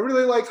 I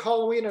really liked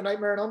Halloween and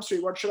Nightmare on Elm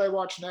Street. What should I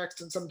watch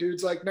next? And some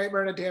dude's like,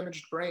 Nightmare on a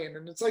Damaged Brain.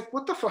 And it's like,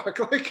 what the fuck?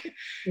 Like,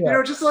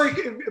 just like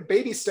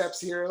baby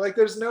steps here. Like,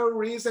 there's no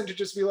reason to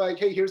just be like,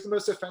 hey, here's the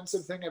most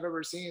offensive thing I've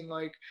ever seen.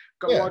 Like,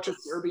 go watch a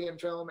Serbian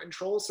film and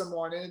troll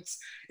someone. And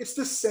it's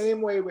the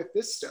same way with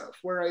this stuff,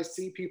 where I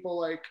see people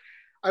like,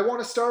 I want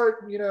to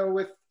start,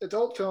 with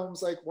adult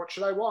films. Like, what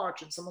should I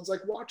watch? And someone's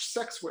like, watch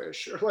Sex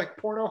Wish or like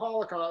Porno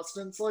Holocaust.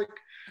 And it's like,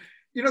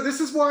 this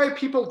is why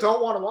people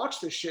don't want to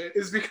watch this shit,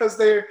 is because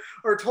they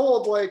are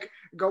told like,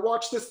 go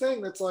watch this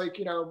thing that's like,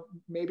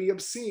 maybe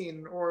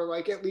obscene or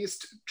like at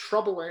least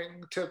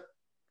troubling to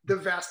the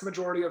vast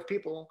majority of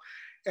people.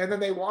 And then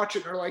they watch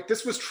it and are like,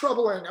 this was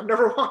troubling, I'm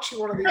never watching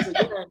one of these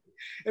again.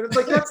 And it's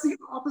like, that's the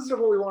opposite of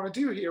what we want to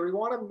do here. We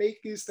want to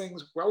make these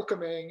things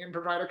welcoming and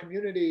provide a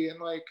community. And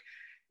like,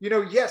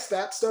 yes,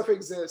 that stuff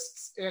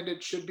exists and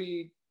it should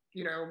be,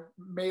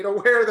 made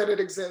aware that it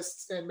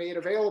exists and made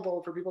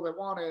available for people that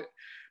want it.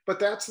 But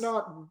that's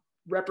not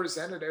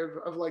representative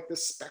of like the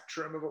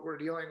spectrum of what we're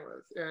dealing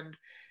with. And,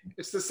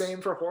 It's the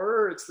same for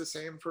horror. It's the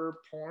same for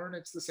porn.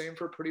 It's the same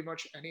for pretty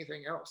much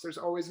anything else. There's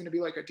always going to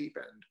be like a deep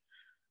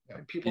end,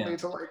 and people need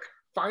to like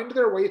find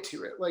their way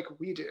to it, like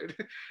we did.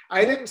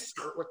 I didn't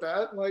start with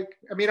that. Like,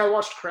 I mean, I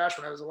watched Crash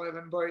when I was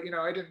 11, but you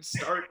know, I didn't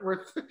start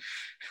with.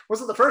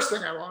 Wasn't the first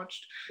thing I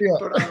watched. Yeah.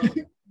 But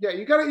yeah,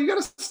 you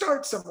gotta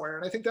start somewhere,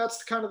 and I think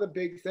that's kind of the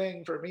big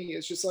thing for me.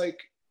 Is just like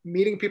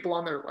meeting people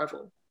on their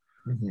level.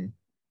 Mm-hmm.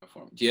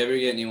 Do you ever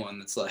get anyone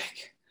that's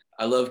like,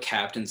 I love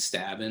Captain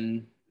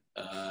Stabbin'.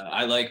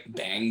 I like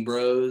Bang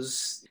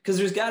Bros. Because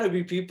there's got to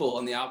be people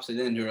on the opposite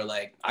end who are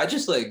like, I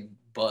just like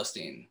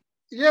busting.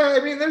 Yeah,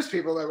 I mean, there's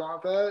people that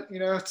want that. You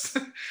know, it's.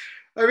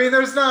 I mean,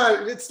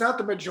 it's not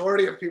the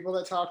majority of people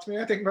that talk to me.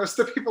 I think most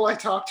of the people I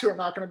talk to are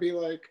not going to be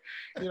like,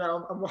 you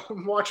know,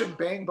 I'm watching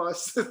Bang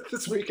Bus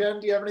this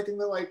weekend. Do you have anything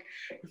that like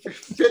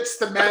fits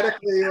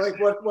thematically? Like,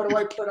 what do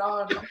I put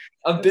on?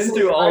 I've been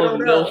through all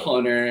of MILF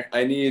Hunter.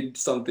 I need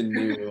something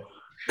new.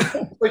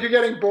 Like you're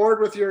getting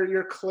bored with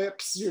your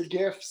clips, your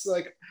GIFs.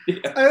 Like, yeah.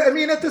 I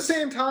mean, at the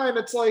same time,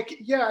 it's like,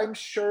 yeah, I'm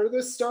sure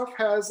this stuff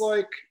has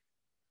like,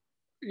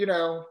 you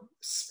know,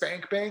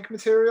 spank bank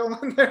material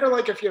in there,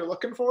 like if you're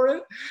looking for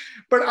it.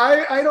 But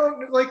I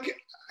don't like,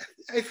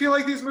 I feel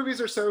like these movies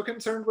are so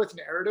concerned with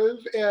narrative,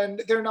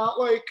 and they're not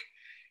like,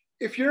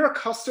 if you're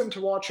accustomed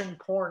to watching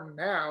porn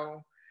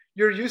now,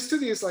 you're used to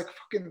these like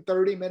fucking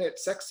 30-minute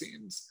sex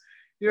scenes.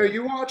 You know,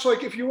 you watch,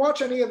 like, if you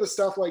watch any of the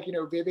stuff like, you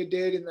know, Vivid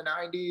did in the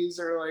 90s,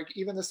 or like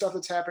even the stuff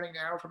that's happening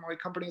now from like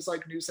companies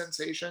like New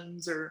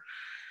Sensations or,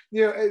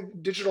 you know,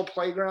 Digital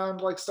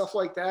Playground, like stuff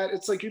like that.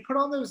 It's like you put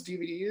on those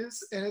DVDs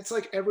and it's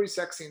like every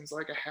sex scene's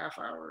like a half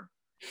hour.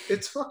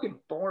 It's fucking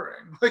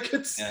boring. Like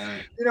it's,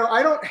 you know,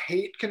 I don't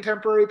hate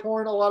contemporary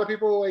porn. A lot of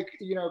people like,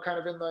 you know, kind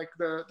of in like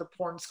the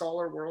porn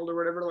scholar world or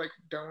whatever, like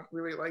don't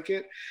really like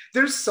it.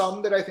 There's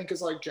some that I think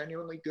is like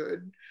genuinely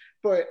good,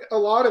 but a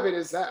lot of it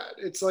is that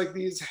it's like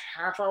these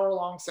half-hour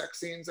long sex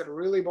scenes that are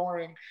really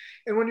boring.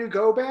 And when you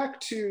go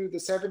back to the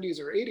 70s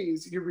or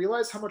 80s, you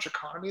realize how much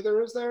economy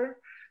there is there.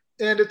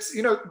 And it's,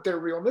 you know, they're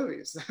real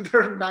movies.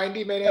 They're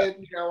 90-minute,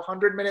 you know,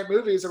 100-minute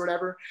movies or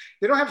whatever.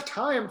 They don't have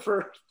time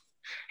for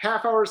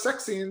half-hour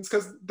sex scenes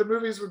because the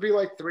movies would be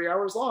like 3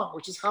 hours long,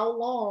 which is how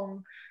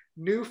long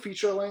new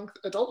feature-length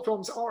adult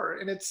films are.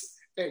 And it's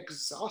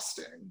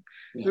exhausting.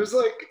 Yeah. There's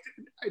like,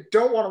 I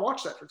don't want to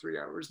watch that for 3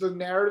 hours. The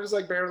narrative is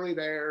like barely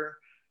there.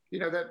 You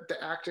know, that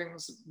the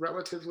acting's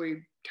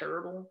relatively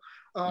terrible.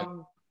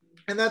 And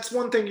that's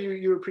one thing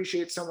you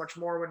appreciate so much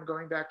more when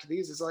going back to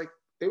these is like,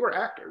 they were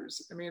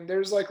actors. I mean,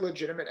 there's like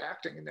legitimate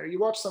acting in there. You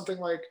watch something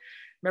like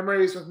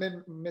Memories with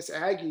Miss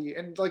Aggie,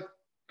 and like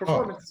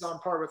performance is on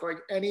par with like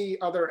any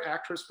other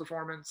actress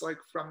performance like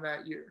from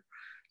that year.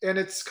 And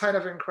it's kind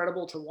of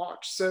incredible to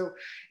watch. So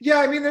yeah,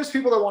 I mean, there's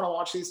people that want to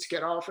watch these to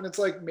get off, and it's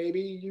like,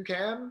 maybe you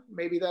can,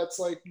 maybe that's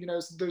like, you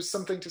know, there's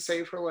something to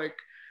say for like,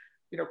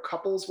 you know,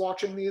 couples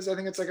watching these. I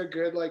think it's like a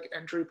good like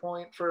entry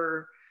point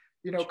for,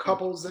 you know,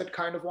 couples that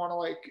kind of want to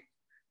like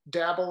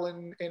dabble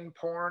in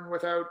porn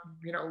without,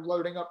 you know,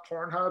 loading up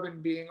Pornhub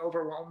and being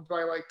overwhelmed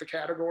by like the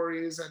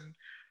categories and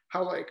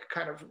how like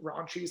kind of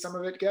raunchy some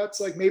of it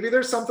gets. Like maybe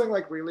there's something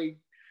like really,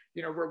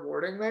 you know,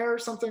 rewarding there or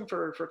something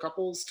for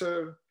couples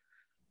to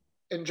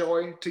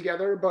enjoy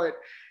together. But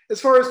as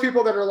far as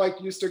people that are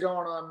like used to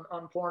going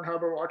on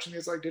Pornhub or watching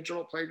these like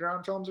Digital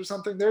Playground films or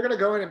something, they're gonna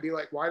go in and be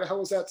like, why the hell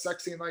was that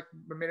sex scene like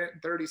a minute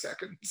and 30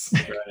 seconds?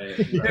 Right.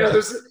 You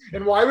know,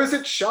 and why was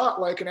it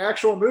shot like an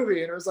actual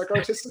movie? And it was like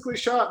artistically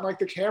shot, and like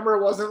the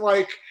camera wasn't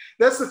like,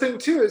 that's the thing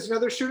too, is, you know,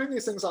 they're shooting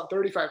these things on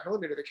 35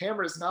 millimeter. The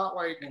camera is not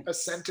like a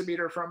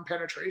centimeter from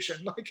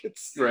penetration. Like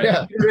it's, you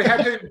know, they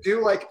had to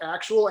do like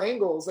actual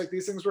angles. Like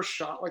these things were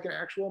shot like an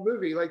actual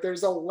movie. Like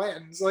there's a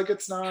lens. Like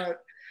it's not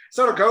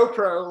a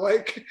GoPro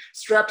like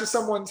strapped to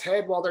someone's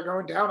head while they're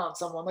going down on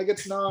someone. Like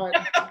it's not,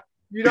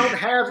 you don't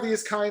have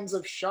these kinds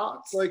of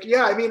shots. Like,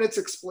 yeah, I mean, it's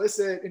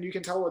explicit and you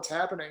can tell what's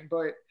happening,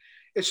 but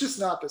it's just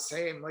not the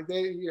same. Like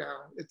they, you know,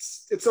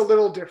 it's a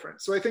little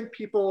different. So I think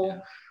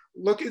people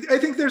I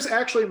think there's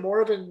actually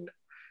more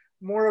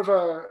of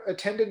a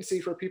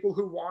tendency for people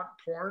who want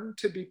porn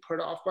to be put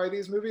off by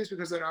these movies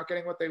because they're not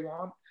getting what they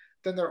want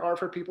than there are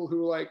for people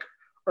who like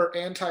are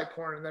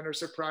anti-porn and then are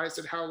surprised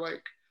at how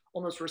like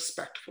almost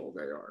respectful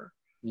they are.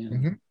 Yeah.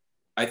 Mm-hmm.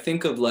 I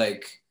think of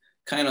like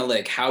kind of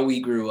like how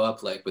we grew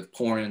up like with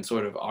porn and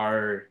sort of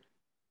our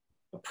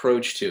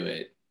approach to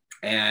it.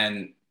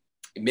 And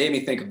it made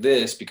me think of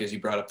this because you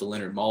brought up the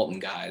Leonard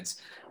Maltin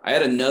guides. I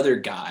had another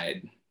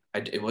guide.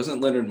 It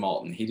wasn't Leonard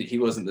Maltin. He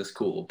wasn't this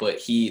cool, but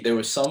there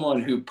was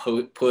someone who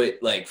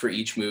put like for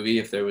each movie,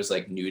 if there was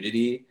like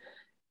nudity,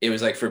 it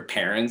was like for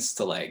parents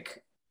to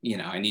like, you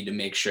know, I need to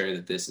make sure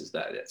that this is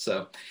that it.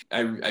 So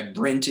I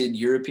rented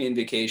European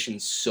Vacation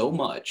so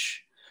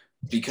much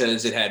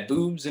because it had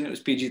boobs and it was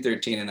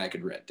PG-13 and I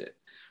could rent it.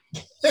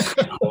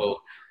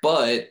 So,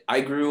 but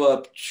I grew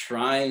up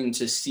trying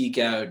to seek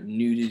out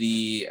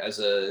nudity as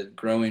a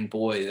growing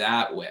boy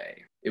that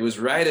way. It was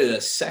right at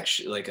a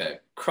section, like a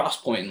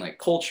cross point in like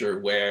culture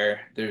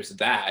where there's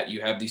that.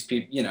 You have these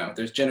people, you know,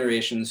 there's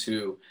generations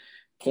who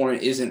porn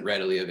isn't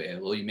readily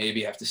available. You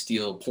maybe have to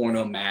steal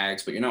porno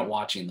mags, but you're not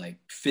watching like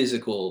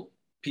physical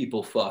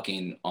people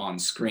fucking on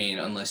screen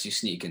unless you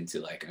sneak into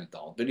like an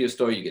adult video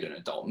store. You get an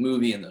adult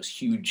movie in those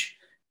huge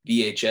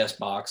VHS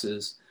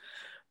boxes.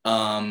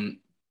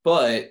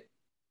 But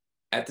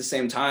at the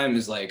same time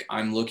is like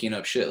I'm looking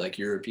up shit like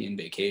European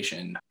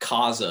Vacation.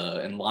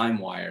 Kazaa and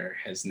LimeWire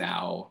has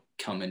now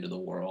come into the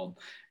world.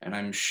 And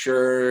I'm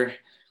sure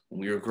when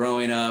we were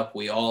growing up,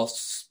 we all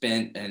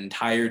spent an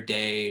entire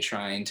day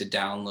trying to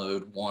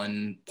download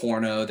one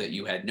porno that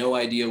you had no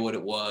idea what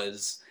it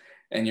was.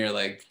 And you're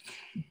like,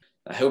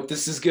 I hope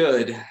this is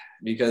good,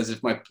 because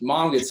if my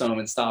mom gets home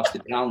and stops to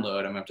download,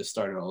 I'm gonna have to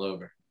start it all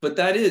over. But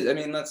that is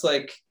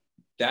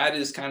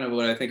kind of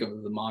what I think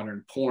of the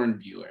modern porn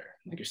viewer.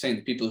 Like you're saying,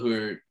 the people who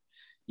are,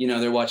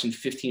 they're watching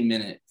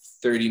 15-minute,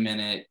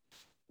 30-minute,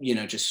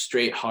 just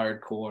straight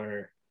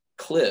hardcore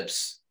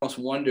clips. I almost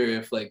wonder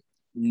if like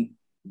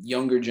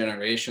younger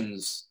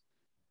generations,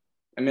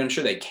 I mean, I'm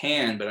sure they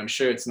can, but I'm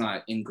sure it's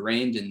not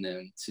ingrained in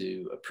them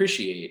to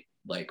appreciate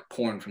like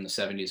porn from the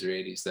 70s or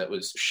 80s that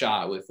was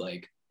shot with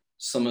like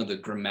some of the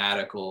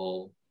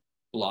grammatical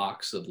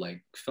blocks of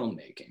like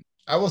filmmaking.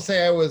 I will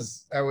say I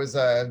was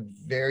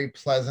very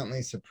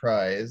pleasantly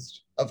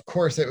surprised. Of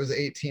course, it was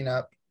 18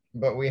 up,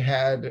 but we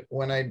had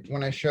when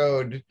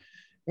Equation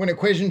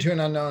to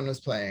an Unknown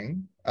was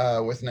playing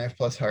with Knife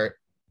Plus Heart.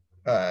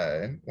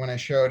 When I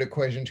showed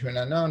Equation to an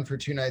Unknown for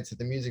 2 nights at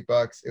the Music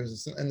Box, it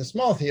was in the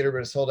small theater,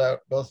 but it sold out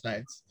both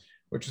nights,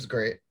 which was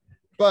great.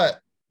 But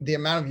the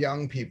amount of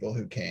young people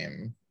who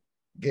came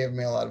gave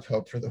me a lot of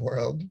hope for the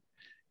world,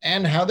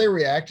 and how they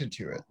reacted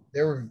to it.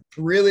 They were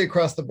really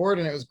across the board,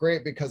 and it was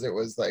great because it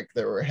was like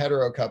there were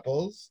hetero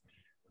couples.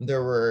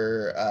 There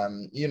were,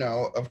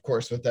 of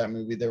course, with that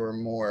movie, there were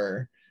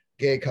more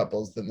gay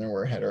couples than there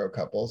were hetero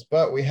couples,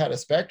 but we had a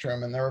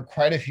spectrum, and there were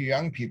quite a few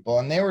young people,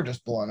 and they were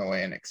just blown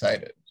away and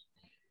excited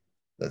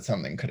that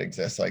something could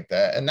exist like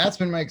that. And that's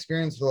been my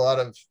experience with a lot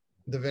of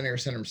the Vinegar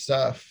Syndrome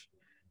stuff.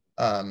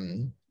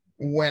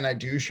 When I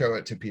do show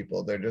it to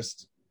people, they're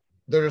just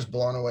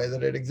blown away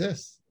that it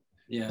exists.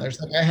 Yeah. There's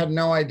like, I had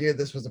no idea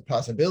this was a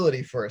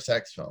possibility for a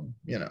sex film,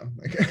 You're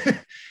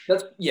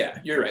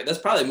right. That's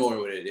probably more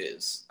what it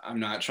is. I'm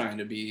not trying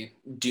to be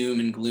doom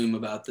and gloom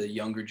about the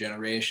younger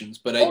generations,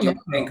 but I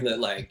think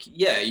that like,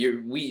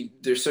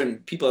 there's certain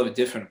people have a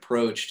different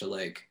approach to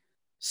like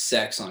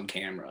sex on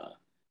camera,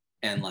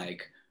 and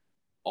like,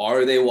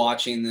 are they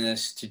watching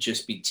this to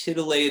just be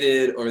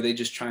titillated, or are they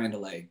just trying to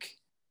like,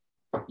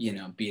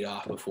 beat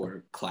off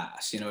before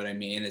class? You know what I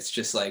mean? It's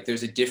just like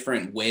there's a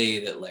different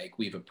way that like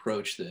we've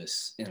approached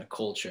this in a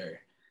culture.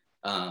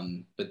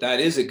 But that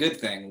is a good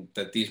thing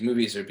that these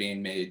movies are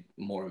being made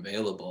more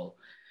available.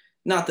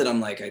 Not that I'm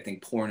like, I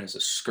think porn is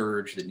a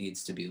scourge that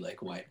needs to be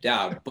like wiped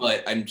out,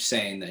 but I'm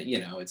saying that,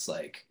 it's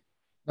like.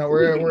 No,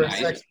 we're a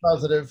sex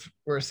positive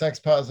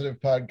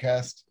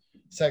podcast.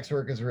 Sex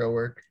work is real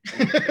work.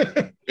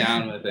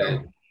 Down with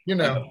it.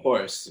 Of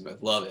course, I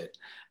love it.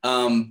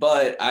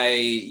 But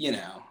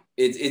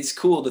it's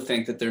cool to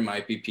think that there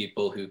might be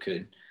people who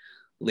could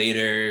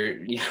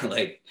later,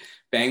 like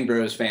Bang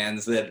Bros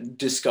fans that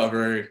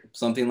discover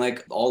something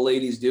like All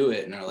Ladies Do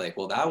It and are like,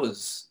 well, that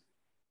was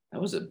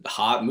a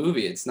hot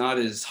movie. It's not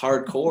as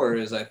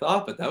hardcore as I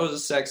thought, but that was a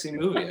sexy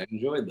movie. I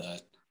enjoyed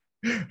that.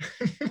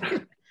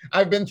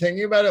 I've been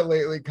thinking about it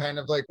lately, kind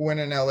of like when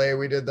in LA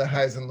we did the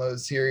Highs and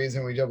Lows series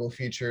and we double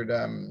featured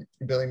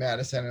Billy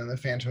Madison and the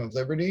Phantom of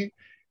Liberty.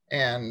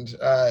 And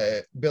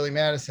Billy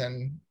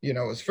Madison,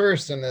 was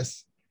first in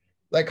this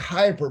like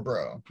hyper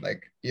bro,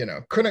 like,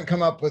 couldn't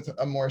come up with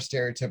a more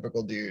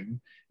stereotypical dude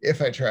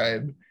if I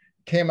tried.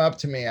 Came up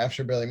to me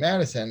after Billy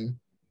Madison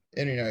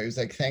and, he was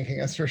like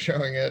thanking us for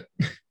showing it,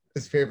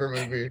 his favorite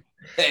movie.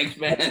 Thanks,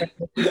 man.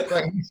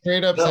 Like,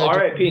 straight up.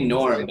 R.I.P.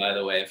 Norm, by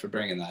the way, for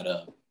bringing that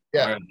up.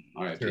 Yeah.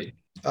 R.I.P.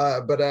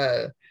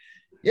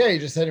 He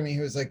just said to me, he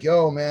was like,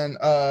 yo, man,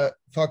 I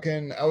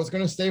was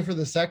going to stay for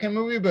the second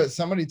movie, but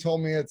somebody told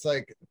me it's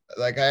like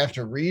I have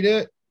to read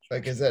it.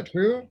 Like, is that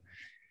true?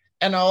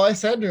 And all I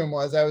said to him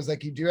was, I was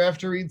like, you do have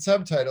to read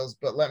subtitles,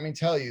 but let me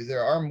tell you,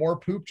 there are more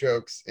poop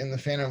jokes in The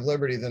Phantom of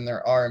Liberty than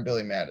there are in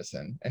Billy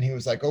Madison. And he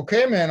was like,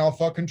 okay, man, I'll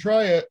fucking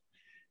try it.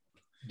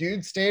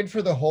 Dude stayed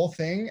for the whole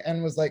thing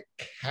and was like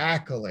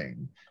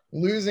cackling,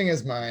 losing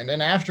his mind.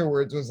 And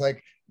afterwards was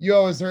like,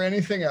 yo, is there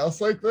anything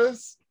else like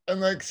this?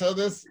 And like, so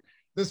this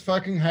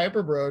fucking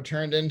hyper bro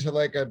turned into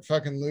like a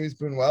fucking Louis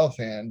Buñuel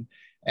fan.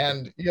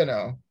 And,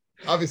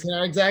 obviously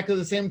not exactly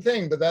the same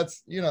thing, but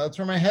that's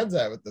where my head's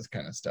at with this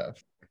kind of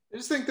stuff. I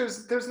just think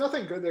there's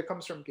nothing good that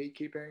comes from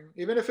gatekeeping,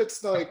 even if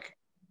it's like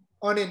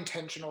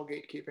unintentional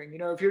gatekeeping.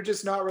 If you're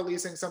just not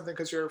releasing something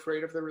because you're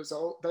afraid of the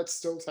result, that's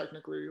still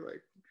technically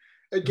like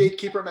a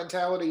gatekeeper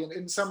mentality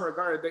in some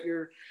regard, that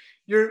you're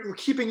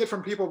keeping it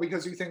from people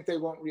because you think they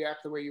won't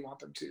react the way you want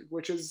them to,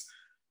 which is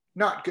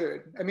not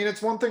good. I mean,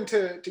 it's one thing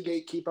to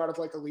gatekeep out of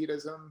like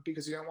elitism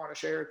because you don't want to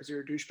share because you're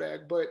a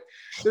douchebag, but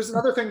there's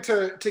another thing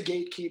to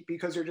gatekeep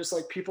because you're just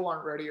like, people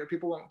aren't ready or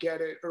people won't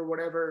get it or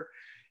whatever.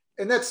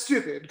 And that's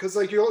stupid because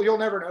like you'll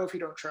never know if you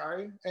don't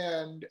try.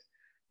 And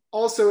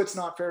also it's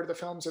not fair to the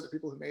films or the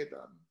people who made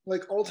them.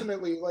 Like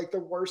ultimately, like the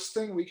worst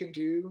thing we can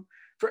do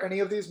for any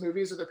of these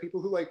movies or the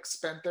people who like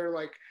spent their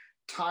like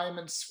time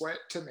and sweat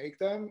to make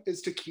them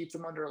is to keep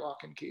them under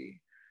lock and key,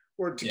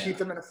 or to keep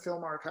them in a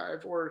film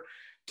archive, or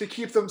to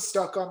keep them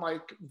stuck on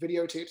like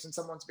videotapes in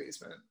someone's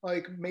basement.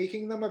 Like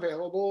making them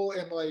available,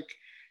 and like,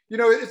 you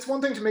know, it's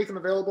one thing to make them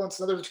available, it's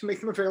another to make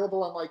them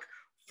available on like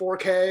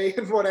 4K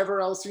and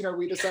whatever else, you know,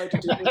 we decide to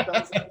do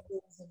with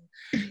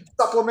and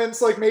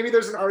supplements. Like maybe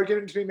there's an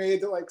argument to be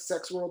made that like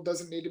Sex World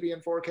doesn't need to be in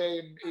 4K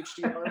and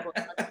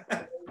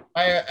HDR.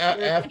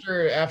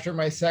 After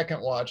my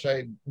second watch,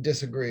 I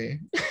disagree.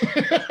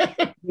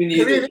 I mean,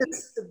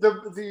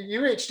 the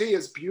UHD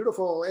is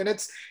beautiful, and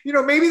it's, you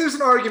know, maybe there's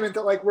an argument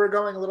that like we're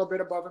going a little bit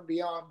above and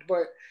beyond,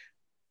 but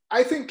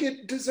I think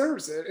it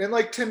deserves it. And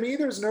like to me,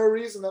 there's no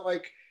reason that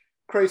like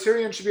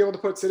Criterion should be able to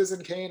put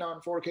Citizen Kane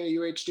on 4K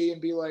UHD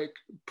and be like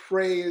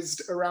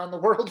praised around the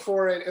world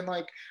for it, and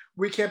like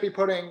we can't be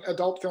putting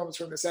adult films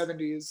from the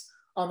 70s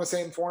on the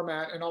same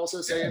format and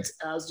also say it's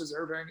as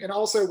deserving. And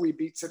also we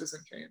beat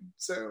Citizen Kane.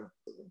 So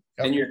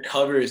and your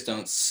covers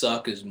don't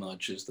suck as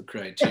much as the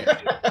Criterion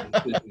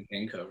Citizen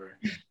Kane cover.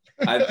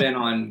 I've been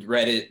on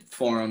Reddit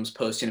forums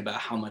posting about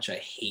how much I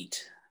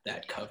hate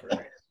that cover.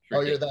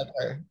 Oh, you're that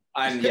guy.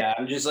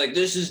 I'm just like,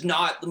 this is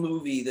not the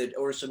movie that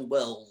Orson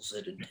Welles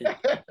had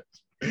intended.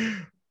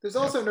 There's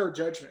also no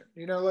judgment,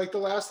 you know, like the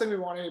last thing we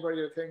want anybody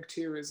to think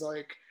too is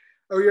like,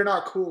 oh, you're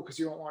not cool because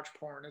you don't watch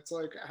porn. It's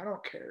like, I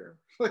don't care.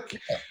 Like,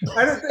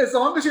 as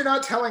long as you're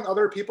not telling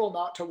other people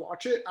not to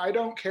watch it, I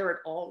don't care at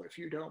all if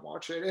you don't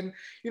watch it. And,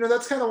 you know,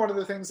 that's kind of one of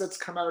the things that's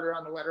come out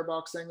around the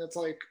Letterboxd thing that's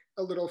like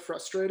a little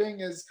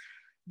frustrating is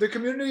the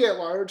community at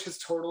large has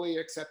totally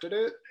accepted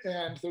it.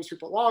 And there's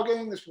people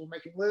logging, there's people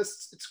making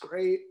lists. It's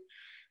great.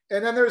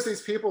 And then there's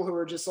these people who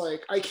are just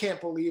like, I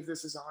can't believe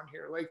this is on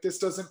here. Like, this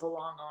doesn't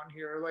belong on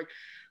here. Like,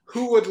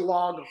 who would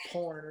log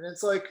porn? And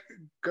it's like,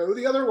 go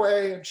the other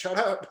way and shut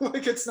up.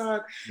 Like, it's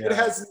not, it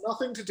has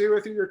nothing to do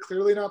with you. You're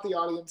clearly not the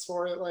audience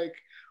for it. Like,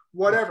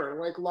 whatever,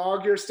 like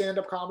log your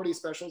stand-up comedy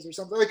specials or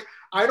something. Like,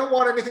 I don't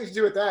want anything to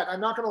do with that.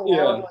 I'm not going to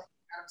log like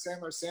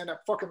Adam Sandler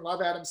stand-up. Fucking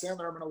love Adam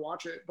Sandler. I'm going to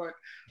watch it, but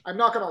I'm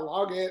not going to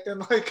log it.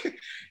 And like,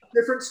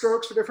 different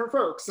strokes for different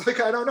folks.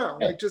 Like, I don't know.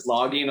 Like, just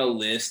logging a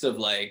list of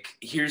like,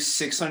 here's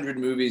 600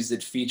 movies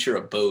that feature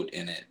a boat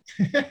in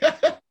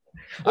it.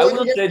 I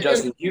will say,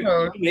 Justin,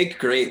 you make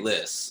great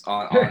lists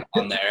on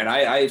there, and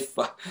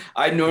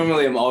I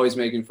normally am always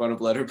making fun of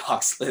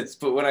Letterboxd lists,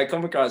 but when I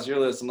come across your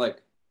list, I'm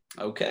like,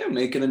 okay, I'm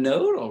making a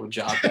note. I'll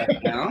jot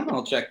that down.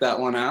 I'll check that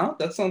one out.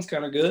 That sounds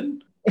kind of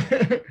good.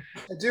 I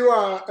do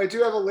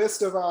have a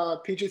list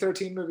of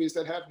PG-13 movies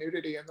that have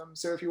nudity in them.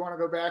 So if you want to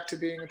go back to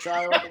being a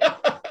child,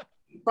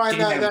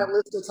 find that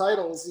list of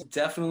titles.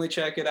 Definitely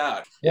check it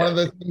out. One of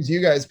the things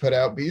you guys put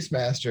out,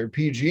 Beastmaster,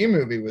 PG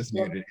movie with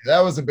nudity. That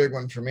was a big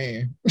one for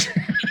me.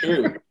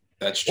 True.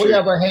 That's true. Well,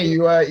 yeah, but hey,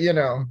 you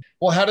know,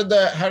 well, how did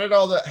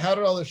all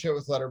the shit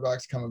with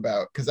Letterboxd come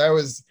about? Because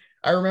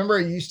I remember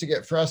I used to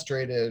get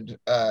frustrated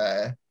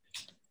because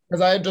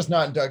I had just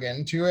not dug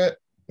into it,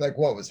 like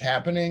what was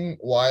happening,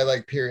 why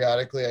like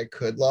periodically I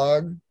could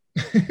log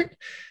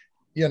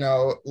you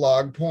know,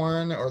 log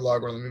porn or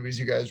log one of the movies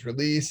you guys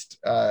released,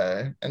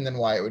 and then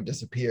why it would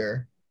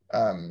disappear.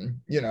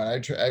 You know,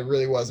 I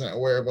really wasn't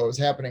aware of what was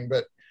happening,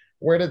 but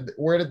where did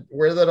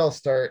that all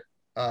start?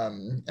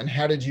 And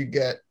how did you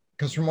get,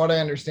 because from what I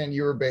understand,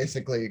 you were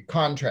basically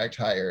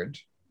contracted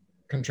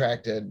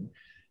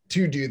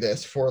to do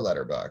this for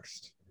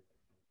Letterboxd.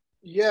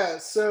 Yeah,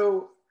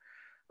 so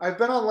I've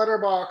been on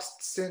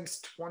Letterboxd since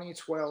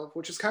 2012,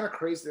 which is kind of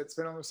crazy. It's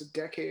been almost a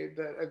decade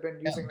that I've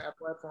been using that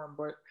platform,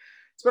 but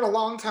it's been a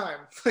long time,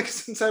 like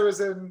since I was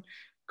in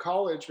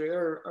college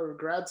or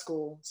grad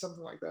school,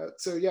 something like that.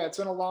 So yeah, it's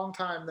been a long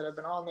time that I've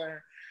been on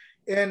there.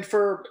 And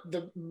for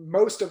the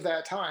most of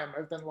that time,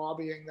 I've been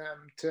lobbying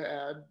them to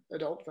add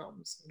adult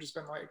films. I've just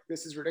been like,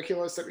 this is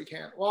ridiculous that we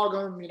can't log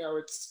them. You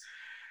know,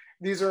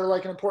 these are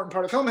like an important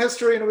part of film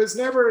history. And it was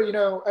never, you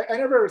know, I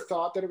never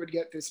thought that it would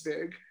get this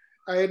big.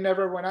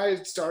 When I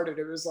started,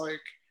 it was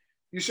like,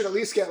 you should at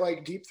least get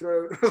like Deep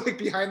Throat or like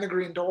Behind the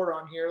Green Door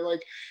on here.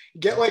 Like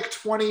get like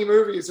 20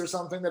 movies or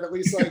something that at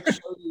least like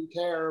show you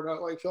care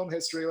about like film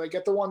history. Like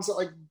get the ones that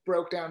like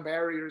broke down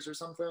barriers or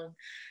something.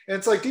 And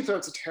it's like Deep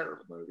Throat's a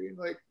terrible movie.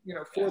 Like, you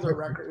know, for the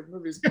record, the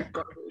movie's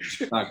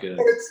garbage. Not good.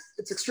 But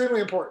it's extremely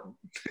important.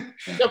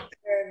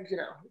 And, you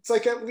know, it's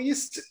like at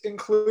least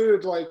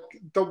include like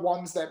the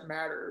ones that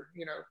matter,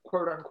 you know,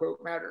 quote unquote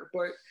matter.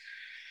 But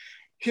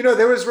you know,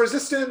 there was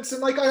resistance,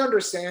 and like I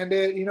understand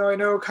it, you know, I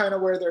know kind of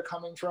where they're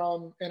coming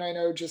from, and I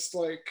know just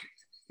like,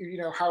 you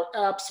know, how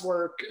apps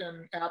work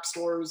and app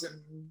stores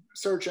and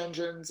search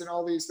engines and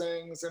all these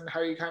things, and how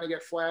you kind of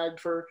get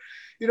flagged for,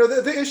 you know,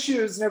 the issue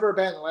has never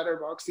been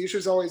Letterboxd. The issue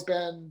has always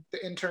been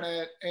the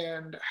internet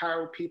and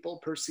how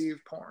people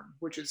perceive porn,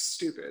 which is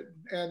stupid.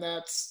 And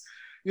that's,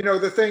 you know,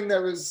 the thing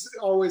that was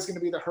always going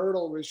to be the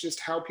hurdle was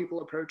just how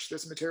people approach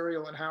this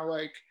material and how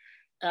like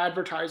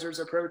advertisers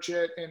approach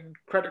it and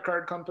credit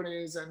card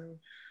companies and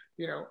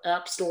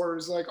app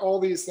stores, like all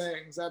these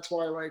things. That's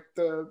why like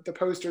the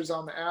posters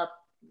on the app,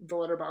 the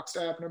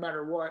Letterboxd app, no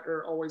matter what,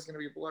 are always going to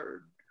be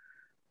blurred.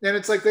 And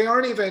it's like they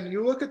aren't even,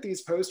 you look at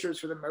these posters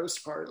for the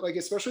most part, like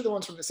especially the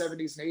ones from the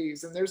 70s and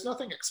 80s, and there's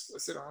nothing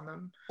explicit on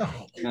them.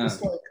 They're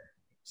just like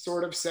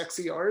sort of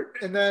sexy art.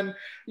 And then,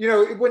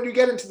 when you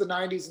get into the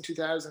 90s and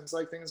 2000s,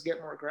 like things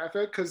get more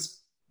graphic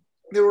because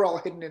they were all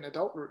hidden in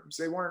adult rooms.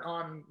 They weren't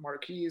on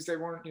marquees. They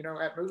weren't,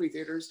 at movie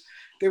theaters.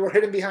 They were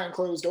hidden behind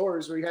closed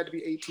doors where you had to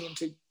be 18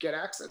 to get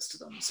access to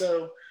them.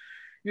 So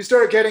you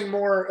start getting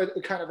more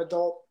kind of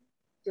adult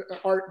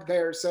art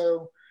there.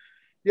 So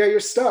yeah,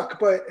 you're stuck.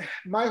 But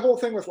my whole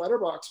thing with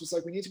Letterboxd was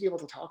like, we need to be able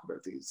to talk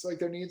about these. Like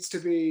there needs to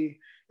be,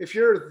 if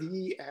you're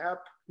the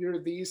app,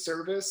 you're the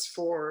service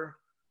for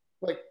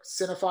like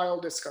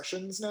cinephile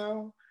discussions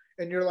now,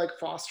 and you're like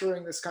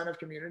fostering this kind of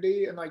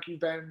community, and like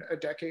you've been a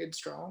decade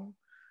strong,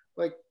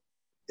 like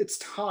it's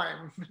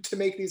time to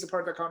make these a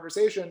part of the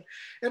conversation.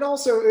 And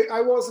also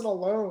I wasn't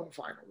alone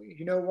finally,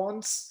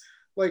 once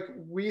like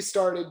we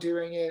started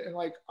doing it and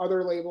like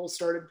other labels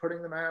started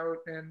putting them out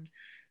and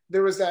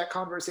there was that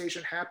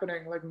conversation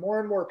happening, like more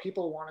and more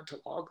people wanted to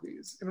log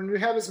these. And when you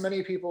have as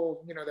many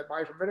people, that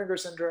buy from Vinegar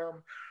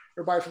Syndrome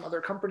or buy from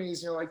other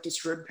companies, like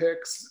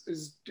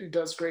DistribPix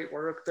does great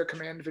work, the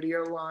Command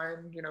Video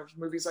line,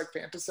 movies like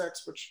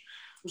Fantasex, which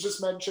was just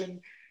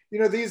mentioned,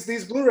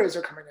 these Blu-rays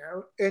are coming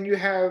out, and you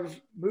have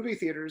movie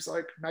theaters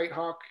like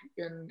Nighthawk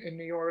in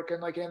New York,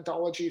 and like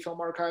Anthology Film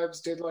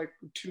Archives did like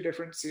 2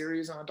 different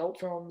series on adult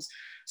films.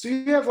 So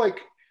you have like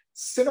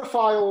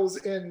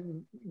cinephiles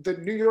in the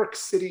New York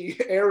City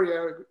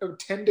area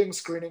attending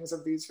screenings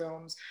of these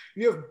films.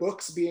 You have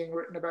books being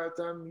written about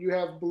them. You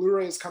have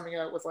Blu-rays coming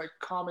out with like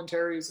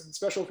commentaries and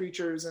special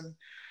features, and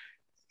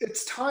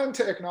it's time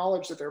to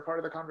acknowledge that they're part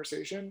of the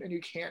conversation, and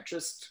you can't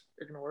just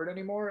ignore it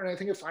anymore. And I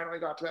think it finally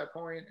got to that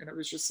point, and it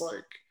was just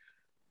like,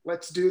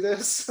 let's do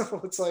this.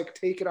 Let's like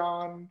take it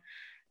on.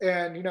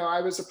 And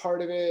I was a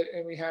part of it,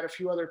 and we had a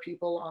few other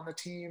people on the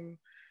team,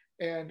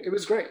 and it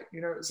was great.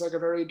 It was like a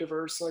very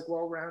diverse, like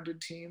well-rounded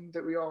team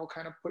that we all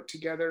kind of put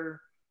together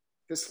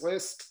this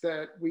list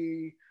that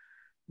we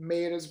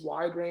made as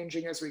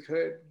wide-ranging as we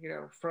could,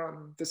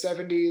 from the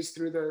 70s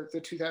through the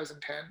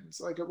 2010s.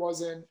 Like it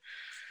wasn't,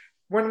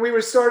 when we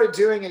were started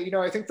doing it,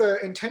 I think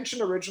the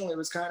intention originally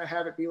was kind of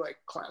have it be like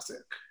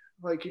classic.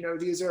 Like,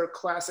 these are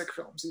classic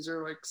films. These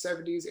are like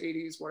 70s,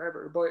 80s,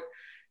 whatever. But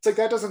it's like,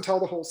 that doesn't tell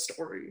the whole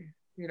story.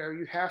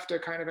 You have to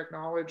kind of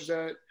acknowledge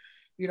that,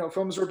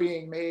 films were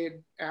being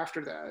made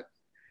after that.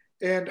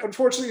 And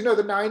unfortunately,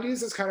 the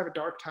 90s is kind of a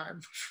dark time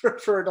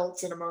for adult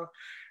cinema.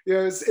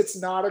 It's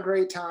not a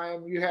great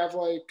time. You have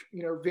like,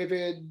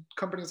 Vivid,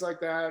 companies like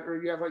that,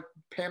 or you have like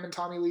Pam and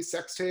Tommy Lee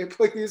sex tape.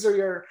 Like these are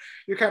your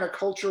kind of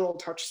cultural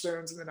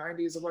touchstones in the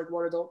 90s of like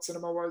what adult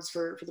cinema was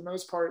for the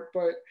most part.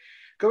 But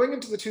going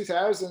into the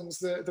 2000s,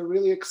 the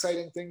really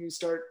exciting thing you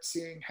start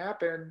seeing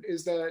happen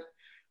is that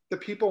the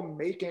people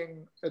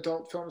making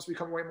adult films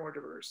become way more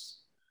diverse.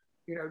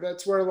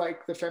 That's where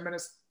like the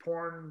feminist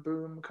porn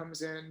boom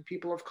comes in.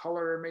 People of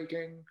color are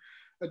making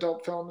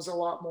adult films a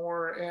lot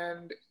more,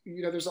 and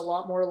there's a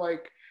lot more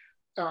like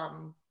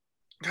kind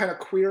of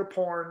queer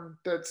porn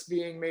that's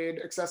being made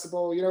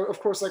accessible. Of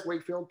course, like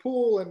Wakefield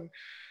Poole and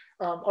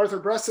Arthur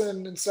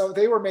Bresson, and so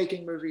they were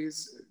making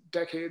movies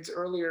decades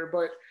earlier,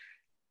 but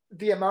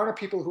the amount of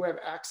people who have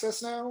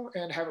access now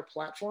and have a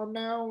platform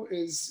now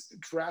is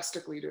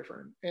drastically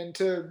different. And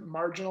to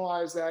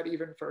marginalize that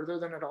even further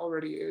than it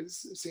already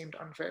is seemed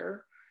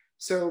unfair.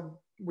 So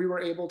we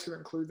were able to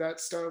include that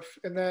stuff.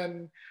 And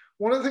then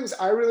one of the things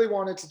I really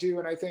wanted to do,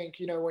 and I think,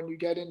 when you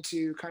get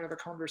into kind of the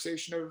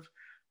conversation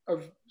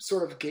of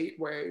sort of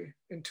gateway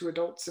into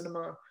adult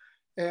cinema,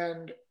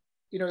 and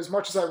as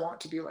much as I want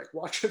to be like,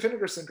 watch a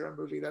Vinegar Syndrome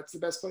movie, that's the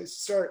best place to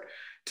start.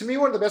 To me,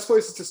 one of the best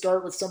places to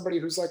start with somebody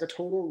who's like a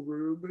total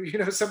rube,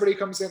 somebody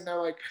comes in, they're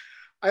like,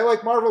 I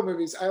like Marvel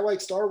movies, I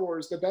like Star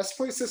Wars. The best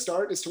place to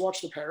start is to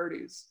watch the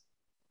parodies.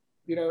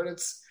 And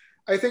it's,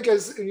 I think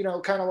as,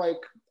 kind of like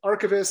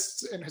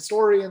archivists and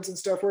historians and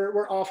stuff,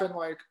 we're often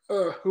like,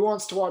 who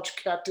wants to watch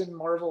Captain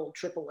Marvel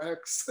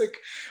XXX? Like,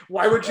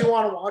 why would you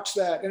want to watch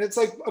that? And it's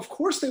like, of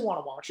course they want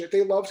to watch it.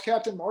 They loved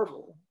Captain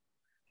Marvel.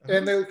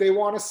 And they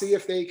want to see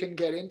if they can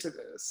get into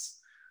this.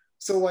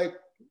 So like,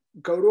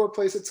 go to a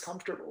place that's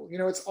comfortable.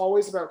 It's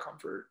always about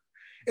comfort.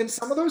 And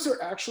some of those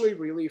are actually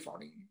really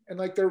funny and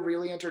like they're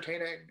really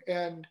entertaining.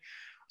 And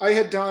I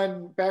had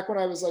done, back when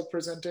I was like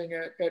presenting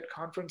at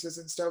conferences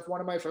and stuff, one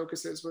of my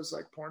focuses was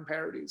like porn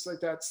parodies. Like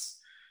that's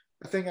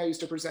a thing I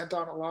used to present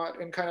on a lot,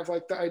 and kind of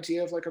like the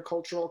idea of like a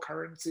cultural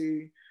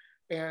currency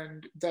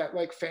and that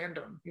like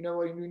fandom.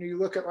 When you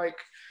look at like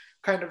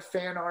kind of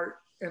fan art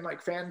and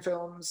like fan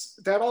films,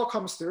 that all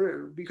comes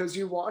through because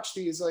you watch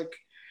these like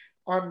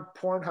on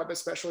Pornhub,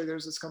 especially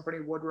there's this company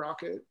Wood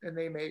Rocket, and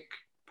they make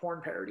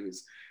porn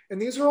parodies,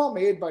 and these are all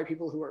made by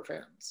people who are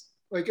fans.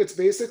 Like it's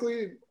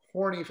basically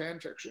horny fan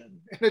fiction,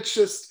 and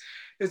it's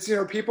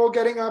people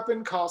getting up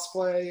in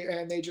cosplay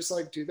and they just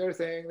like do their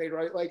thing. They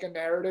write like a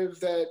narrative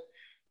that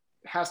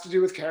has to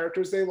do with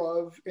characters they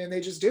love, and they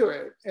just do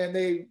it, and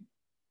they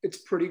it's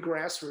pretty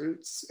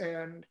grassroots,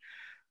 and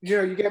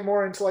you get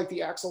more into like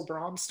the Axel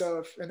Brahm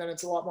stuff, and then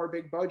it's a lot more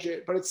big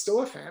budget, but it's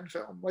still a fan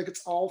film. Like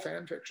it's all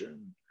fan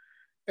fiction.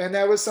 And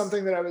that was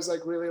something that I was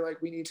like, really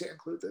like, we need to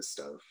include this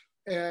stuff.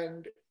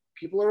 And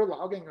people are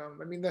logging them.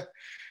 I mean,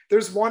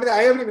 there's one,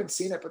 I haven't even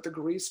seen it, but the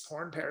Grease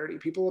porn parody,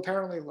 people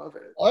apparently love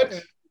it. What?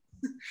 And,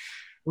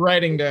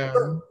 writing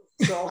down.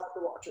 So I'll have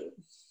to watch it.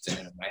 It's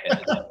in my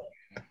head.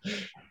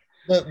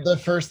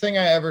 The first thing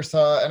I ever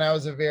saw, and I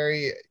was a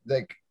very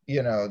like,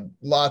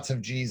 lots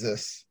of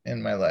Jesus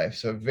in my life,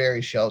 so a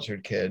very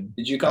sheltered kid.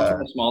 Did you come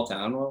from a small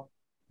town, Will?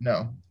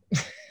 No.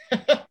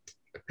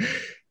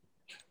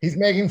 He's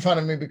making fun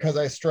of me because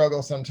I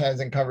struggle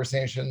sometimes in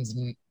conversations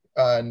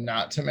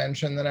not to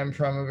mention that I'm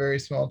from a very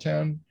small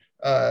town.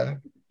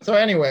 So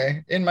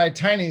anyway, in my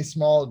tiny,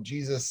 small,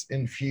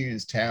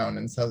 Jesus-infused town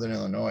in Southern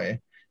Illinois,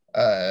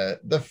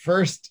 the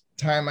first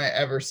time I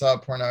ever saw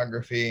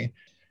pornography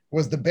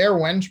was the Bare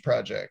Wench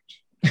Project.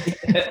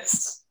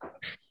 Yes.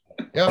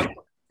 Yep.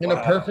 In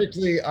a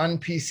perfectly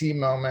un-PC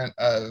moment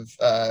of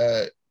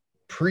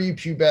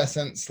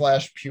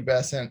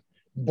pre-pubescent/pubescent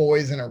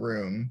boys in a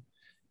room.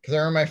 Because I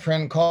remember my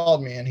friend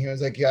called me and he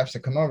was like, you have to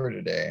come over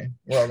today.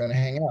 We're all going to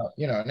hang out,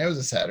 and it was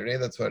a Saturday.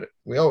 That's what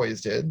we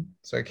always did.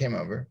 So I came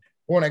over.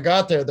 But when I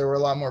got there were a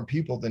lot more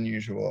people than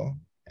usual.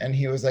 And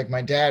he was like,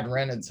 my dad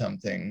rented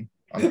something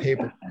on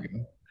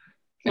pay-per-view.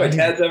 My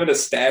dad's having a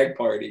stag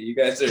party. You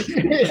guys are,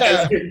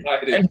 yeah.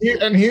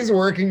 And he's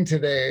working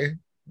today.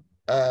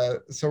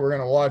 So we're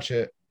going to watch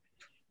it.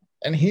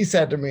 And he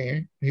said to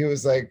me, he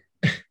was like,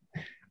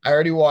 I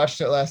already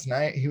watched it last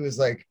night. He was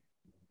like,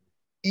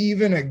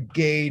 even a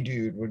gay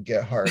dude would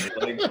get hard.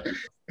 Like,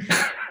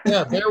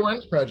 yeah, Bare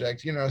Wench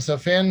Project, so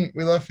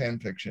we love fan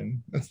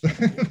fiction. That's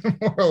the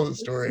moral of the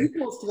story. There's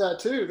sequels to that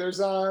too. There's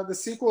the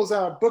sequels,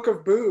 Book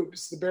of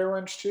Boobs, the Bare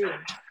Wench 2.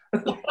 They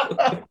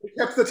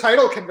kept the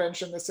title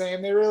convention the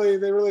same. They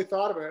really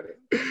thought about it.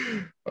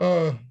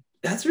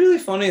 That's really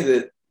funny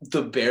that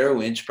the Bare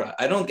Wench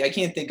I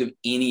can't think of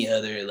any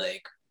other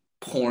like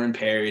porn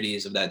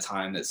parodies of that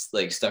time that's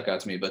like stuck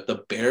out to me, but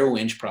the Bare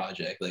Wench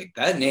Project, like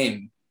that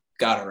name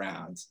got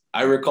around.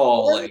 I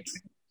recall like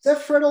is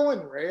that Fred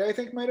Olin Ray I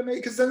think might have made,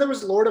 because then there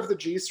was Lord of the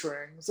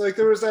G-Strings, like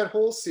there was that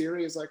whole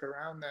series like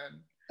around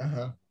then.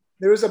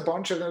 There was a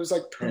bunch of them. It was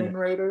like Poon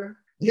Raider.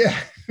 Yeah.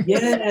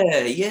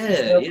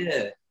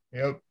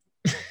 Yep.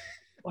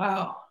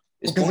 Wow.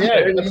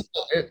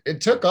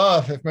 It took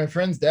off. If my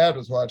friend's dad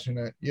was watching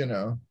it, he's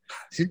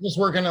just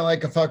working at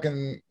like a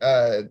fucking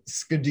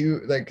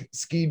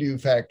skidoo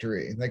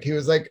factory. Like he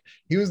was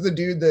the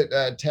dude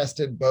that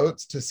tested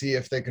boats to see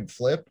if they could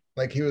flip.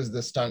 Like he was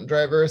the stunt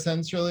driver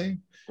essentially.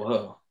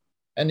 Whoa.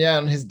 And yeah,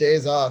 on his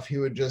days off,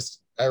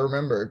 I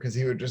remember because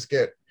he would just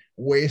get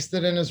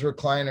wasted in his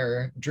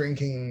recliner,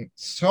 drinking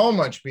so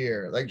much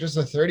beer, like just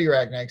a 30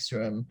 rack next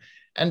to him,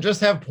 and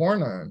just have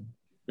porn on.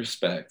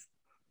 Respect.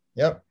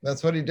 Yep,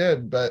 that's what he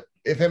did. But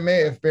if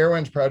Bare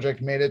Wench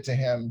Project made it to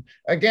him,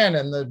 again,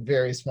 in the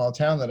very small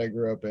town that I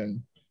grew up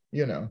in,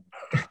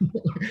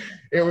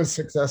 it was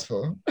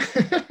successful.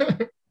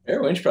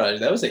 Bare Wench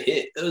Project, that was a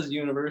hit. That was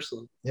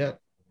universal. Yeah.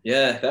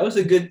 Yeah, that was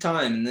a good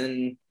time. And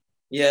then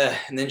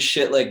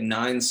shit like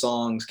 9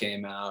 songs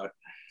came out.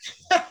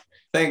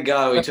 Thank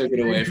God we took it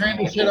away from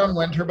trying to shit on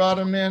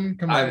Winterbottom, man.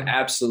 Come on. I'm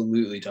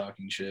absolutely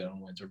talking shit on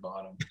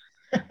Winterbottom.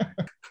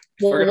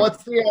 Well,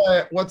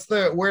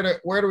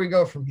 where do we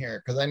go from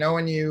here? Because I know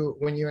when you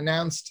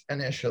announced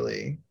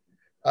initially,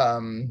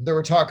 there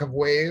were talk of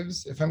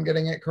waves, if I'm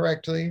getting it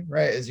correctly,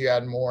 right? As you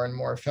add more and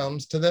more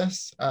films to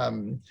this,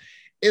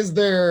 is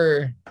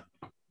there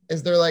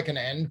like an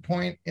end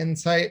point in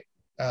sight?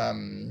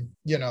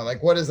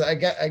 Like what is? I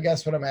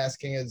guess what I'm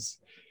asking is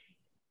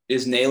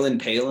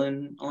Nayland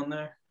Palin on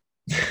there?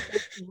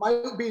 It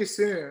might be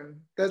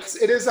soon.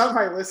 It is on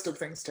my list of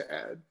things to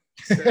add.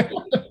 So.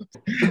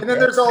 And then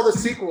there's all the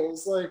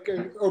sequels, like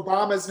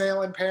Obama's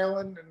Nayland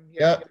Palin.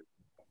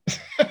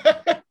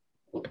 And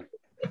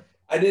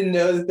I didn't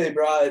know that they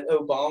brought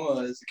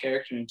Obama as a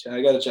character in chat.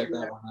 I got to check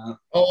that one out.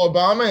 Oh,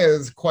 Obama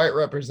is quite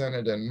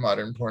represented in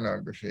modern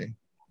pornography.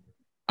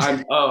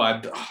 I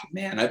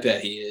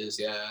bet he is.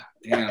 Yeah.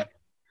 Damn.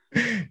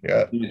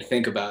 Yeah. You need to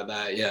think about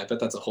that. Yeah, I bet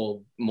that's a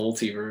whole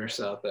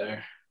multiverse out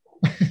there.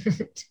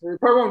 We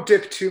probably won't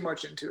dip too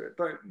much into it,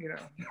 but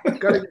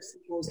gotta get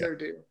sequels there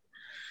due.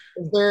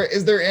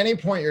 Is there any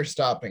point you're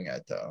stopping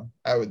at though?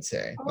 I would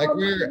say, like,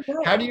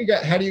 how do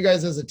you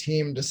guys as a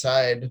team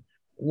decide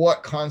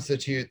what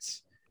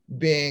constitutes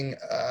being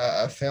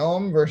a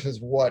film versus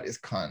what is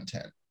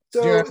content?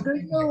 So there's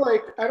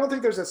I don't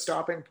think there's a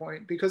stopping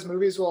point because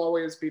movies will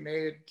always be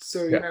made.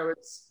 So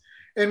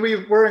and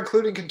we're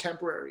including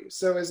contemporary.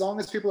 So as long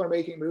as people are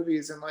making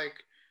movies and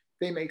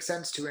they make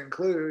sense to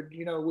include,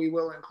 we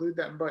will include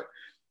them. But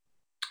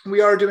we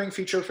are doing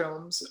feature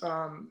films.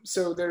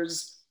 So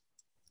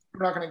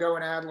we're not going to go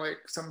and add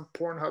some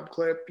Pornhub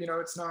clip.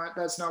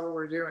 That's not what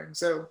we're doing.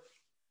 So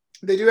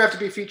they do have to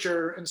be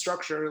feature in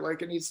structure.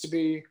 It needs to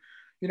be,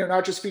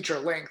 not just feature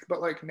length,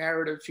 but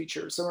narrative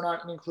features. So we're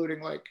not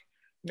including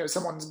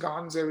someone's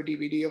Gonzo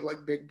DVD of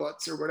like Big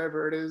Butts or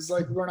whatever it is.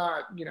 Like we're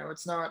not,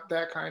 it's not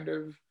that kind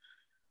of.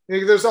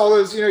 There's all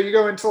those, you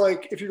go into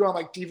like if you go on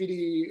like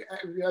DVD,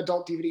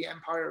 adult DVD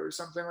Empire or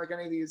something, like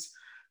any of these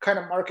kind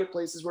of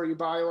marketplaces where you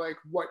buy like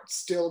what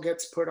still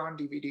gets put on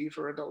DVD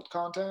for adult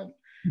content.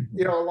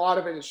 A lot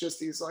of it is just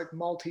these like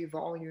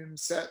multi-volume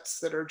sets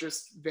that are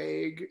just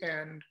vague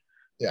and.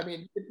 Yeah. I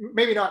mean,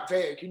 maybe not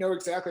vague. You know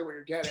exactly what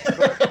you're getting.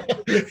 But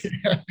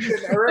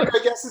generic,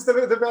 I guess, is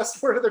the best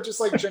word. They're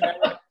just like generic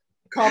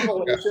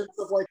compilations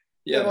of like,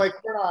 like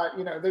we're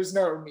not, there's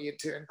no need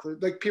to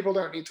include, like people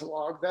don't need to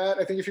log that.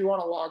 I think if you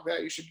want to log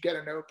that, you should get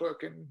a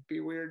notebook and be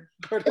weird.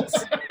 But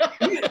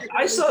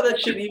I saw that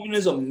shit even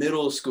as a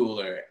middle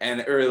schooler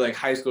or like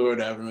high school or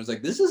whatever, and I was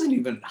like, this isn't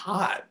even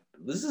hot.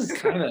 This is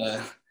kind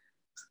of,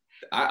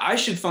 I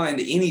should find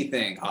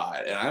anything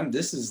hot, and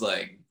this is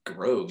like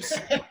gross.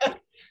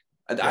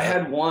 I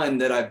had one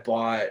that I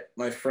bought.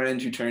 My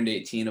friend who turned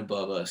 18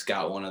 above us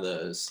got one of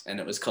those, and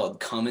it was called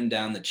Coming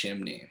Down the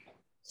Chimney.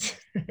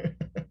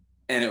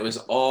 And it was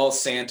all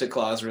Santa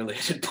Claus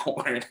related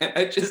porn. And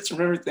I just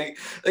remember thinking,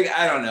 like,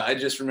 I don't know. I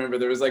just remember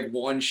there was like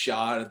one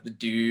shot of the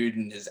dude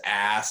and his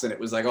ass, and it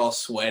was like all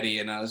sweaty.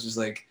 And I was just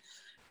like,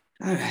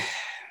 I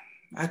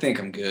think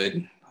I'm good.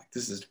 Like,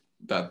 this is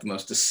about the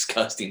most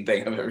disgusting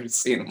thing I've ever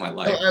seen in my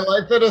life. I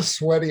like that a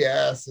sweaty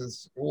ass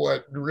is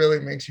what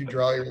really makes you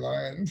draw your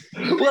line.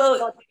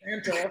 Well,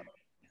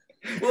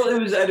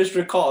 I just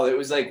recall it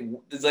was like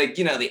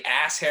the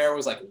ass hair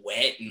was like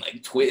wet and like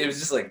it was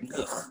just like,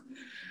 ugh.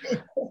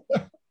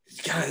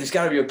 God, there's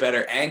got to be a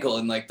better angle,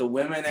 and like the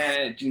women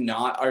at it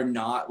are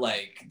not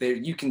like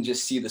you can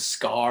just see the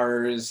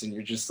scars, and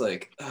you're just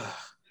like, ugh,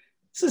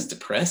 this is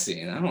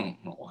depressing. I don't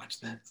want to watch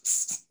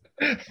this.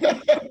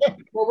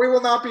 Well, we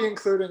will not be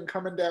including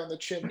Coming Down the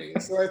Chimney,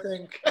 so I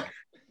think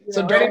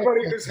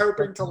anybody who's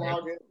hoping to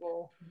log it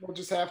will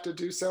just have to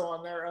do so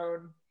on their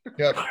own.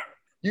 Yep.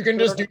 You can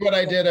just do what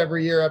I did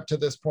every year up to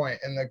this point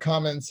in the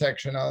comments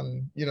section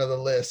on the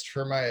list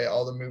for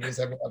all the movies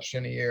I've watched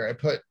in a year. I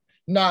put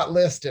not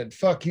listed.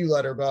 Fuck you,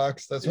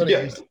 Letterboxd. That's what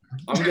it used to.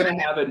 I'm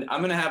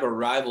gonna have a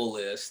rival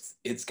list.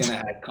 It's gonna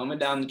have Coming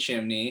Down the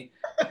Chimney.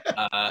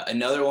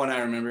 Another one I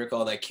remember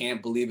called I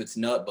Can't Believe It's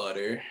Nut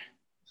Butter.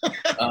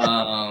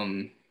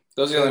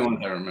 Those are the only ones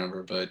I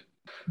remember, but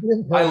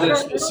my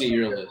list will see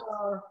your list.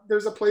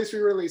 There's a place we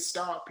really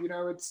stop.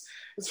 It's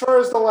as far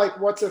as the like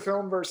what's a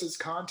film versus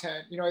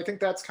content. I think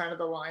that's kind of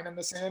the line in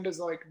the sand is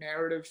like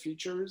narrative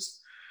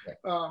features.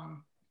 Right.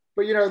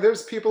 But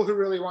there's people who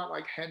really want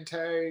like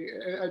hentai.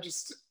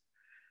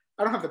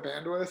 I don't have the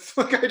bandwidth.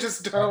 Like I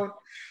just don't.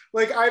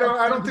 Like I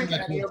don't think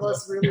any of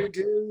us really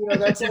do.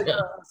 That's like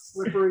a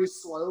slippery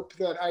slope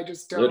that I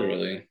just don't.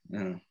 Literally.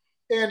 Yeah.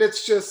 And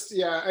it's just,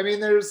 I mean,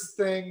 there's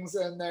things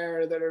in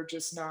there that are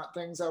just not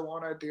things I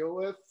want to deal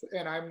with,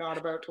 and I'm not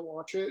about to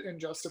watch it and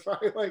justify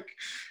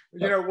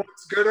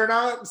what's good or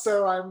not.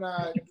 So I'm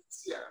not.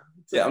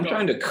 I'm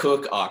trying to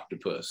cook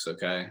octopus.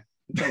 Okay.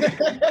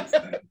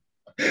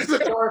 It's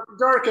a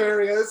dark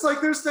area. It's like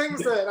there's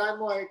things that I'm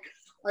like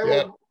I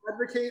will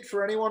advocate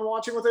for anyone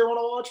watching what they want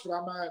to watch, but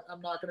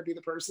I'm not going to be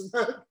the person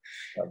that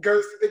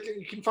goes.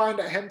 You can find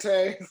a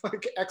hentai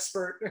like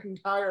expert and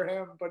hire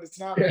him, but it's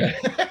not me.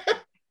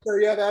 So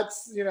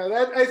that's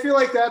that I feel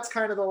like that's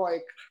kind of the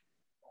like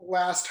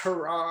last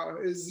hurrah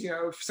is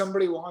if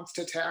somebody wants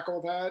to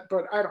tackle that,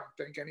 but I don't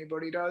think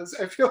anybody does.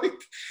 I feel like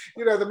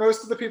the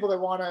most of the people that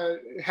want to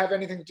have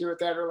anything to do with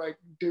that are like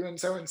doing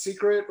so in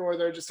secret, or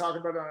they're just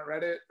talking about it on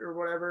Reddit or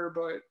whatever.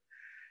 But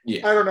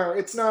I don't know.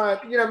 It's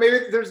not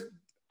maybe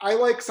I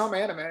like some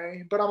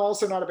anime, but I'm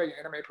also not a big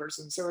anime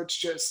person, so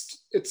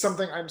it's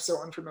something I'm so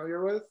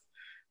unfamiliar with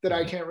that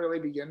I can't really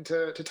begin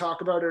to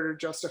talk about it or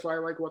justify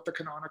like what the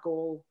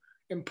canonical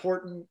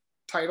important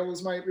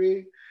titles might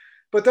be.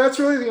 But that's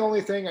really the only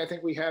thing I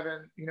think we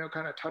haven't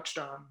kind of touched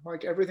on.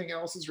 Like everything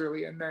else is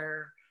really in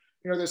there.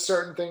 There's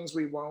certain things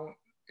we won't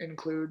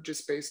include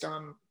just based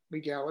on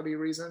legality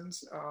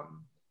reasons.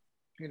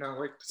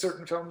 Like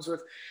certain films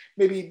with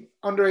maybe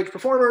underage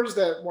performers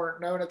that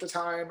weren't known at the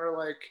time, or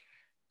like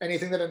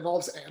anything that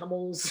involves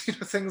animals,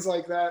 things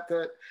like that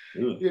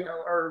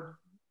are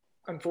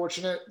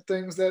unfortunate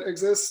things that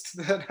exist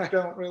that I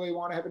don't really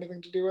want to have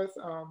anything to do with.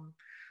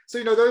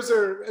 So, those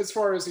are, as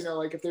far as,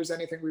 like if there's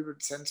anything we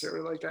would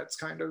censor, like that's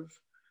kind of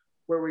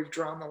where we've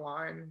drawn the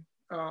line.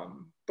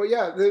 But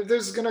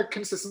there's going to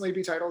consistently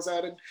be titles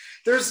added.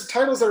 There's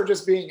titles that are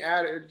just being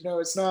added.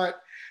 It's not,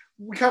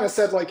 we kind of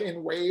said like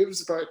in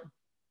waves, but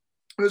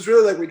it was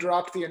really like we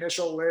dropped the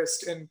initial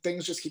list and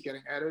things just keep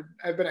getting added.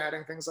 I've been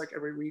adding things like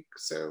every week.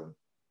 So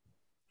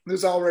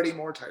there's already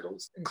more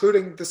titles,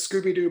 including the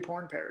Scooby-Doo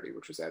porn parody,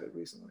 which was added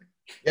recently.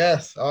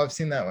 Yes. Oh, I've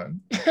seen that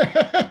one.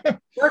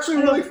 It's actually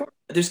really fun.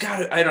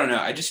 I don't know.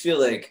 I just feel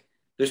like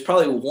there's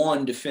probably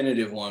one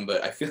definitive one,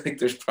 but I feel like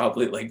there's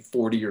probably like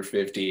 40 or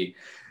 50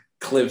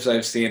 clips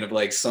I've seen of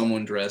like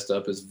someone dressed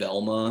up as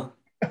Velma.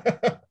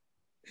 I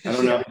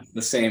don't know if it's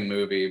the same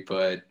movie,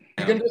 but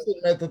you can just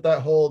admit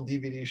that whole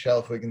DVD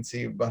shelf we can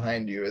see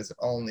behind you is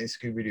only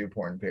Scooby-Doo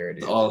porn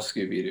parodies. All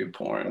Scooby-Doo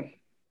porn.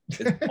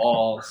 It's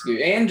all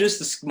Scooby, and just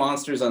the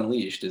Monsters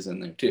Unleashed is in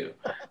there too.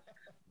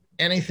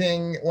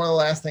 Anything? One of the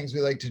last things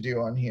we like to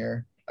do on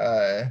here,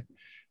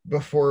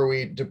 before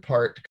we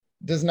depart,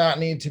 does not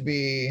need to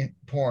be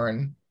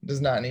porn.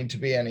 Does not need to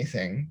be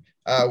anything.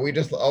 We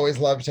just always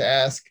love to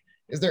ask: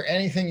 is there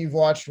anything you've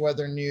watched,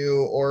 whether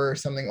new or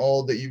something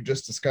old, that you've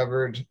just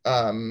discovered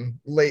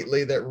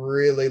lately that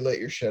really lit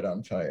your shit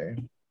on fire?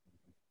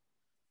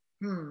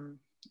 Trying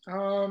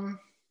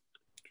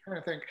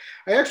to think.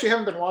 I actually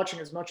haven't been watching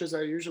as much as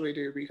I usually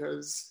do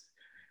because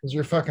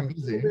you're fucking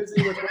busy.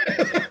 With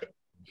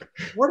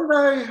what did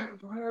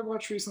I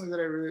watch recently that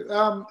I really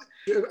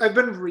I've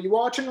been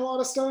rewatching a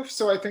lot of stuff,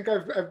 so I think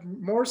I've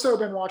more so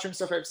been watching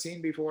stuff I've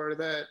seen before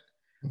that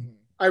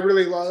I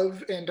really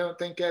love and don't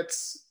think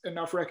gets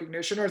enough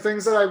recognition, or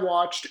things that I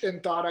watched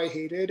and thought I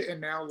hated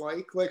and now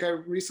like. Like I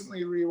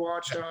recently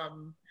rewatched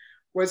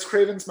Wes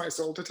Craven's My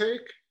Soul to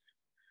Take.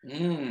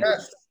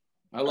 Yes.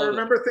 I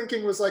remember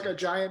thinking was like a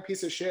giant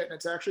piece of shit, and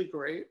it's actually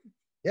great.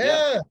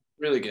 Yeah.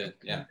 Really good.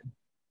 Yeah.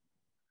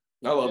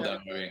 I love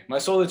that movie. My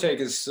Soul to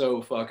Take is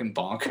so fucking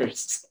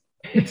bonkers.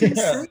 It's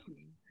insane.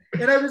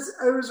 And I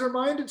was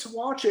reminded to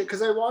watch it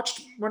because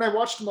when I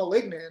watched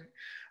Malignant,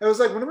 I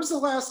was like, when was the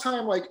last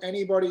time like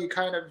anybody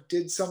kind of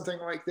did something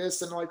like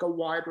this in like a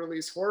wide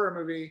release horror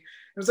movie?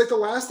 It was like the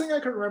last thing I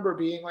could remember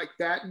being like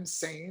that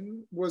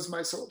insane was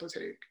My Soul to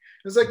Take.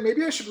 It was like,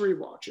 maybe I should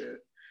rewatch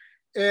it.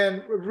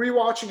 And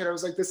rewatching it, I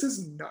was like, this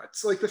is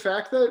nuts. Like the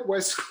fact that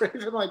Wes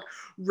Craven like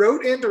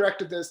wrote and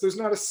directed this, there's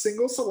not a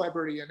single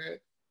celebrity in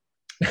it.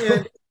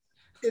 And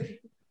it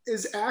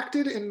is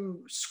acted and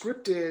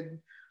scripted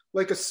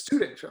like a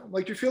student film.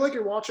 Like you feel like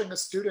you're watching a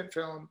student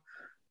film,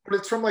 but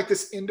it's from like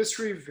this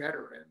industry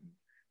veteran.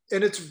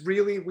 And it's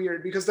really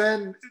weird because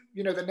then,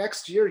 you know, the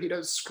next year he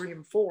does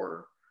Scream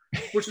 4,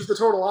 which is the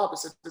total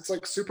opposite. It's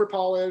like super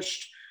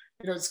polished.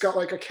 You know, it's got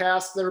like a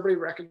cast that everybody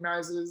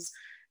recognizes.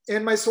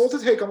 And My Soul to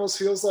Take almost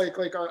feels like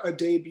a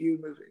debut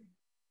movie.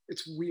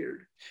 It's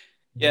weird.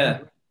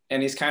 Yeah.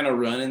 And he's kind of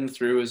running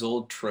through his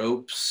old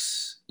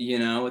tropes, you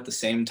know, at the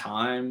same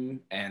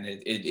time. And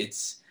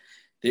it's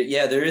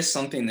there is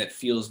something that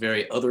feels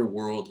very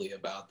otherworldly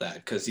about that,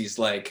 because he's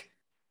like,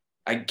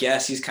 I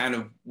guess he's kind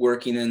of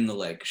working in the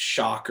like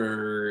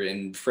Shocker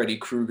and Freddy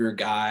Krueger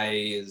guy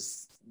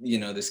is, you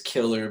know, this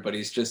killer, but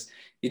he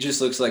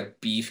just looks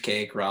like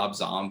Beefcake Rob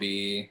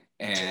Zombie.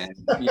 And,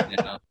 you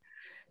know,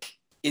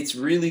 it's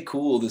really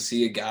cool to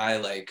see a guy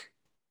like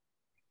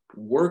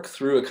work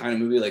through a kind of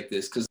movie like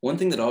this, because one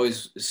thing that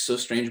always is so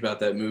strange about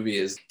that movie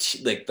is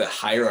like the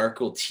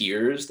hierarchical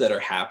tiers that are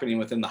happening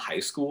within the high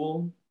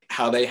school,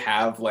 how they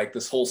have like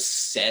this whole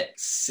set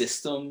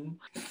system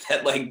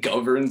that like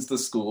governs the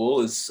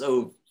school is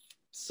so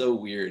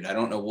weird. I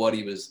don't know what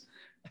he was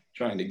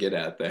trying to get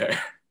at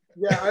there.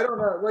 Yeah, I don't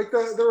know. Like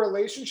the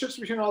relationships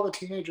between all the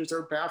teenagers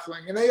are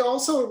baffling, and they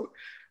also,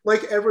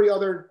 like every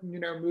other, you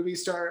know, movie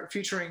star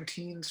featuring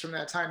teens from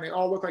that time, they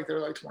all look like they're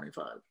like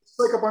 25. It's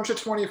like a bunch of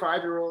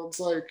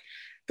 25-year-olds like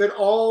that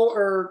all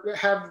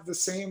have the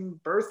same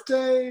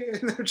birthday,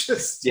 and they're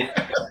just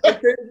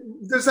like,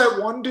 there's that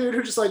one dude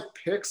who just like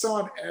picks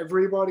on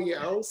everybody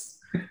else.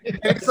 And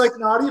it's like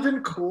not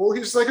even cool.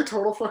 He's just like a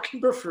total fucking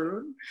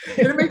buffoon.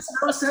 And it makes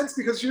no sense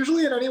because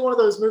usually in any one of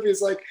those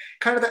movies, like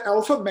kind of the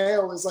alpha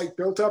male is like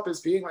built up as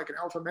being like an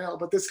alpha male,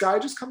 but this guy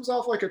just comes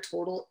off like a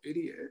total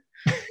idiot.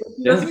 Like,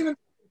 he doesn't even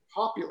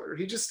popular.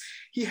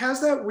 He has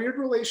that weird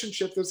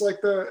relationship. There's like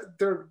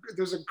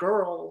there's a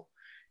girl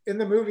in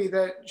the movie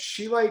that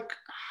she like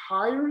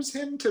hires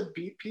him to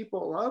beat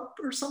people up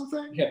or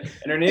something. Yeah,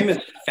 and her name is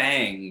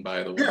Fang,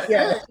 by the way.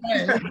 Yeah.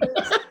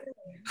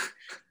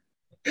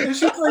 And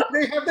she's like,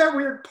 they have that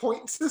weird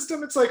point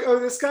system. It's like, oh,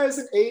 this guy's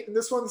an 8 and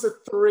this one's a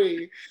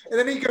 3, and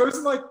then he goes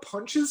and like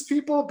punches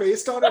people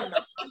based on a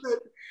number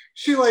that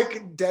she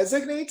like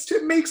designates to.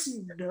 It makes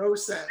no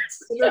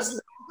sense. And there's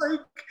no like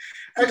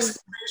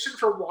explanation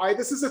for why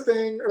this is a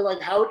thing or like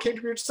how it came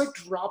to be. It's just like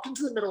dropped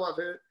into the middle of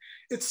it.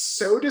 It's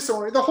so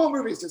disorienting. The whole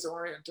movie is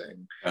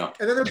disorienting. Oh.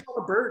 And then there's all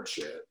the bird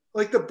shit.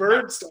 Like the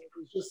bird stuff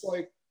is just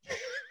like,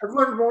 I've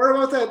learned more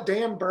about that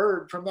damn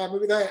bird from that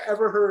movie than I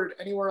ever heard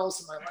anywhere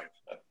else in my life.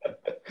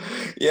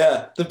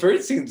 Yeah, the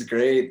bird scene's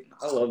great.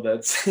 I love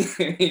that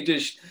scene. He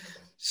just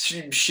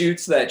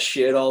shoots that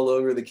shit all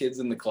over the kids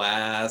in the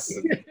class.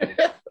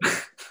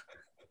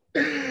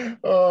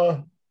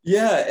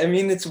 Yeah, I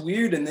mean, it's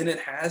weird. And then it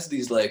has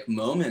these like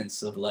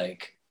moments of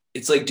like,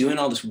 it's like doing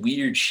all this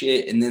weird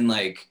shit. And then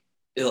like,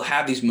 it'll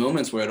have these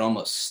moments where it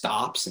almost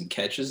stops and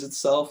catches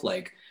itself.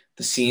 Like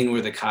the scene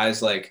where the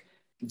guy's like,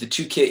 one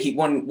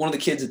of the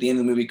kids at the end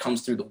of the movie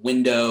comes through the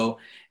window,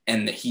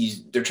 and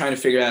they're trying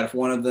to figure out if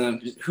one of them,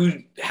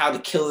 how the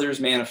killer's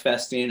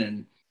manifesting,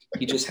 and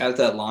he just has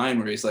that line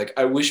where he's like,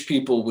 I wish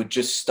people would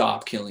just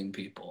stop killing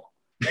people.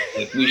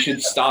 Like, we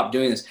should stop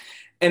doing this.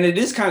 And it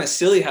is kind of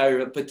silly,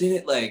 but then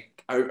it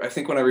like, I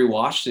think when I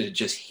rewatched it, it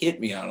just hit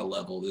me on a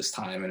level this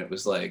time, and it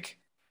was like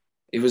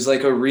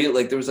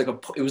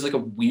a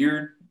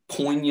weird,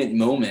 poignant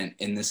moment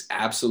in this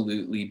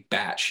absolutely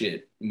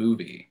batshit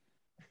movie.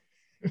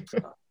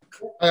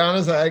 I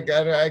honestly,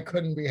 I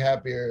couldn't be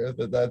happier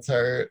that that's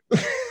our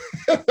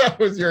that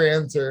was your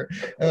answer,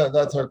 and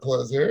that's our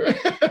closer.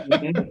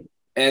 Mm-hmm.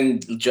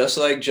 And just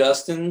like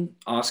Justin,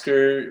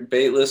 Oscar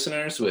bait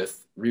listeners,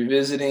 with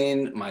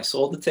revisiting My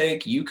Soul to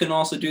Take, you can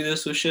also do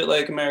this with shit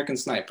like American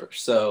Sniper.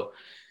 So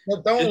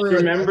just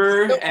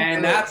remember,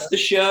 and that's the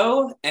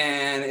show,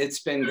 and it's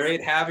been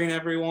great having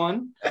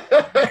everyone.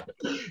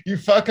 You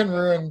fucking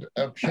ruined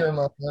a pure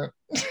moment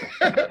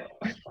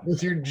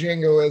with your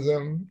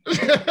jingoism.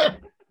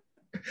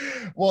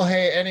 Well,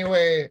 hey,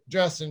 anyway,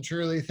 Justin,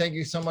 truly, thank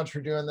you so much for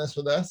doing this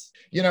with us.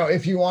 You know,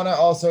 if you want to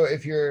also,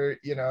 if you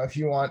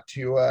want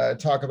to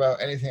talk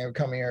about anything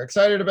upcoming you're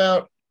excited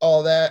about,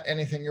 all that,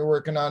 anything you're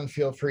working on,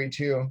 feel free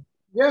to.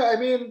 Yeah, I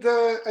mean,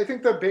 I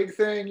think the big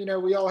thing, you know,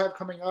 we all have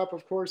coming up,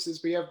 of course,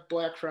 is we have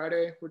Black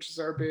Friday, which is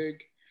our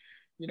big,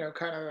 you know,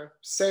 kind of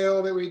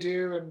sale that we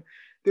do. And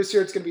this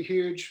year it's going to be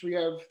huge. We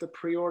have the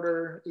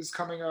pre-order is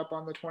coming up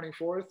on the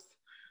 24th.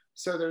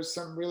 So there's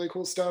some really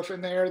cool stuff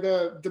in there.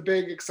 The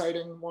big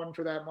exciting one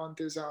for that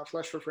month is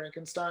Flesh for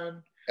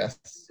Frankenstein, yes,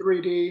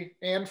 3D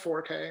and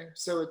 4K.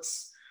 So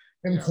it's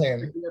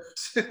insane.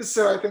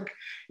 So I think,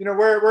 you know,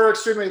 we're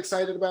extremely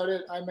excited about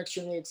it. I'm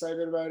extremely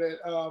excited about it.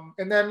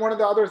 And then one of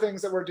the other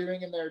things that we're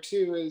doing in there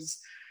too is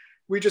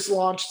we just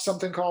launched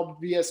something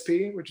called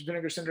VSP, which is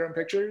Vinegar Syndrome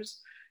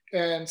Pictures.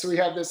 And so we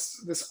have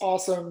this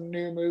awesome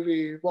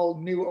new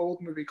old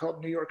movie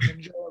called New York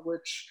Ninja,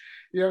 which,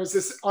 you know, is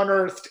this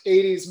unearthed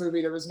 80s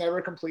movie that was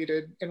never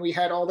completed. And we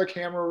had all the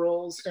camera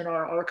rolls in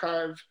our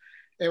archive,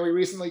 and we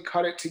recently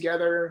cut it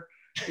together,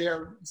 you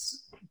know,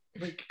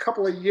 like a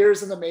couple of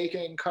years in the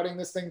making, cutting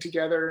this thing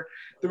together.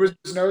 There was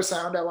no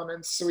sound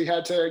elements, so we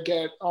had to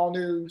get all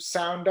new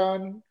sound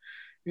done,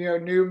 you know,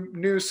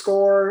 new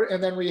score.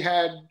 And then we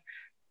had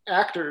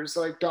actors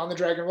like Don the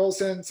Dragon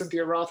Wilson,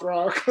 Cynthia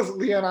Rothrock,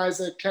 Leon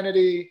Isaac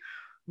Kennedy,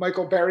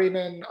 Michael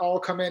Berryman all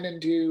come in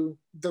and do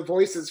the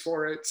voices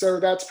for it. So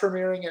that's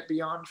premiering at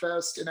Beyond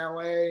Fest in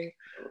LA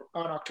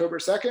on October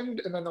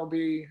 2nd. And then there'll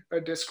be a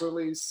disc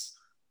release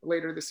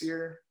later this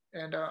year.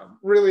 And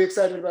really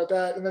excited about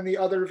that. And then the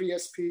other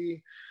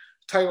VSP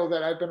title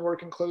that I've been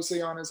working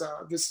closely on is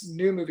this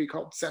new movie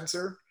called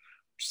Censor,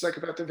 which is like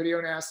about the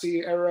video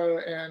nasty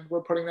era. And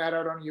we're putting that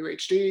out on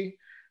UHD.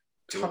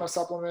 Ton of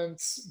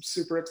supplements. I'm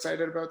super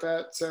excited about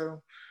that.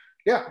 So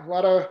yeah, a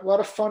lot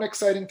of fun,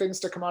 exciting things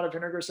to come out of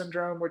Vinegar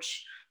Syndrome,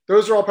 which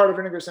those are all part of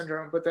Vinegar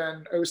Syndrome, but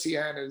then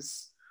OCN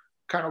is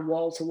kind of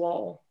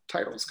wall-to-wall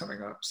titles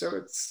coming up. So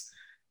it's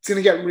going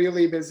to get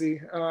really busy.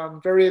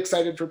 Very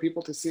excited for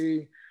people to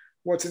see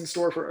what's in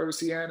store for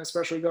OCN,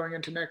 especially going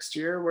into next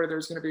year, where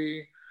there's going to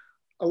be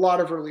a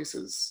lot of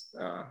releases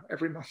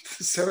every month.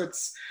 So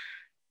it's,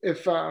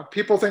 if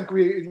people think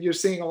you're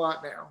seeing a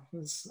lot now,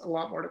 there's a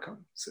lot more to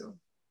come. So.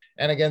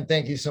 And again,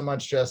 thank you so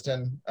much,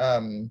 Justin.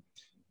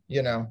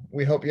 You know,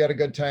 we hope you had a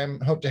good time.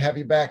 Hope to have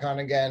you back on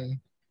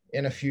again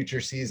in a future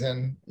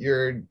season.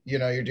 You're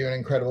doing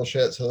incredible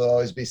shit, so there'll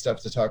always be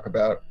stuff to talk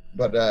about.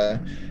 But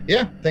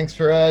yeah, thanks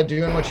for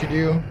doing what you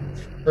do,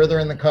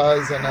 furthering the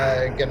cause,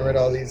 and getting rid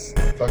of all these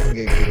fucking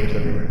gatekeepers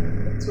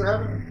everywhere. Thanks for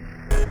having me.